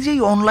 এই যে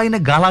অনলাইনে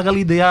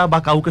গালাগালি দেয়া বা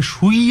কাউকে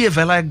শুইয়ে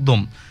ফেলা একদম,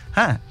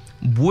 হ্যাঁ,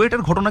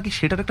 বুয়েটের ঘটনা কি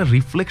সেটার একটা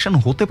রিফ্লেকশন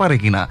হতে পারে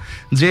কিনা,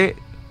 যে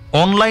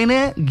অনলাইনে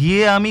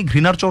গিয়ে আমি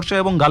ঘৃণার চর্চা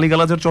এবং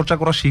গালিগালাজের চর্চা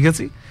করা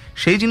শিখেছি,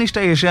 সেই জিনিসটা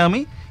এসে আমি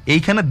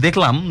এইখানে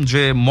দেখলাম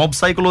যে মব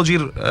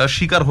সাইকোলজির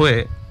শিকার হয়ে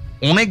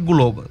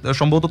অনেকগুলো,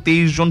 সম্ভবত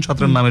 23 জন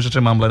ছাত্রের নাম এসেছে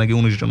মামলা, নাকি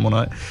 19 জন মনে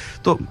হয়,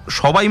 তো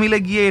সবাই মিলে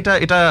গিয়ে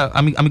এটা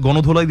আমি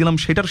গণধোলাই দিলাম,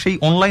 সেটার সেই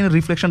অনলাইনের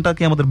রিফ্লেকশনটা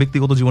কি আমাদের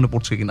ব্যক্তিগত জীবনে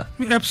পড়ছে কিনা?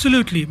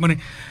 অ্যাবসলিউটলি, মানে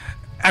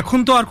এখন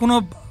তো আর কোনো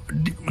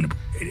মানে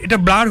এটা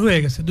ব্লার হয়ে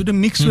গেছে, দুটো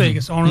মিক্স হয়ে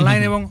গেছে,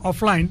 অনলাইন এবং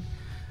অফলাইন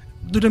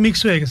দুটো মিক্স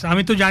হয়ে গেছে।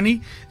 আমি তো জানি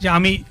যে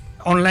আমি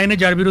অনলাইনে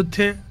যার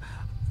বিরুদ্ধে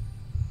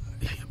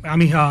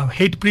আমি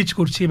হেট প্রিচ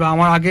করছি, বা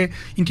আমার আগে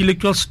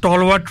ইন্টেলেকচুয়াল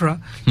স্টলওয়ার্টরা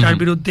যার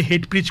বিরুদ্ধে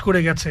হেট প্রিচ করে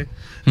গেছে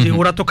যে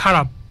ওরা তো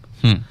খারাপ,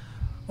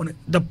 মানে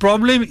দ্য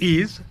প্রবলেম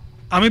ইজ,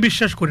 আমি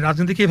বিশ্বাস করি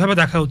রাজনীতিকে এইভাবে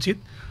দেখা উচিত,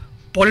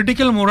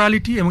 পলিটিক্যাল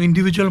মোরালিটি এবং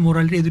ইন্ডিভিজুয়াল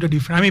মোরালিটি এই দুটো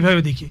ডিফারেন্ট, আমি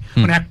এইভাবে দেখি।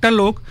 মানে একটা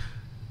লোক,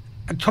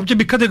 সবচেয়ে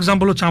বিখ্যাত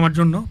এক্সাম্পল হচ্ছে আমার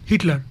জন্য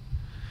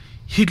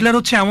হিটলার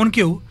হচ্ছে এমন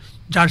কেউ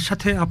যার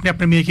সাথে আপনি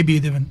আপনার মেয়েকে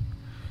বিয়ে দেবেন,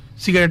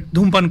 সিগারেট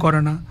ধূমপান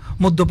করে না,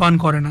 মদ্যপান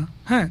করে না,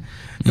 হ্যাঁ,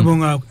 এবং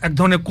এক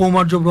ধরনের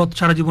কৌমার্য ব্রত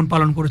সারা জীবন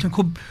পালন করেছেন,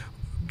 খুব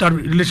তার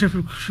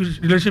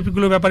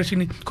রিলেশনশিপগুলোর ব্যাপারে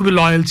তিনি খুবই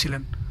লয়াল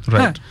ছিলেন,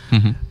 হ্যাঁ।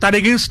 তার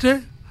এগেনস্টে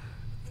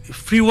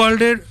ফ্রি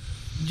ওয়ার্ল্ডের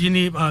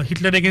যিনি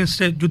হিটলার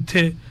এগেনস্টে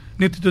যুদ্ধে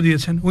নেতৃত্ব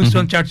দিয়েছেন,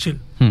 উইনস্টন চার্চিল,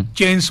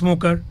 চেইন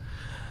স্মোকার,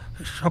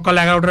 সকাল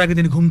 11টার আগে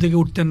তিনি ঘুম থেকে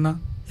উঠতেন না,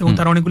 এবং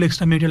তার অনেকগুলো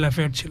এক্সট্রা মেরিটাল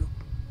অ্যাফেয়ার ছিল,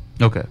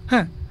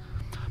 হ্যাঁ।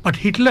 বাট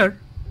হিটলার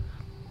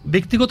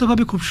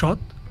ব্যক্তিগতভাবে খুব সৎ,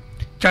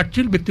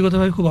 চার্চিল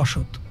ব্যক্তিগতভাবে খুব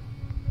অসৎ,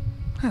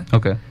 হ্যাঁ।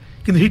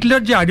 কিন্তু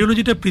হিটলার যে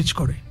আইডিওলজিটা প্রিচ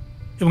করে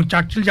এবং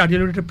চার্চিল যে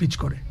আইডিওলজিটা প্রিচ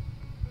করে,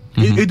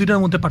 এই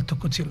দুটার মধ্যে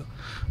পার্থক্য ছিল।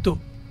 তো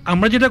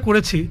আমরা যেটা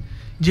করেছি,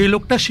 যে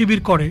লোকটা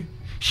শিবির করে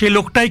সেই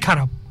লোকটাই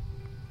খারাপ,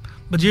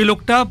 বা যে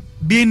লোকটা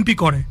বিএনপি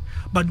করে,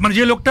 বা মানে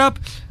যে লোকটা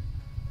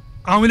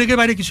আওয়ামী লীগের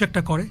বাইরে কিছু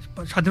একটা করে,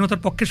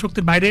 স্বাধীনতার পক্ষের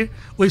শক্তির বাইরে,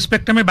 ওই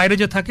স্পেকট্রামের বাইরে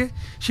যে থাকে,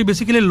 সে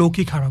বেসিক্যালি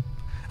লোকই খারাপ।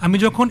 আমি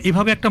যখন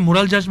এভাবে একটা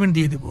মোরাল জাজমেন্ট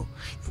দিয়ে দেবো,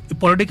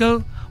 পলিটিক্যাল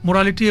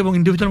মোরালিটি এবং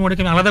ইন্ডিভিজুয়াল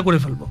মোরালিটি আমি আলাদা করে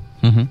ফেলবো,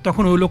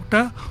 তখন ওই লোকটা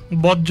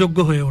বধযোগ্য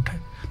হয়ে ওঠে।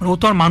 মানে ও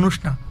তো আর মানুষ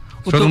না,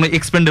 ও তো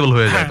এক্সপেন্ডেবল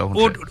হয়ে যায়।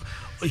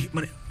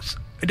 মানে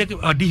এটাকে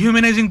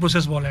ডিহিউম্যানাইজিং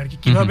প্রসেস বলে আর কি,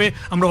 কিভাবে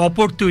আমরা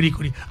অপর তৈরি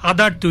করি,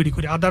 আদার তৈরি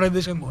করি,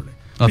 আদারাইজেশন বলে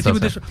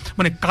পৃথিবীতে।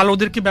 মানে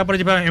কালোদেরকে ব্যাপারে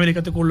যেভাবে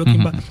আমেরিকাতে করলো,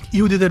 কিংবা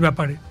ইহুদিদের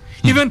ব্যাপারে,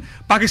 ইভেন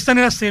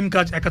পাকিস্তানেরা সেম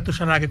কাজ 71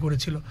 সালের আগে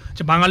করেছিল,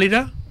 যে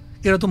বাঙালিরা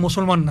এরা তো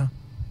মুসলমান না,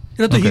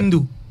 এরা তো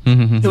হিন্দু,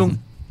 এবং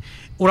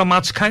ওরা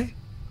মাছ খায়,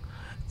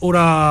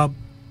 ওরা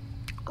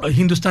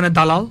হিন্দুস্তানের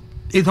দালাল,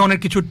 এই ধরনের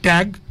কিছু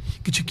ট্যাগ,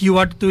 কিছু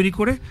কিওয়ার্ড তৈরি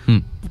করে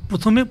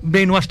প্রথমে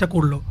ব্রেইন ওয়াশটা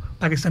করলো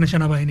পাকিস্তানের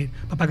সেনাবাহিনীর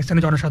বা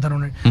পাকিস্তানের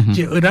জনসাধারণের,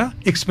 যে এরা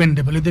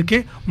এক্সপেন্ডেবল, এদেরকে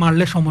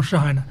মারলে সমস্যা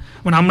হয় না।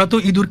 মানে আমরা তো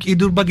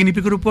ইঁদুর বা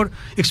গিনিপিগের উপর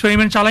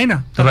এক্সপেরিমেন্ট চালাই না,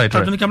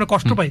 তার জন্য কি আমরা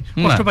কষ্ট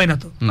পাই না।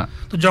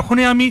 তো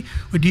যখনই আমি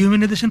ওই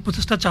ডিহিউম্যানাইজেশন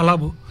প্রসেসটা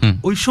চালাবো,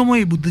 ওই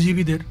সময়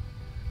বুদ্ধিজীবীদের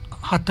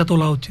হাতটা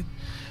তোলা উচিত,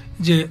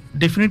 যে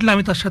ডেফিনেটলি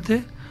আমি তার সাথে,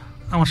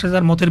 আমার সাথে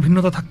তার মতের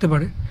ভিন্নতা থাকতে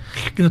পারে,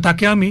 কিন্তু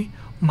তাকে আমি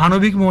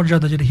মানবিক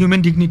মর্যাদা, যেটা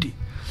হিউম্যান ডিগনিটি,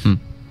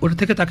 ওটা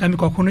থেকে তাকে আমি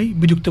কখনোই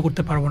বিযুক্ত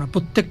করতে পারবো না।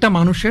 প্রত্যেকটা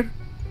মানুষের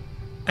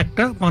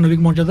একটা মানবিক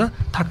মর্যাদা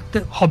থাকতে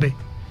হবে।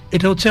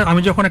 এটা হচ্ছে,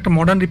 আমি যখন একটা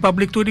মডার্ন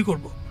রিপাবলিক তৈরি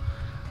করব,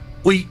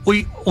 ওই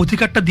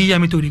অধিকারটা দিয়ে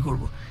আমি তৈরি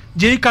করব।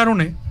 যেই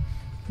কারণে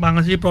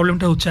বাংলাদেশে যে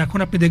প্রবলেমটা হচ্ছে, এখন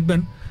আপনি দেখবেন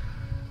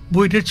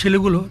বুয়েটের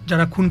ছেলেগুলো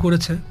যারা খুন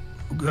করেছে,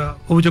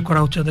 অভিযোগ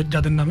করা হচ্ছে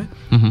যাদের নামে,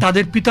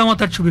 তাদের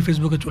পিতামাতার ছবি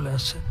ফেসবুকে চলে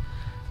আসছে।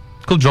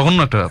 খুব জঘন্য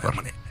একটা ব্যাপার।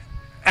 মানে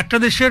একটা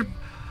দেশের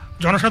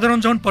জনসাধারণ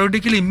যখন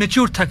পলিটিক্যালি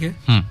ইমেচিউর থাকে,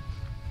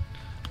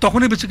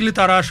 তখনই বেসিক্যালি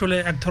তারা আসলে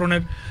এক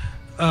ধরনের,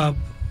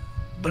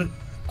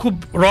 খুব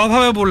র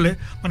ভাবে বললে,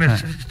 মানে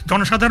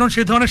জনসাধারণ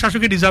সেই ধরনের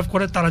শাসককে ডিজার্ভ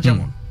করে, তারা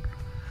যেমন,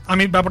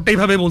 আমি ব্যাপারটা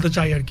এইভাবে বলতে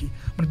চাই আর কি,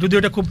 মানে যদি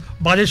ওটা খুব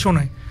বাজে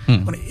শোনায়,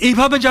 মানে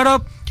এইভাবে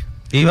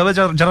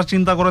যারা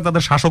চিন্তা করে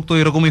তাদের শাসক তো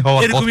এরকমই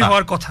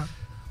হওয়ার কথা।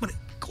 মানে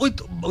ওই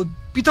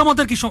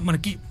পিতামাতার কি, মানে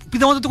কি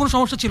পিতামাতার তো কোনো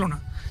সমস্যা ছিল না,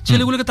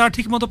 ছেলেগুলোকে তারা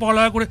ঠিক মতো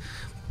পড়ালেখা করে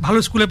ভালো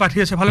স্কুলে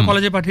পাঠিয়েছে, ভালো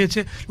কলেজে পাঠিয়েছে,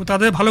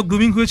 তাদের ভালো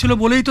গ্রুমিং হয়েছিল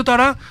বলেই তো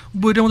তারা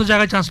বুয়েটের মতো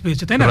জায়গায় চান্স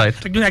পেয়েছে, তাই না?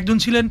 একজন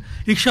ছিলেন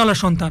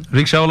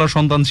রিকশাওয়ালার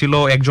সন্তান ছিল,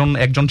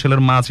 একজন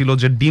ছেলের মা ছিল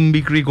যে ডিম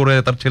বিক্রি করে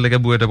তার ছেলেকে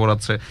বুয়েটে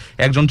পড়াচ্ছে,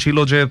 একজন ছিল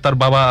যে তার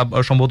বাবা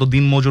সম্ভবত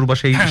দিনমজুর বা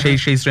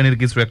সেই শ্রেণীর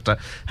কিছু একটা,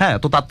 হ্যাঁ।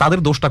 তো তাদের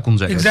দোষটা কোন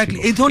জায়গায়?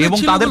 এবং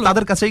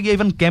তাদের কাছে গিয়ে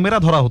ইভেন ক্যামেরা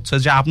ধরা হচ্ছে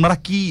যে আপনারা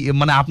কি,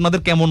 মানে আপনাদের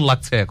কেমন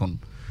লাগছে এখন,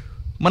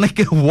 মানে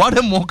হোয়াট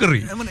এ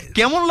মকারি,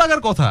 কেমন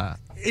লাগার কথা।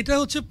 এটা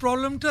হচ্ছে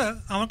প্রবলেমটা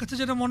আমার কাছে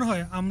যেটা মনে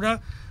হয়। আমরা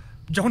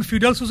যখন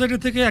ফিউডাল সোসাইটি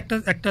থেকে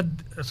একটা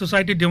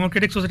সোসাইটি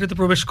ডেমোক্রেটিক সোসাইটিতে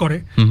প্রবেশ করে,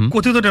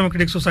 কথিত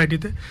ডেমোক্রেটিক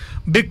সোসাইটিতে,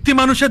 ব্যক্তি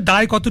মানুষের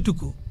দায়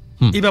কতটুকু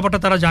এই ব্যাপারটা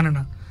তারা জানে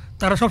না।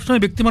 তারা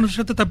সবসময় ব্যক্তি মানুষের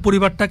সাথে তার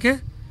পরিবারটাকে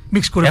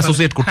মিক্স করে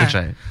অ্যাসোসিয়েট করতে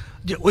চায়,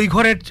 যে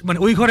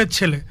ওই ঘরের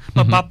ছেলে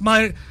বা বাপ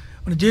মায়ের,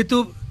 মানে যেহেতু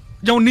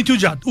যেমন নিচু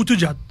জাত উঁচু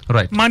জাত,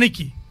 মানে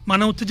কি,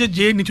 মানে হচ্ছে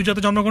যে নিচু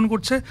জাতে জন্মগ্রহণ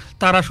করছে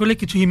তার আসলে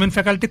কিছু হিউম্যান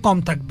ফ্যাকাল্টি কম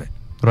থাকবে।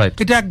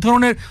 এটা এক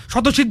ধরনের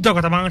স্বতঃসিদ্ধ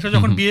কথা। বাংলাদেশে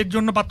যখন বিয়ের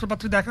জন্য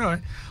পাত্রপাত্রী দেখা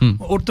হয়,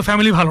 ওর তো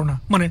ফ্যামিলি ভালো না,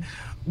 মানে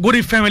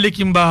গরিব ফ্যামিলি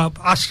কিংবা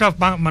আশরাফ,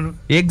 মানে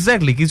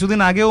এক্স্যাক্টলি। কিছুদিন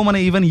আগেও মানে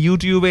ইভেন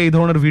ইউটিউবে এই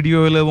ধরনের ভিডিও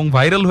এলো এবং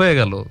ভাইরাল হয়ে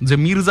গেল যে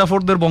মীর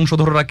জাফরদের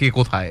বংশধররা কে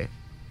কোথায়,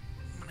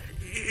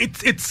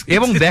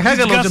 এবং দেখা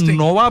গেল যে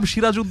নবাব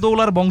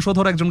সিরাজউদ্দৌলার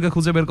বংশধর একজনকে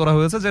খুঁজে বের করা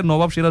হয়েছে, যে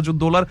নবাব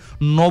সিরাজউদ্দৌলার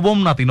নবম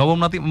নাতি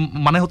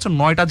মানে হচ্ছে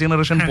 9টা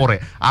জেনারেশন পরে,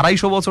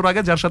 250 বছর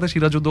আগে, যার সাথে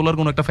সিরাজউদ্দৌলার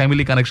কোন একটা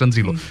ফ্যামিলি কানেকশন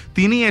ছিল।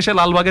 তিনি এসে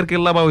লালবাগের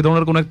কেল্লা বা ওই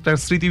ধরনের কোন একটা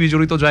স্মৃতি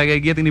বিজড়িত জায়গায়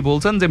গিয়ে তিনি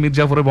বলছেন যে মীর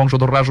জাফরের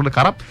বংশধররা আসলে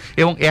খারাপ,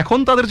 এবং এখন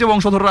তাদের যে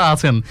বংশধররা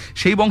আছেন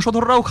সেই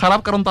বংশধররাও খারাপ,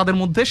 কারণ তাদের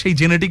মধ্যে সেই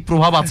জেনেটিক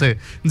প্রভাব আছে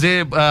যে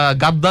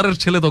গাদ্দারের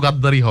ছেলে তো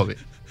গাদ্দারই হবে।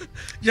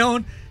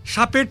 যেমন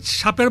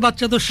সাপের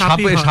বাচ্চা তো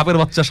সাপের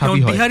বাচ্চা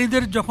সাপই হয়।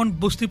 বিহারীদের যখন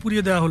বস্তি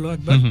পুড়িয়ে দেওয়া হলো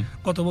একবার,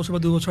 কত বছর বা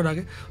 2 বছর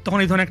আগে, তখন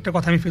এই ধরনের একটা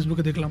কথা আমি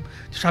ফেসবুকে দেখলাম,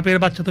 সাপের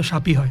বাচ্চা তো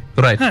সাপই হয়।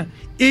 হ্যাঁ,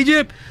 এই যে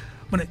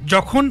মানে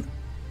যখন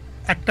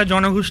একটা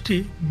জনগোষ্ঠী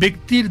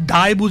ব্যক্তির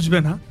দায় বুঝবে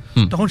না,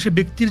 তখন সে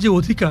ব্যক্তির যে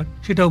অধিকার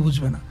সেটাও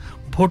বুঝবে না।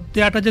 ভোট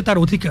দেওয়াটা যে তার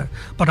অধিকার,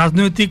 বা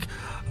রাজনৈতিক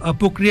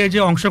প্রক্রিয়ায় যে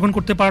অংশগ্রহণ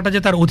করতে পারাটা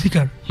যে তার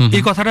অধিকার,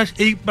 এই কথাটা,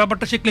 এই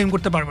ব্যাপারটা সে ক্লেম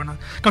করতে পারবে না,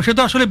 কারণ সে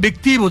তো আসলে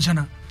ব্যক্তিই বোঝে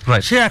না।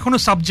 সে এখনো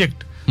সাবজেক্ট,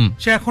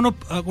 সে এখনো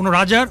কোনো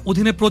রাজার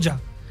অধীনে প্রজা।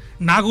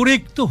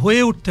 নাগরিক তো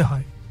হয়ে উঠতে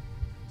হয়।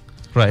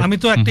 আমি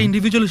তো একটা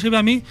ইন্ডিভিজুয়াল হিসেবে,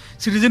 আমি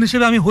সিটিজেন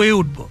হিসেবে আমি হয়ে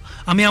উঠবো,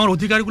 আমি আমার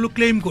অধিকারগুলো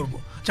ক্লেম করবো,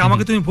 যে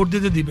আমাকে তুমি ভোট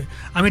দিতে দিবে,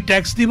 আমি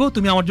ট্যাক্স দিব,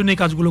 তুমি আমার জন্য এই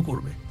কাজগুলো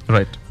করবে,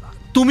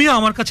 তুমিও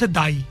আমার কাছে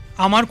দায়ী,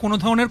 আমার কোনো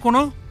ধরনের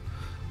কোনো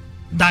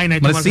দায় নাই,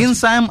 since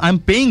I am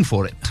paying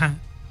for it. হ্যাঁ,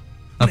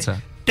 আচ্ছা,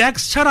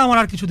 ট্যাক্স ছাড়া আমার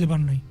আর কিছু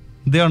দেবার নাই,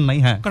 দেওয়ার নাই।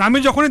 হ্যাঁ, কারণ আমি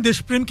যখনই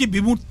দেশপ্রেমকে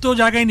বিমূর্ত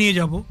জায়গায় নিয়ে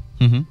যাব,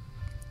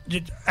 যে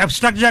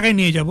অ্যাবস্ট্রাক্ট জায়গায়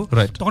নিয়ে যাব,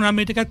 তখন আমি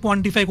এটাকে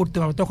কোয়ান্টিফাই করতে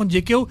পারবো, তখন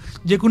যে কেউ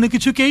যে কোনো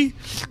কিছুকেই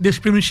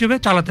দেশপ্রেম হিসেবে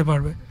চালাতে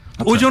পারবে।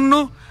 ওই জন্য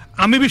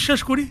আমি বিশ্বাস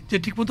করি যে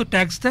ঠিকমতো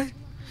ট্যাক্স দেয়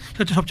সে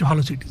হচ্ছে সবচেয়ে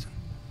ভালো সিটিজেন।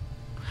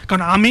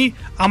 কারণ আমি,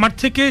 আমার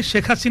থেকে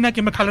শেখ হাসিনা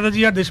কিংবা খালেদা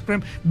জিয়ার দেশপ্রেম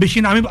বেশি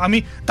না। আমি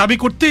দাবি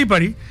করতেই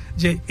পারি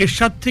যে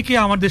এরশাদ থেকে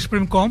আমার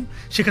দেশপ্রেম কম,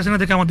 শেখ হাসিনা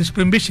থেকে আমার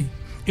দেশপ্রেম বেশি।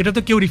 এটা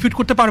তো কেউ রিফিউট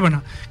করতে পারবে না,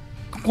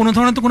 কোনো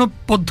ধরনের তো কোনো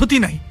পদ্ধতি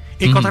নাই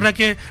এই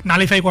কথাটাকে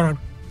নালিফাই করার,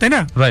 তাই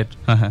না? রাইট,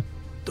 হ্যাঁ হ্যাঁ।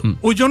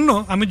 ওই জন্য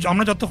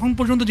আমরা যতক্ষণ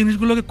পর্যন্ত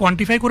জিনিসগুলোকে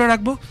কোয়ান্টিফাই করে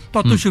রাখবো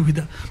তত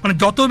সুবিধা। মানে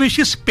যত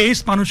বেশি স্পেস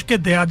মানুষকে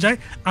দেয়া যায়,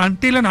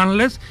 until and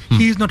unless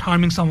he is not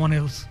harming someone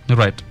else,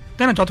 right,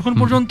 তাই না? যতক্ষণ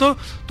পর্যন্ত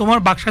তোমার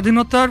বাক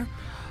স্বাধীনতার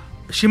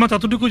সীমা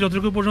যতটুকু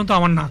পর্যন্ত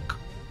আমার নাক,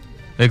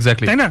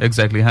 এক্স্যাক্টলি, তাই না?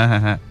 এক্স্যাক্টলি, হ্যাঁ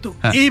হ্যাঁ হ্যাঁ। তো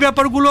এই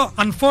ব্যাপারগুলো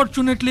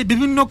আনফরচুনেটলি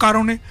বিভিন্ন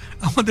কারণে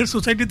আমাদের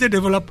সোসাইটিতে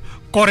ডেভেলপ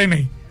করে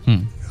নাই।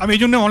 আমি এই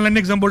জন্য অনলাইন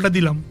এক্সাম্পলটা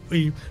দিলাম,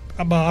 ওই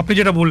আপনি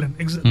যেটা বললেন,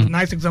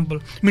 নাইস এক্সাম্পল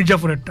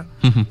মির্জাফরেরটা।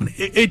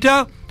 এটা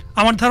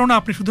আমার ধারণা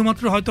আপনি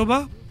শুধুমাত্র হয়তোবা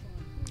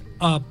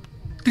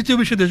তৃতীয়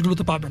বিশ্বের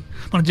দেশগুলোতে পাবেন,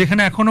 মানে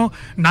যেখানে এখনো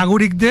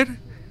নাগরিকদের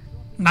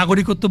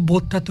নাগরিকত্ব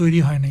বোধটা তৈরি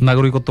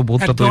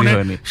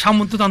হয়নি,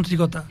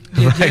 সামন্ততান্ত্রিকতা,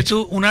 যেহেতু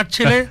ওনার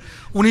ছেলে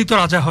উনি তো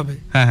রাজা হবে।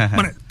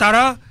 মানে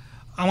তারা,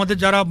 আমাদের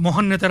যারা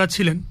মহান নেতারা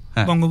ছিলেন,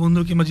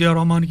 বঙ্গবন্ধু কিংবা জিয়া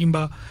রহমান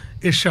কিংবা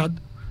এরশাদ,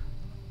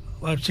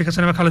 শেখ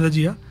হাসিনা, খালেদা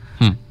জিয়া,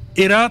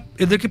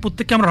 এদেরকে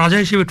প্রত্যেককে আমরা রাজা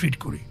হিসেবে ট্রিট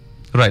করি,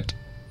 রাইট,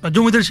 বা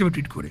জমিদার হিসেবে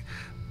ট্রিট করি।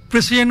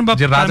 প্রেসিডেন্ট বা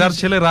রাজার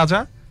ছেলে রাজা,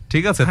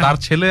 ঠিক আছে, তার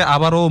ছেলে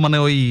আবারও মানে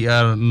ওই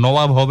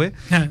নবাব হবে।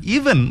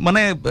 ইভেন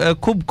মানে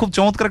খুব খুব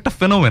চমৎকার একটা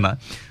ফেনোমেনা,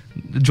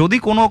 যদি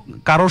কোনো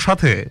কারোর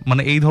সাথে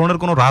মানে এই ধরনের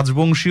কোনো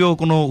রাজবংশীয়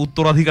কোনো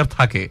উত্তরাধিকার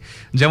থাকে,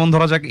 যেমন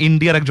ধরা যাক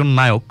ইন্ডিয়ার একজন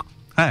নায়ক,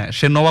 হ্যাঁ,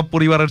 সে নবাব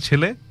পরিবারের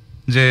ছেলে,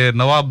 যে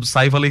নবাব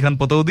সাইফ আলী খান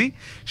পতৌদি,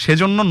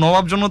 সেজন্য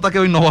নবাব জন্য তাকে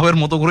ওই নবাবের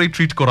মতো করেই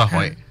ট্রিট করা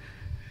হয়।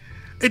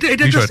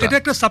 এটা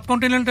একটা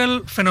সাবকন্টিনেন্টাল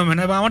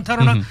ফেনোমেনা, এবং আমার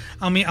ধারণা,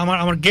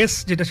 আমার গেস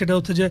যেটা, সেটা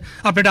হচ্ছে যে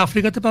আপনি এটা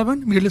আফ্রিকাতে পাবেন,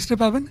 মিডল ইস্টে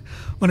পাবেন,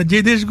 মানে যে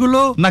দেশগুলো,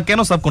 না কেন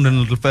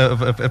সাবকন্টিনেন্টাল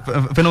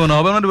ফেনোমেনা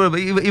হবে,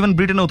 ইভেন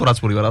ব্রিটেনেও তো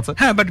রাজপরিবার আছে।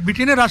 হ্যাঁ, বাট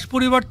ব্রিটেনের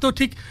রাজপরিবার তো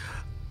ঠিক,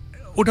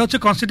 ওটা হচ্ছে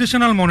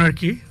কনস্টিটিউশনাল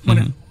মনার্কি,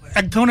 মানে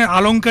এক ধরনের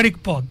আলংকারিক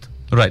পদ,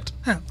 রাইট।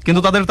 হ্যাঁ,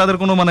 কিন্তু তাদের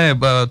কোনো মানে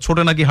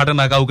ছোটে নাকি হাঁটে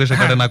না, কাউকে সে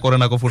কাটে না, করে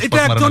না, এটা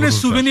এক ধরনের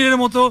সুভেনিরের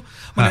মতো,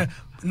 মানে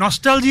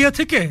নস্টালজিয়া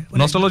থেকে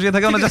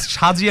মানে জাস্ট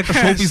সাজিয়ে একটা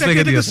শোপিস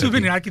রেখে দিয়েছে,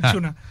 সুভেনির, আর কিছু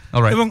না।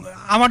 এবং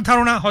আমার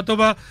ধারণা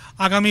হয়তোবা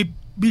আগামী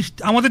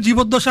আমাদের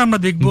জীবদ্দশা আমরা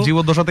দেখব,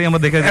 জীবদ্দশাতেই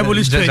আমরা দেখে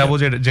যাবো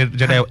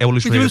যেটা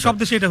এভলিউশন হয়ে গেছে, সব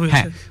দেশে এটা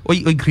হয়েছে।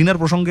 ওই ঘৃণার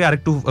প্রসঙ্গে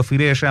আরেকটু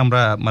ফিরে এসে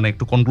আমরা মানে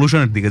একটু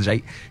কনক্লুশনের দিকে যাই।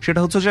 সেটা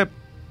হচ্ছে যে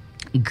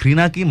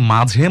ঘৃণা কি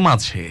মাঝে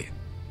মাঝে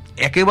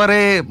একেবারে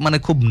মানে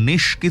খুব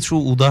নিশ কিছু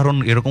উদাহরণ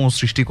এরকম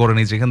সৃষ্টি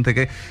করেনি যেখান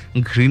থেকে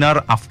ঘৃণার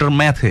আফটার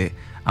ম্যাথে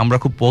আমরা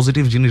খুব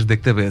পজিটিভ জিনিস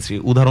দেখতে পেয়েছি?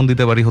 উদাহরণ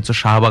দিতে পারি হচ্ছে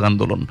শাহবাগ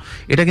আন্দোলন।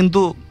 এটা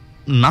কিন্তু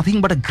নাথিং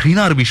বাট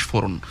ঘৃণার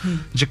বিস্ফোরণ,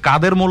 যে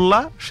কাদের মোল্লা,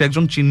 সে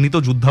একজন চিহ্নিত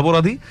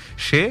যুদ্ধাপরাধী,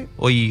 সে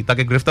ওই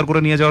তাকে গ্রেফতার করে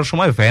নিয়ে যাওয়ার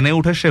সময় ভ্যানে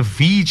উঠে সে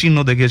ভি চিহ্ন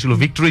দেখিয়েছিল,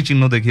 ভিক্টরি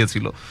চিহ্ন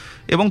দেখিয়েছিল,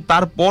 এবং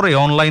তারপরে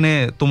অনলাইনে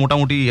তো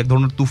মোটামুটি এক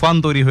ধরনের তুফান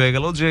তৈরি হয়ে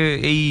গেল যে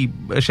এই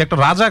সে একটা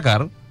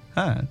রাজাকার,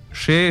 হ্যাঁ,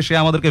 সে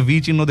আমাদেরকে ভি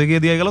চিহ্ন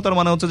দেখিয়ে দিয়ে গেল, তার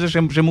মানে হচ্ছে যে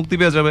সে মুক্তি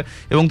পেয়ে যাবে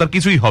এবং তার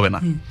কিছুই হবে না।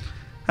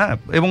 হ্যাঁ,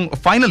 এবং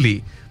ফাইনালি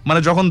মানে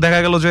যখন দেখা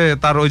গেল যে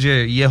তার ওই যে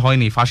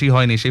হয়নি, ফাঁসি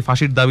হয়নি, সেই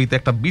ফাঁসির দাবিতে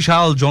একটা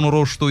বিশাল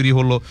জনরোষ তৈরি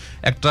হলো,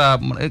 একটা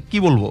মানে কি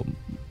বলবো,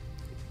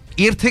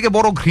 এর থেকে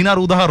বড় ঘৃণার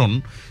উদাহরণ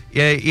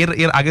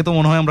এর আগে তো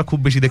মনে হয় আমরা খুব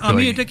বেশি দেখতে পাই।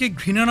 আমি এটাকে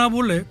ঘৃণা না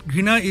বলে,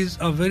 ঘৃণা is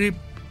a very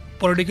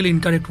politically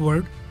incorrect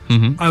word,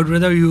 I would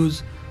rather use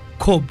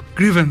ক্ষোভ,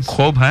 গ্রিভেন্স,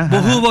 ক্ষোভ, হ্যাঁ,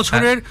 বহু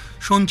বছরের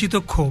সঞ্চিত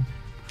ক্ষোভ,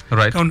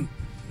 রাইট। কারণ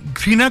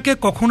ঘৃণাকে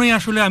কখনোই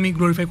আসলে আমি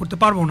গ্লোরিফাই করতে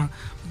পারবো না।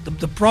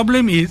 দ্য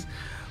প্রবলেম ইজ,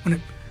 মানে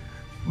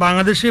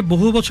বাংলাদেশে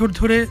বহু বছর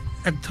ধরে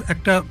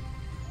একটা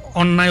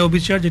অন্যায়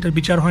অবিচার, যেটার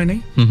বিচার হয় নাই,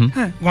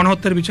 হ্যাঁ,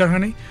 গণহত্যার বিচার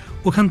হয় নাই,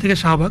 ওখান থেকে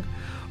শাহবাগ।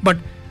 বাট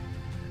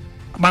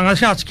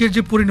বাংলাদেশে আজকের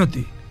যে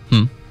পরিণতি,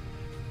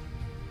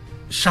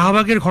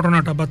 শাহবাগের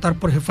ঘটনাটা বা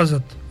তারপর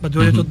হেফাজত বা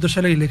 2014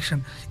 সালের ইলেকশন,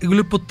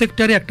 এগুলো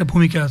প্রত্যেকটারই একটা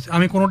ভূমিকা আছে।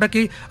 আমি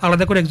কোনোটাকেই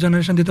আলাদা করে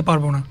এক্সপ্লেনেশন দিতে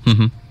পারবো না,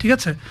 ঠিক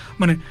আছে?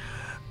 মানে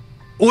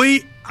ওই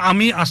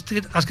আমি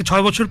আজকে 6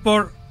 বছর পর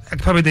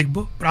একভাবে দেখবো,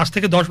 আজ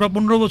থেকে 10 বা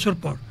 15 বছর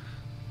পর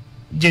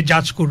যে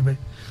জাজ করবে,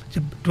 যে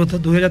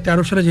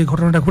 2013 সালে যে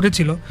ঘটনাটা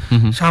ঘটেছিল,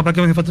 শাহবাগ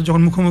এবং হেফাজত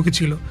যখন মুখোমুখি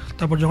ছিল,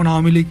 তারপর যখন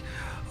আওয়ামী লীগ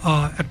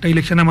একটা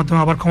ইলেকশনের মাধ্যমে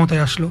আবার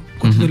ক্ষমতায় আসলো,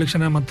 কথিত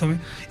ইলেকশনের মাধ্যমে,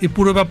 এই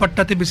পুরো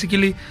ব্যাপারটাতে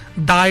বেসিক্যালি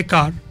দায়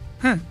কার,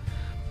 হ্যাঁ,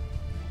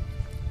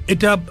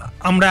 এটা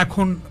আমরা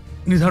এখন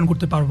নির্ধারণ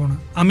করতে পারবো না।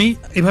 আমি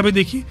এভাবে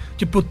দেখি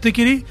যে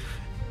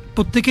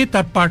প্রত্যেকেই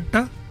তার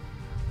পার্টটা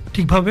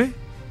ঠিকভাবে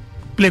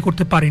প্লে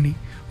করতে পারেনি।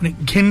 মানে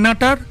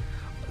ঘেন্নাটার,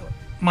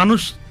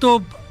 মানুষ তো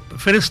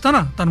ফেরেশতা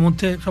না, তার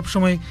মধ্যে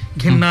সবসময়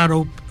ঘেন্না আর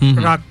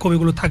রাগ ক্ষোভ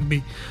এগুলো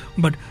থাকবেই,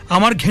 বাট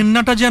আমার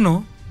ঘেন্নাটা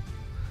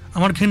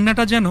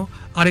যেন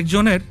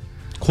আরেকজনের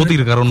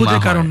ক্ষতির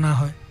কারণ না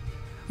হয়।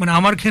 মানে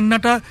আমার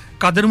ঘেন্নাটা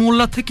কাদের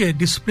মোল্লা থেকে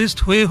ডিসপ্লেসড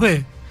হয়ে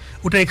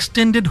ওটা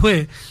এক্সটেন্ডেড হয়ে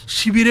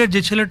শিবিরের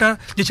যে ছেলেটা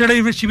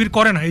শিবির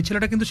করে না, এই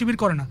ছেলেটা কিন্তু শিবির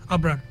করে না,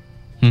 আবরার।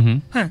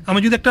 হ্যাঁ, আমি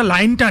যদি একটা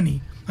লাইন টানি,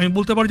 আমি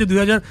বলতে পারি যে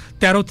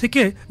 2013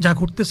 থেকে যা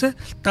ঘটতেছে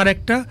তার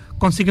একটা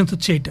কনসিকুয়েন্স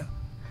হচ্ছে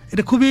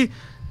এটা খুবই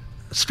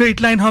স্ট্রেট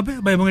লাইন হবে,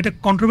 বা এবং এটা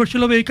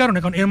কন্ট্রোভার্সিয়াল হবে এই কারণে,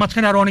 কারণ এর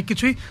মাঝখানে আরো অনেক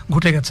কিছুই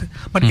ঘটে গেছে।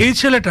 বাট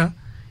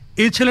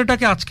এই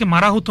ছেলেটাকে আজকে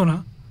মারা হতো না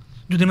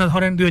যদি না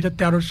ধরেন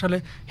 2013 সালে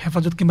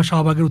হেফাজত কিংবা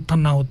শাহবাগের উত্থান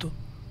না হতো।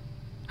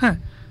 হ্যাঁ,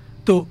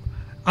 তো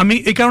আমি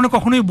এই কারণে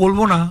কখনোই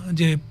বলবো না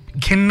যে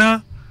ঘেন্না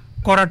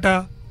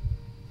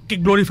করাটাকে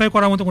গ্লোরিফাই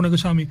করার মতো কোনো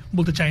কিছু আমি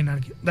বলতে চাই না আর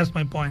কি। That's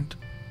my point.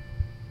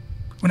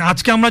 মানে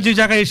আজকে আমরা যে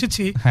জায়গায়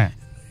এসেছি,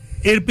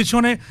 এর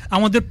পিছনে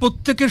আমাদের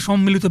প্রত্যেকের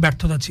সম্মিলিত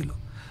ব্যর্থতা ছিল।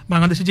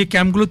 বাংলাদেশে যে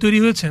ক্যাম্পগুলো তৈরি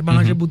হয়েছে,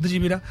 বাংলাদেশের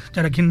বুদ্ধিজীবীরা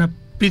যারা ঘৃণা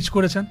পিচ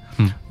করেছেন,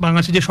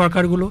 বাংলাদেশের যে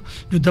সরকারগুলো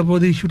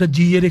যুদ্ধাপরাধী ইস্যুটা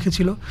জিইয়ে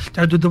রেখেছিল,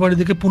 যারা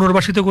যুদ্ধাপরাধীদেরকে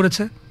পুনর্বাসিত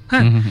করেছে,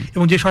 হ্যাঁ,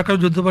 এবং যে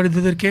সরকার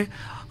যুদ্ধাপরাধীদেরকে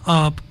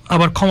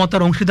আবার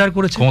ক্ষমতার অংশীদার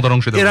করেছে,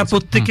 এরা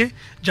প্রত্যেকে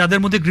যাদের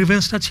মধ্যে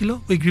গ্রিভেন্সটা ছিল,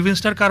 ওই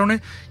গ্রিভেন্সটার কারণে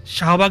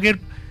শাহবাগের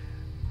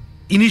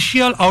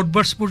ইনিশিয়াল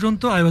আউটবার্স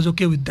পর্যন্ত I was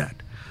okay with that.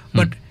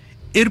 But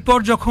এরপর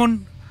যখন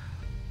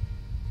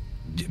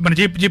মানে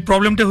যে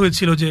প্রবলেমটা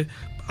হয়েছিল যে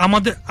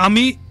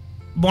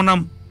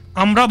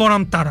আমরা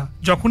বনাম তারা,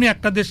 যখনই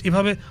একটা দেশ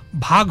এভাবে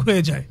ভাগ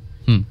হয়ে যায়,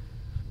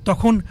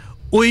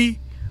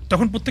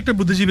 তখন প্রত্যেকটা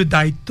বুদ্ধিজীবীর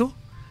দায়িত্ব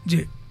যে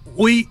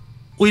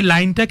ওই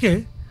লাইনটাকে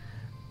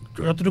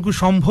যতটুকু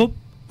সম্ভব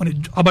মানে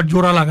আবার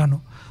জোড়া লাগানো।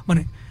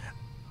 মানে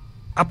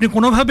আপনি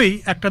কোনোভাবেই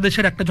একটা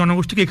দেশের একটা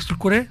জনগোষ্ঠীকে এক্সক্লুড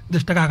করে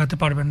দেশটাকে আগাতে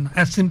পারবেন না,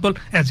 as simple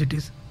as it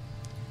is.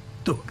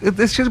 তো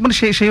মানে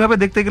সেইভাবে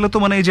দেখতে গেলে তো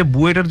মানে এই যে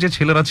বুয়েটের যে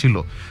ছেলেরা ছিল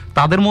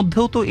তাদের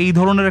মধ্যেও তো এই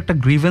ধরনের একটা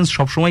গ্রিভেন্স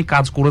সবসময়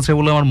কাজ করেছে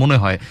বলে আমার মনে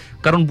হয়।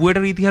 কারণ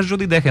বুয়েটের ইতিহাস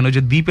যদি দেখেন, ওই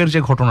যে দ্বীপের যে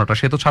ঘটনাটা,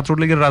 সে তো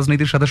ছাত্রলীগের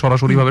রাজনীতির সাথে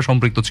সরাসরিভাবে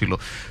সম্পৃক্ত ছিল।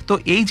 তো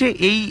এই যে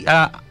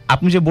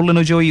আপনি যে বললেন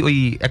ওই যে ওই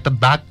একটা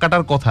দাগ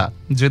কাটার কথা,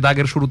 যে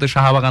দাগের শুরুতে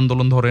শাহবাগ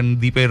আন্দোলন ধরেন,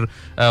 দ্বীপের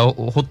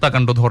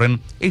হত্যাকাণ্ড ধরেন,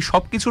 এই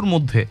সব কিছুর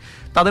মধ্যে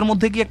তাদের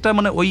মধ্যে কি একটা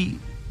মানে ওই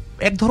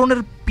এক ধরনের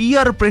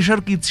পিয়ার প্রেশার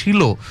কি ছিল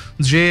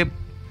যে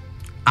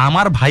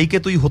আমার ভাইকে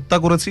তুই হত্যা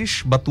করেছিস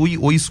বা তুই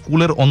ওই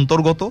স্কুলের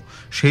অন্তর্গত,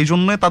 সেই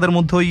জন্য তাদের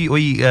মধ্যে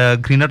ওই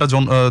ঘৃণাটা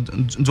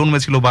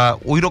জন্মেছিল বা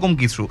ওই রকম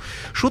কিছু?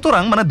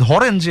 সুতরাং মানে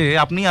ধরেন যে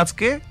আপনি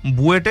আজকে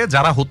বুয়েটে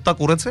যারা হত্যা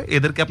করেছে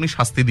এদেরকে আপনি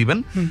শাস্তি দিবেন,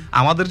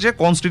 আমাদের যে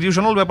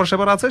কনস্টিটিউশনাল ব্যাপার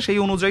স্যাপার আছে সেই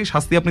অনুযায়ী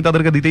শাস্তি আপনি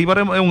তাদেরকে দিতেই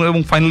পারেন,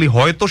 এবং ফাইনালি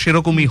হয়তো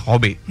সেরকমই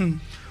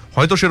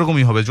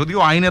হবে, যদিও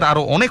আইনের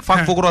আরো অনেক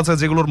ফাঁক ফোকর আছে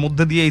যেগুলোর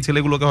মধ্যে দিয়ে এই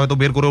ছেলেগুলোকে হয়তো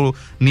বের করেও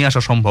নিয়ে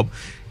আসা সম্ভব।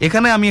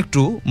 এখানে আমি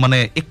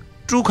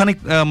একটুখানি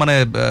মানে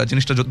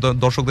জিনিসটা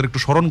দর্শকদের একটু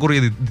স্মরণ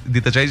করিয়ে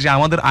দিতে চাই যে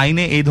আমাদের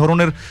আইনে এই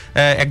ধরনের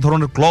এক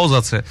ধরনের ক্লজ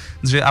আছে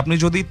যে আপনি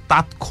যদি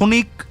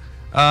তাৎক্ষণিক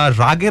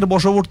রাগের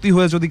বশবর্তী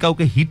হয়ে যদি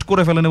কাউকে হিট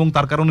করে ফেলেন এবং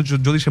তার কারণে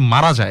যদি সে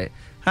মারা যায়,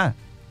 হ্যাঁ,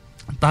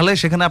 তাহলে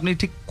সেখানে আপনি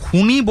ঠিক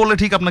খুনি বলে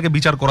ঠিক আপনাকে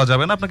বিচার করা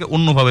যাবে না, আপনাকে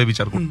অন্যভাবে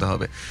বিচার করতে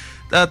হবে।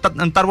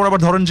 তারপর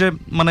আবার ধরেন যে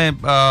মানে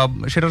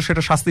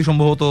সেটা শাস্তি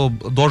সম্ভবত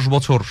 10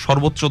 বছর,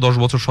 সর্বোচ্চ 10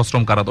 বছর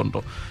সশ্রম কারাদণ্ড।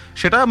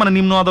 সেটা মানে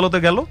নিম্ন আদালতে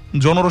গেল,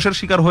 জনরোষের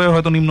শিকার হয়ে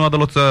হয়তো নিম্ন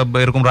আদালত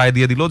এরকম রায়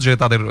দিয়ে দিল যে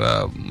তাদের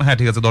হ্যাঁ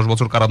ঠিক আছে 10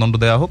 বছর কারাদণ্ড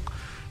দেওয়া হোক।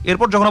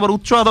 এরপর যখন আবার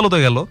উচ্চ আদালতে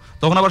গেল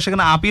তখন আবার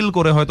সেখানে আপিল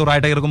করে হয়তো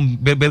রায়টা এরকম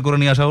বের করে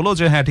নিয়ে আসা হলো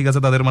যে হ্যাঁ ঠিক আছে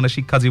তাদের মানে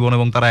শিক্ষা জীবন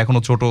এবং তারা এখনো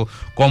ছোট,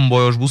 কম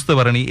বয়স, বুঝতে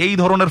পারেনি, এই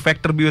ধরনের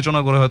ফ্যাক্টর বিবেচনা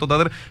করে হয়তো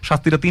তাদের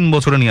শাস্তিটা 3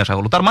 বছরে নিয়ে আসা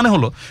হলো। তার মানে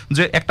হলো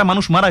যে একটা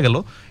মানুষ মারা গেল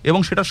এবং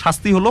সেটার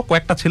শাস্তি হলো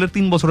কয়েকটা ছেলের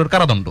 3 বছরের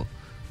কারাদণ্ড।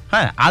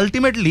 হ্যাঁ,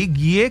 আলটিমেটলি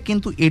গিয়ে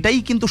কিন্তু এটাই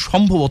কিন্তু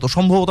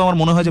সম্ভবত আমার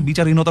মনে হয় যে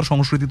বিচারহীনতার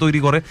সংস্কৃতি তৈরি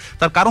করে।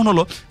 তার কারণ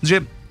হলো যে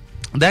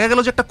দেখা গেল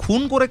যে একটা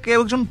খুন করে কেউ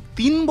একজন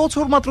 3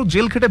 বছর মাত্র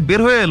জেল খেটে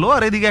বের হয়ে এলো,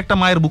 আর এদিকে একটা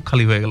মায়ের বুক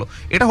খালি হয়ে গেল।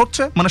 এটা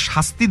হচ্ছে মানে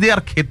শাস্তি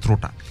দেওয়ার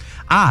ক্ষেত্রটা।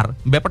 আর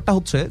ব্যাপারটা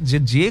হচ্ছে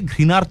যে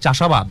ঘৃণার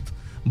চাষাবাদ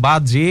বা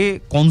যে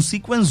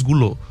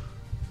কনসিকুয়েন্সগুলো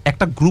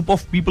একটা গ্রুপ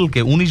অফ পিপলকে,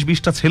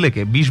 19-20টা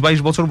ছেলেকে,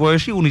 20-22 বছর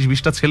বয়সী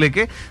 19-20টা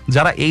ছেলেকে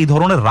যারা এই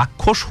ধরনের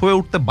রাক্ষস হয়ে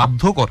উঠতে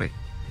বাধ্য করে,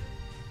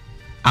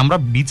 আমরা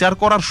বিচার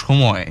করার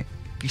সময়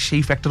কি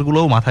সেই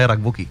ফ্যাক্টরগুলোও মাথায়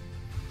রাখবো কি?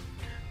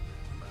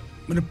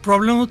 মানে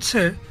প্রবলেম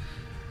হচ্ছে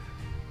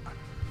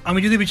আমি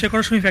যদি বিচার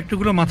করার সময়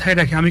ফ্যাক্টরগুলো মাথায়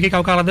রাখি, আমি কি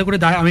কাউকে আলাদা করে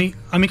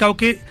আমি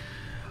কাউকে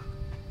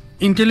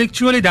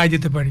ইন্টেলেকচুয়ালি দায়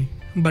দিতে পারি,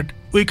 বাট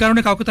ওই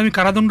কারণে কাউকে তো আমি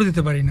কারাদণ্ড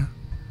দিতে পারি না।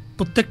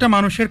 প্রত্যেকটা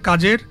মানুষের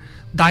কাজের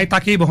দায়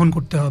তাকেই বহন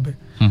করতে হবে।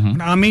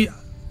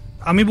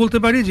 আমি বলতে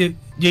পারি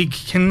যে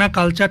ঘেন্না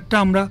কালচারটা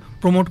আমরা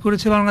প্রমোট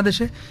করেছে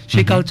বাংলাদেশে,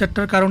 সেই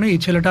কালচারটার কারণে এই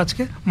ছেলেটা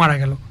আজকে মারা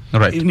গেল,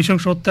 এই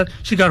নৃশংস হত্যার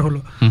শিকার হলো।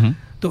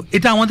 তো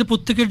এটা আমাদের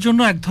প্রত্যেকের জন্য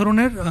এক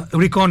ধরনের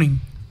রিকনিং,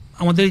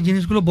 আমাদের এই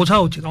জিনিসগুলো বোঝা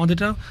উচিত, আমাদের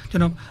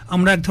যেন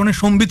আমরা এক ধরনের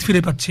সম্বিত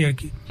ফিরে পাচ্ছি আর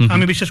কি।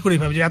 আমি বিশ্বাস করি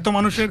এইভাবে যে এত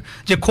মানুষের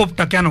যে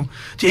ক্ষোভটা কেন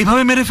যে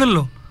এইভাবে মেরে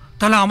ফেললো,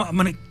 তাহলে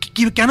মানে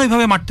কেন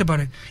এইভাবে মারতে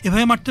পারে?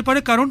 এভাবে মারতে পারে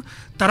কারণ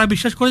তারা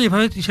বিশ্বাস করে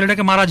এভাবে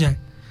ছেলেটাকে মারা যায়।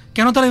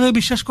 কেন তারা এভাবে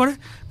বিশ্বাস করে?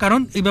 কারণ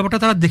এই ব্যাপারটা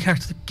তারা দেখে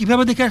আসতেছে।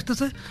 কিভাবে দেখে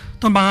আসতেছে?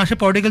 তখন বাংলাদেশের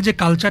পলিটিক্যাল যে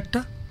কালচারটা,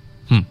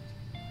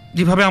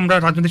 যেভাবে আমরা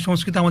রাজনৈতিক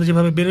সংস্কৃতি আমাদের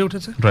যেভাবে বেড়ে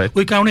উঠেছে,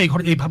 ওই কারণে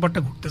এই ব্যাপারটা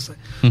ঘটতেছে।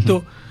 তো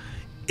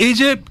এই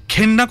যে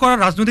ঘেন্না করা,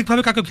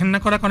 রাজনৈতিকভাবে কাকে ঘেন্না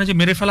করার কারণে যে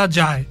মেরে ফেলা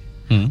যায়,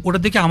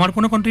 ওটার দিকে আমার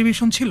কোনো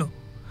কন্ট্রিবিউশন ছিল?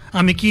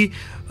 আমি কি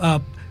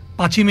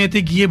 5ই মেতে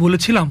গিয়ে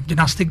বলেছিলাম যে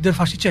নাস্তিকদের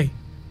ফাঁসি চাই?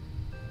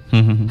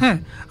 হ্যাঁ,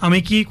 আমি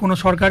কি কোনো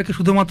সরকারকে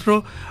শুধুমাত্র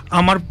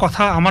আমার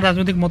কথা, আমার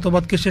রাজনৈতিক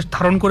মতবাদকে সে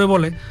ধারণ করে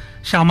বলে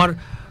সে আমার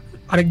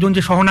আরেকজন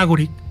যে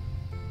সহনাগরিক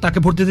তাকে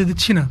ভোট দিতে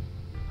দিচ্ছি না?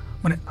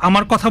 মানে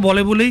আমার কথা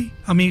বলে বলেই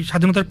আমি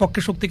স্বাধীনতার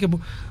পক্ষে শক্তিকে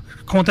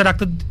ক্ষমতায়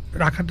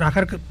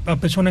রাখার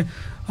পেছনে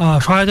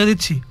সহায়তা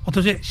দিচ্ছি,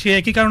 অথচ সে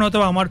একই কারণে হয়তো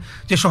আমার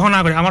যে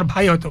সহনাগরিক, আমার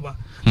ভাই হয়তো বা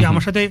যে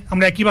আমার সাথে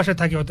আমরা একই বাসায়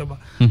থাকি হয়তো বা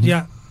যে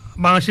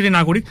বাংলাদেশের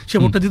নাগরিক, সে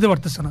ভোটটা দিতে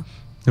পারতেছে না,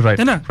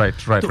 তাই না?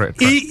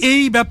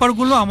 এই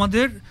ব্যাপারগুলো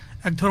আমাদের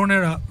এক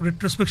ধরনের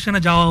রেট্রোস্পেকশনে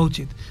যাওয়া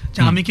উচিত, যে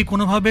আমি কি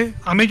কোনোভাবে,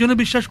 আমি যেন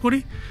বিশ্বাস করি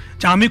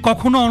যে আমি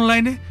কখনো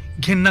অনলাইনে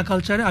ঘেন্না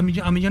কালচারে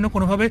আমি যেন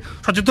কোনোভাবে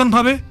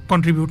সচেতনভাবে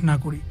কন্ট্রিবিউট না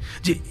করি,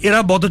 যে এরা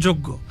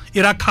বধযোগ্য,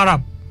 এরা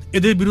খারাপ,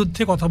 এদের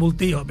বিরুদ্ধে কথা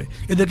বলতেই হবে,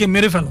 এদেরকে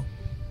মেরে ফেলো,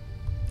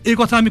 এই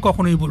কথা আমি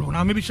কখনোই বলবো না।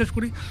 আমি বিশ্বাস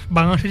করি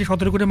বাংলাদেশে যে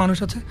 17 কোটি মানুষ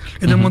আছে,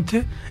 এদের মধ্যে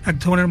এক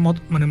ধরনের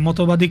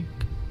মতবাদিক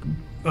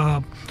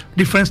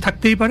ডিফারেন্স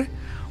থাকতেই পারে,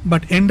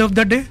 but end of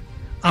the day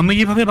আমি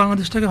যেভাবে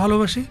বাংলাদেশটাকে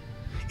ভালোবাসি,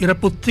 এরা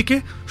প্রত্যেকে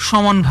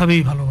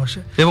সমানভাবেই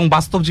ভালোবাসে। এবং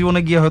বাস্তব জীবনে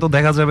গিয়ে হয়তো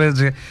দেখা যাবে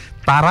যে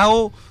তারাও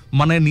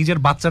মানে নিজের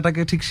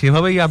বাচ্চাটাকে ঠিক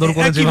সেভাবেই আদর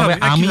করে যেভাবে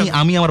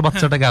আমি আমার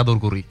বাচ্চাটাকে আদর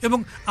করি। এবং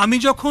আমি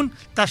যখন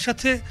তার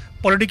সাথে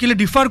পলিটিক্যালি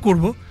ডিফার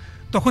করব,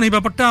 তখন এই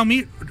ব্যাপারটা আমি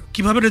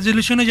কিভাবে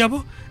রেজলিউশনে যাব,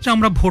 যে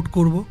আমরা ভোট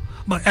করব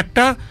বা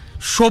একটা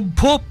সভ্য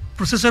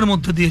প্রসেসের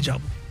মধ্যে দিয়ে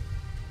যাব।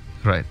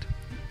 Right,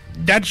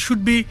 that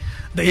should be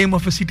the aim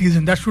of a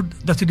citizen, that should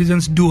the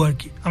citizens do আর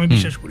কি, আমি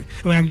বিশ্বাস করি।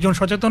 এবং একজন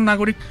সচেতন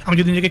নাগরিক আমি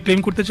যদি নিজেকে ক্লেম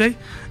করতে চাই,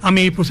 আমি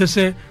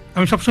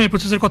সবসময় এই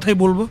প্রসেসের কথাই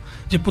বলবো,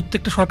 যে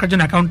প্রত্যেকটা সরকার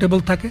যেন অ্যাকাউন্টেবল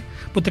থাকে,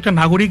 প্রত্যেকটা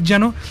নাগরিক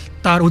যেন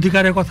তার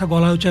অধিকারের কথা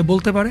গলা উঁচায়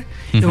বলতে পারে,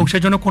 এবং সে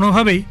যেন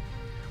কোনোভাবেই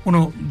কোনো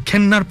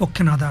ঘেন্নার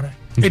পক্ষে না দাঁড়ায়।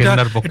 এটা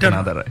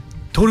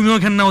ধর্মীয়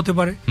ঘেন্না হতে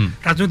পারে,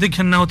 রাজনৈতিক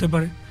ঘেন্না হতে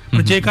পারে,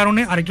 যে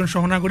কারণে আরেকজন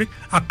সহনাগরিক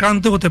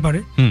আক্রান্ত হতে পারে,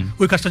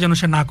 ওই কাজটা যেন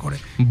সে না করে।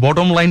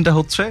 বটম লাইনটা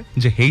হচ্ছে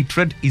যে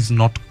hatred is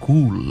not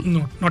cool,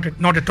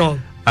 not at all.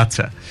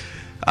 আচ্ছা,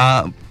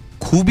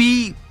 খুবই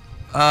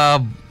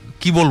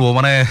কি বলবো,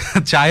 মানে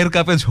চায়ের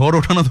কাপে ঝড়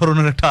ওঠানো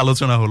ধরনের একটা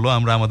আলোচনা হলো।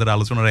 আমরা আমাদের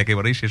আলোচনার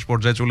একেবারেই শেষ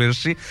পর্যায়ে চলে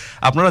এসেছি।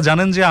 আপনারা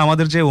জানেন যে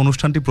আমাদের যে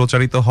অনুষ্ঠানটি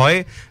প্রচারিত হয়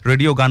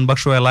রেডিও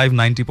গানবাক্স অ্যালাইভ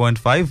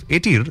 90.5,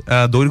 এটির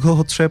দৈর্ঘ্য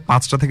হচ্ছে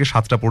 5টা থেকে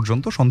 7টা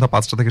পর্যন্ত, সন্ধ্যা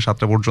 5টা থেকে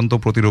 7টা পর্যন্ত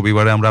প্রতি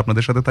রবিবারে আমরা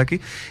আপনাদের সাথে থাকি।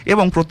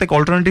 এবং প্রত্যেক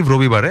অল্টারনেটিভ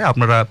রবিবারে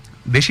আপনারা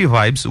দেশি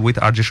ভাইবস উইথ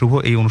আরজে শুভ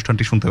এই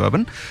অনুষ্ঠানটি শুনতে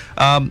পাবেন।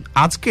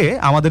 আজকে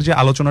আমাদের যে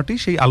আলোচনাটি,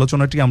 সেই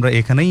আলোচনাটি আমরা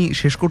এখানেই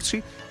শেষ করছি।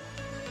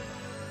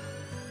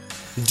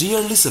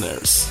 ডিয়ার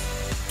লিসেনার্স,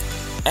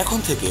 এখন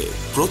থেকে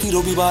প্রতি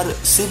রবিবার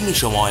সিডনি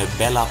সময়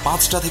বেলা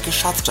 5টা থেকে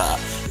 7টা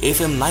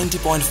FM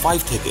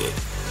 90.5 থেকে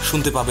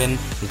শুনতে পাবেন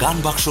গান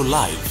বাক্স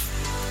লাইভ।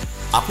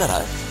 আপনারা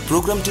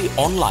প্রোগ্রামটি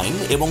অনলাইন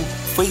এবং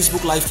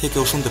ফেসবুক লাইভ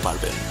থেকেও শুনতে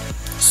পারবেন।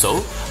 সো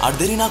আর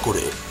দেরি না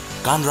করে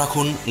কান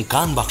রাখুন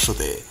গান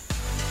বাক্সতে,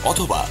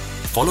 অথবা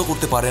ফলো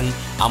করতে পারেন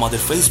আমাদের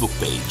Facebook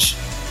page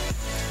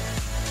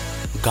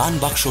Gaan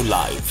Baksho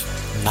live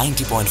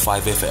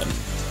 90.5 FM,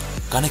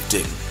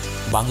 connecting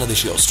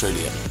Bangladeshi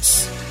Australians.